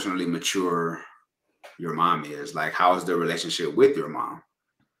mature your mom is. Like, how is the relationship with your mom?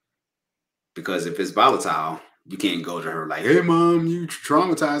 Because if it's volatile, you can't go to her like, hey mom, you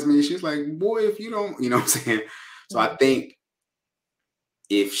traumatized me. She's like, boy, if you don't, you know what I'm saying? So I think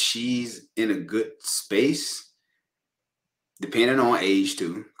if she's in a good space, depending on age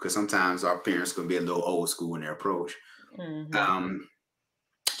too, because sometimes our parents can be a little old school in their approach.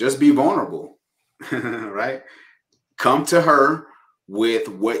 Just be vulnerable, right? Come to her with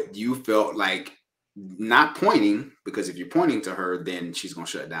what you felt like, not pointing, because if you're pointing to her, then she's going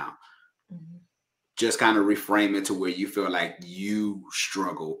to shut down. Just kind of reframe it to where you feel like you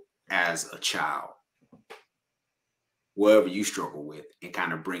struggle as a child, whatever you struggle with, and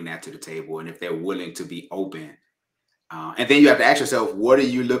kind of bring that to the table. And if they're willing to be open, and then you have to ask yourself, what are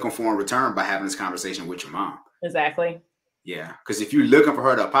you looking for in return by having this conversation with your mom? Exactly. Yeah, because if you're looking for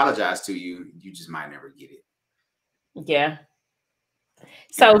her to apologize to you, you just might never get it. Yeah.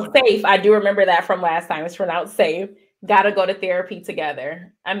 So safe. I do remember that from last time. It's pronounced safe. Got to go to therapy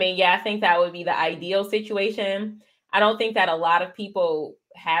together. I mean, yeah, I think that would be the ideal situation. I don't think that a lot of people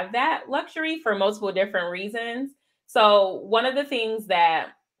have that luxury for multiple different reasons. So one of the things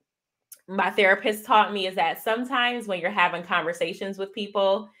that my therapist taught me is that sometimes when you're having conversations with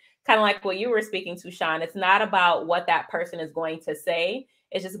people, kind of like what you were speaking to, Sean, it's not about what that person is going to say.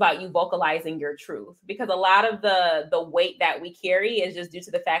 It's just about you vocalizing your truth, because a lot of the weight that we carry is just due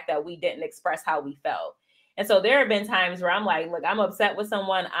to the fact that we didn't express how we felt. And so there have been times where I'm like, look, I'm upset with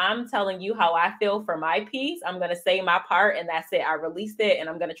someone. I'm telling you how I feel for my piece. I'm going to say my part and that's it. I released it and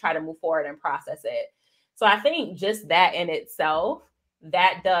I'm going to try to move forward and process it. So I think just that in itself,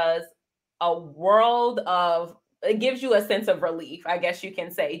 that does a world of, it gives you a sense of relief, I guess you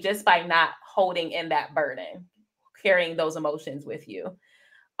can say, just by not holding in that burden, carrying those emotions with you.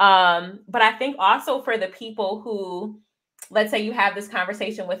 But I think also for the people who, let's say you have this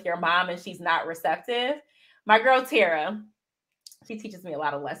conversation with your mom and she's not receptive. My girl Tara, she teaches me a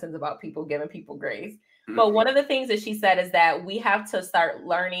lot of lessons about people, giving people grace. But one of the things that she said is that we have to start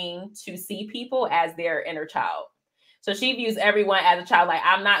learning to see people as their inner child. So she views everyone as a child. Like,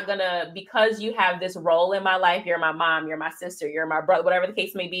 I'm not gonna, because you have this role in my life, you're my mom, you're my sister, you're my brother, whatever the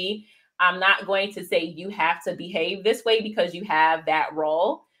case may be, I'm not going to say you have to behave this way because you have that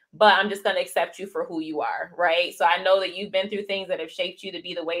role, but I'm just going to accept you for who you are, right? So I know that you've been through things that have shaped you to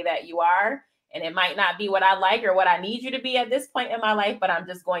be the way that you are, and it might not be what I like or what I need you to be at this point in my life, but I'm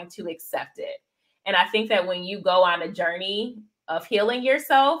just going to accept it. And I think that when you go on a journey of healing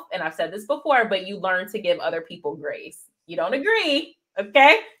yourself, and I've said this before, but you learn to give other people grace. You don't agree,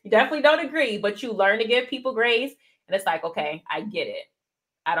 okay? You definitely don't agree, but you learn to give people grace, and it's like, okay, I get it.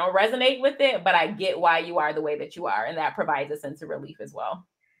 I don't resonate with it, but I get why you are the way that you are, and that provides a sense of relief as well.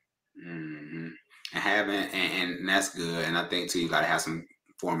 And that's good. And I think too, you got to have some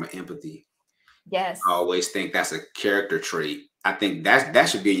form of empathy. Yes. I always think that's a character trait. I think that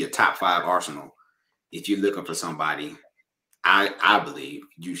should be in your top 5 arsenal. If you're looking for somebody, I believe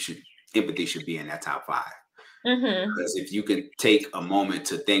empathy should be in that top 5. Because if you can take a moment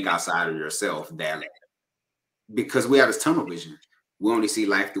to think outside of yourself, because we have this tunnel vision, we only see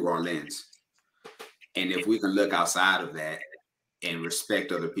life through our lens. And if we can look outside of that and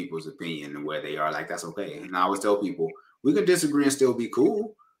respect other people's opinion and where they are, like, that's okay. And I always tell people, we can disagree and still be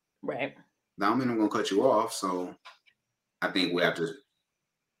cool. Right. That don't mean I'm going to cut you off. So I think we have to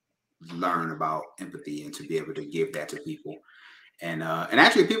learn about empathy and to be able to give that to people. And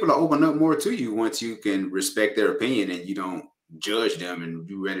actually people will open up more to you once you can respect their opinion and you don't judge them and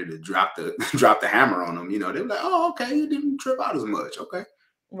you ready to drop the hammer on them. You know, they're like, oh, okay, you didn't trip out as much. Okay.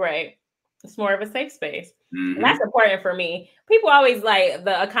 Right. It's more of a safe space. And that's important for me. People always like,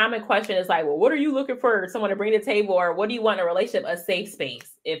 a common question is like, well, what are you looking for someone to bring to the table, or what do you want in a relationship? A safe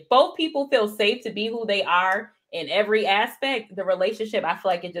space. If both people feel safe to be who they are in every aspect, the relationship, I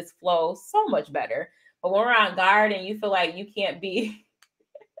feel like it just flows so much better. But when we're on guard and you feel like you can't be,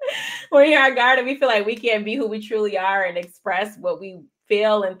 when you're on guard and we feel like we can't be who we truly are and express what we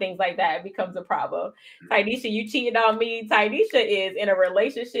feel and things like that, it becomes a problem. Tynesha, you cheated on me. Tynesha is in a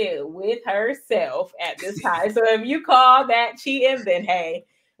relationship with herself at this time. So if you call that cheating, then hey,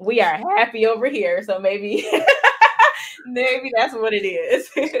 we are happy over here. So maybe Maybe that's what it is.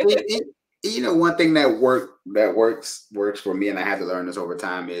 You know, one thing that works for me, and I had to learn this over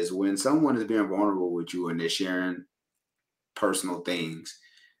time, is when someone is being vulnerable with you and they're sharing personal things.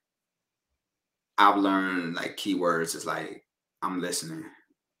 I've learned like keywords is like, I'm listening,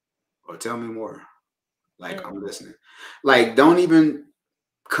 or tell me more. Like, I'm listening. Like, don't even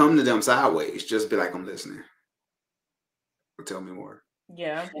come to them sideways. Just be like, I'm listening, or tell me more.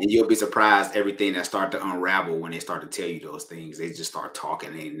 Yeah. And you'll be surprised everything that start to unravel when they start to tell you those things. They just start talking,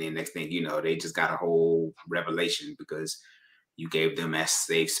 and then next thing you know, they just got a whole revelation because you gave them that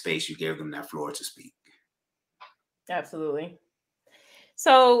safe space. You gave them that floor to speak. Absolutely.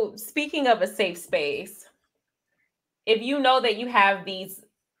 So speaking of a safe space, if you know that you have these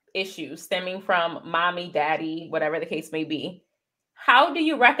issues stemming from mommy, daddy, whatever the case may be, how do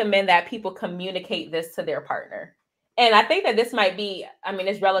you recommend that people communicate this to their partner? And I think that this might be, I mean,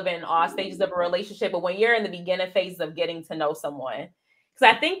 it's relevant in all stages of a relationship, but when you're in the beginning phase of getting to know someone,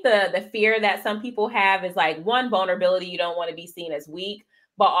 because I think the fear that some people have is like, one, vulnerability, you don't want to be seen as weak,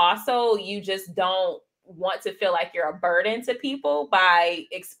 but also you just don't want to feel like you're a burden to people by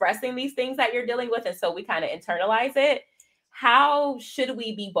expressing these things that you're dealing with. And so we kind of internalize it. How should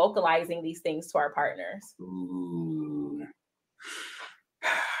we be vocalizing these things to our partners? Ooh.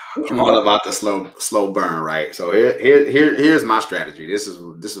 I'm all about the slow burn, right? So here's my strategy. This is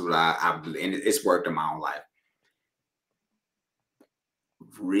what I've and it's worked in my own life.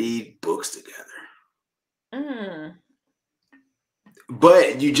 Read books together.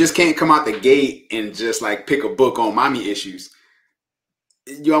 But you just can't come out the gate and just like pick a book on mommy issues.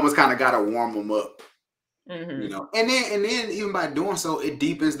 You almost kind of got to warm them up, you know. And then even by doing so, it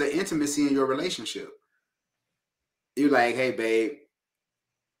deepens the intimacy in your relationship. You're like, hey, babe,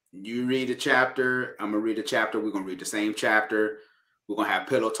 you read a chapter, I'm gonna read a chapter, we're gonna read the same chapter, we're gonna have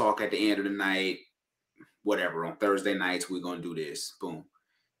pillow talk at the end of the night, whatever. On Thursday nights, we're gonna do this. Boom.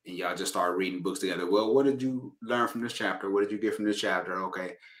 And y'all just start reading books together. Well, what did you learn from this chapter? What did you get from this chapter?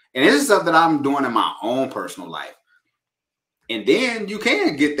 Okay. And this is stuff that I'm doing in my own personal life. And then you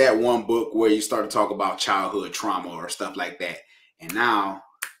can get that one book where you start to talk about childhood trauma or stuff like that. And now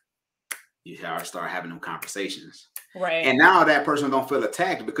you start having them conversations. Right. And now that person don't feel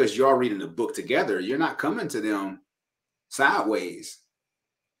attacked because you're reading the book together. You're not coming to them sideways.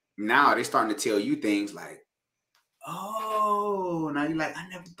 Now they're starting to tell you things like, oh, now you're like, I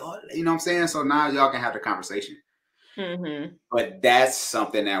never thought, you know what I'm saying? So now y'all can have the conversation. But that's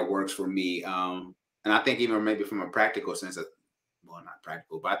something that works for me. And I think even maybe from a practical sense, well, not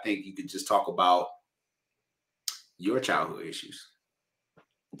practical, but I think you could just talk about your childhood issues.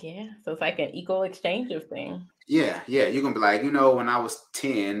 Yeah. So it's like an equal exchange of things. Yeah. You're going to be like, you know, when I was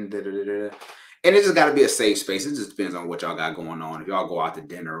 10, and it just got to be a safe space. It just depends on what y'all got going on. If y'all go out to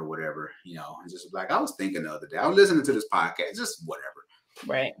dinner or whatever, you know, and just like, I was thinking the other day, I was listening to this podcast, just whatever.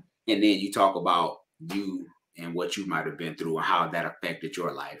 Right. And then you talk about you and what you might have been through and how that affected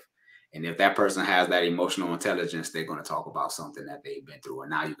your life. And if that person has that emotional intelligence, they're going to talk about something that they've been through. And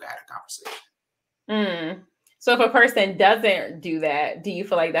now you got a conversation. So if a person doesn't do that, do you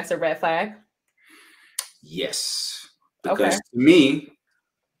feel like that's a red flag? Yes. Because to me,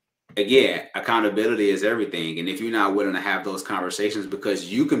 again, accountability is everything. And if you're not willing to have those conversations,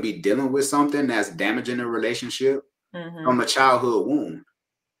 because you can be dealing with something that's damaging a relationship from a childhood wound.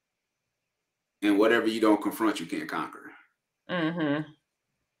 And whatever you don't confront, you can't conquer.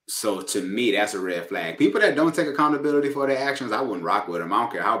 So to me, that's a red flag. People that don't take accountability for their actions, I wouldn't rock with them. I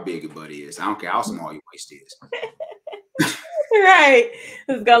don't care how big your buddy is. I don't care how small your waist is. Right.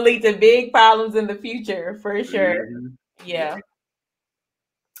 It's going to lead to big problems in the future, for sure. Yeah.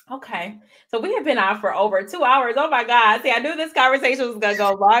 Okay. So we have been on for over 2 hours. Oh my God. See, I knew this conversation was going to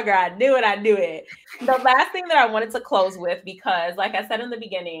go longer. I knew it. The last thing that I wanted to close with, because like I said in the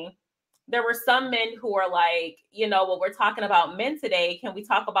beginning, there were some men who are like, you know, well, we're talking about men today. Can we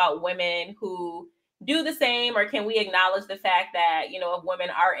talk about women who do the same? Or can we acknowledge the fact that, you know, if women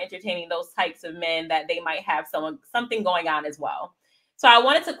are entertaining those types of men, that they might have something going on as well? So I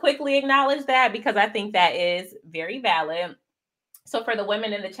wanted to quickly acknowledge that because I think that is very valid. So for the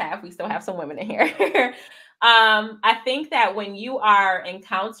women in the chat, we still have some women in here. I think that when you are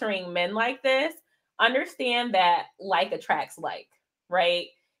encountering men like this, understand that like attracts like, right?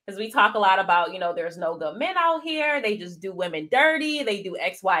 Because we talk a lot about, you know, there's no good men out here. They just do women dirty. They do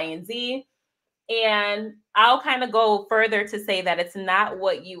X, Y, and Z. And I'll kind of go further to say that it's not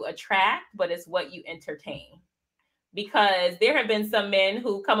what you attract, but it's what you entertain. Because there have been some men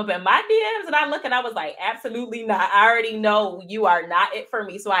who come up in my DMs and I look and I was like, absolutely not. I already know you are not it for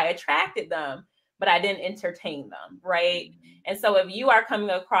me. So I attracted them. but I didn't entertain them, right? And so if you are coming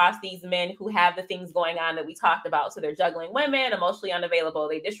across these men who have the things going on that we talked about, so they're juggling women, emotionally unavailable,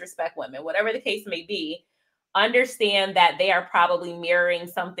 they disrespect women, whatever the case may be, understand that they are probably mirroring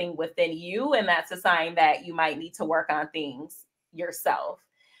something within you, and that's a sign that you might need to work on things yourself.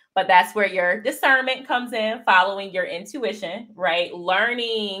 But that's where your discernment comes in, following your intuition, right?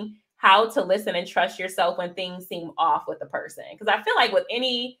 Learning how to listen and trust yourself when things seem off with the person. Because I feel like with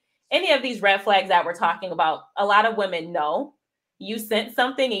any of these red flags that we're talking about, a lot of women know you sense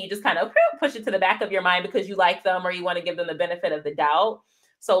something and you just kind of push it to the back of your mind because you like them or you want to give them the benefit of the doubt.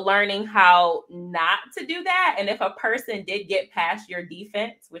 So learning how not to do that. And if a person did get past your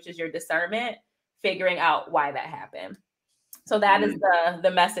defense, which is your discernment, figuring out why that happened. So that is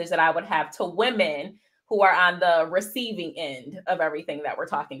the message that I would have to women who are on the receiving end of everything that we're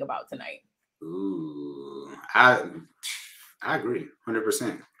talking about tonight. Ooh, I agree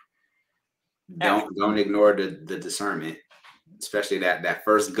 100%. Don't ignore the discernment, especially that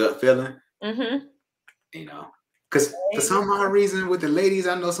first gut feeling. You know, because for some odd reason with the ladies,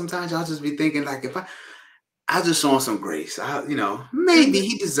 I know sometimes y'all just be thinking like, if I just show him some grace, maybe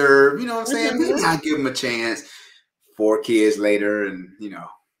he deserved, you know what I'm saying? Maybe I'll give him a chance. 4 kids later, and you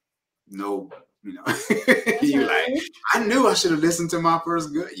like, I knew I should have listened to my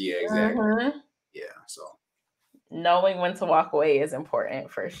first gut. Yeah, exactly. Yeah, so knowing when to walk away is important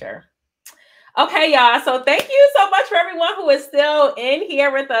for sure. Okay, y'all. So thank you so much for everyone who is still in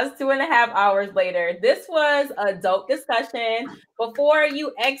here with us 2.5 hours later. This was a dope discussion. Before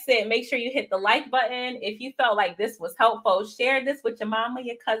you exit, make sure you hit the like button. If you felt like this was helpful, share this with your mama,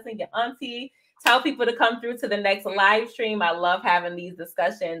 your cousin, your auntie. Tell people to come through to the next live stream. I love having these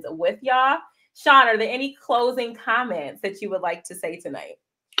discussions with y'all. Sean, are there any closing comments that you would like to say tonight?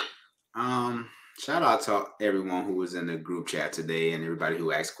 Shout out to everyone who was in the group chat today and everybody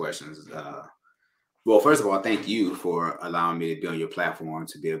who asked questions. Well, first of all, thank you for allowing me to be on your platform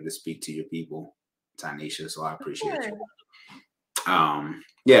to be able to speak to your people, Tanisha. So I appreciate you.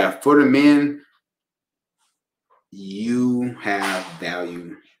 Yeah, for the men, you have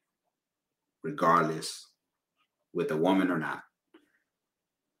value regardless with a woman or not.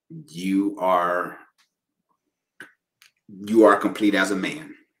 You are complete as a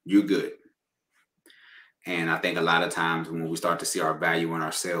man. You're good. And I think a lot of times when we start to see our value in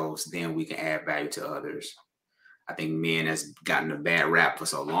ourselves, then we can add value to others. I think men has gotten a bad rap for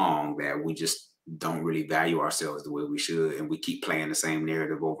so long that we just don't really value ourselves the way we should, and we keep playing the same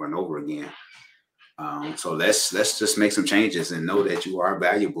narrative over and over again. So let's just make some changes and know that you are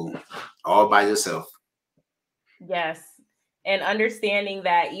valuable all by yourself. Yes. And understanding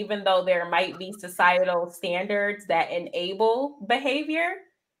that even though there might be societal standards that enable behavior,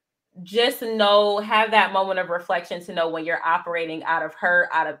 just have that moment of reflection to know when you're operating out of hurt,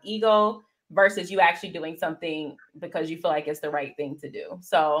 out of ego, versus you actually doing something because you feel like it's the right thing to do.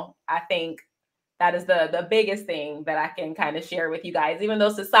 So I think that is the biggest thing that I can kind of share with you guys. Even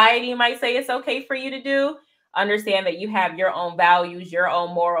though society might say it's okay for you to do, understand that you have your own values, your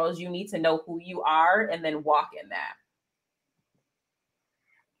own morals. You need to know who you are and then walk in that.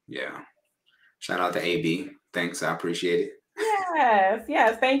 Yeah. Shout out to AB. Thanks. I appreciate it.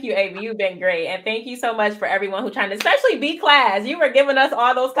 Yes. Thank you, AB. You've been great. And thank you so much for everyone who trying to, especially B-Class. You were giving us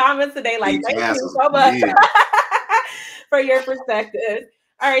all those comments today. Like, thank you so much for your perspective.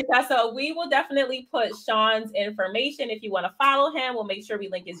 All right, so we will definitely put Sean's information. If you want to follow him, we'll make sure we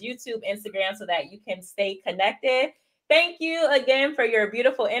link his YouTube, Instagram, so that you can stay connected. Thank you again for your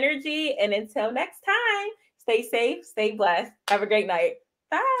beautiful energy. And until next time, stay safe, stay blessed. Have a great night.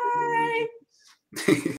 Bye.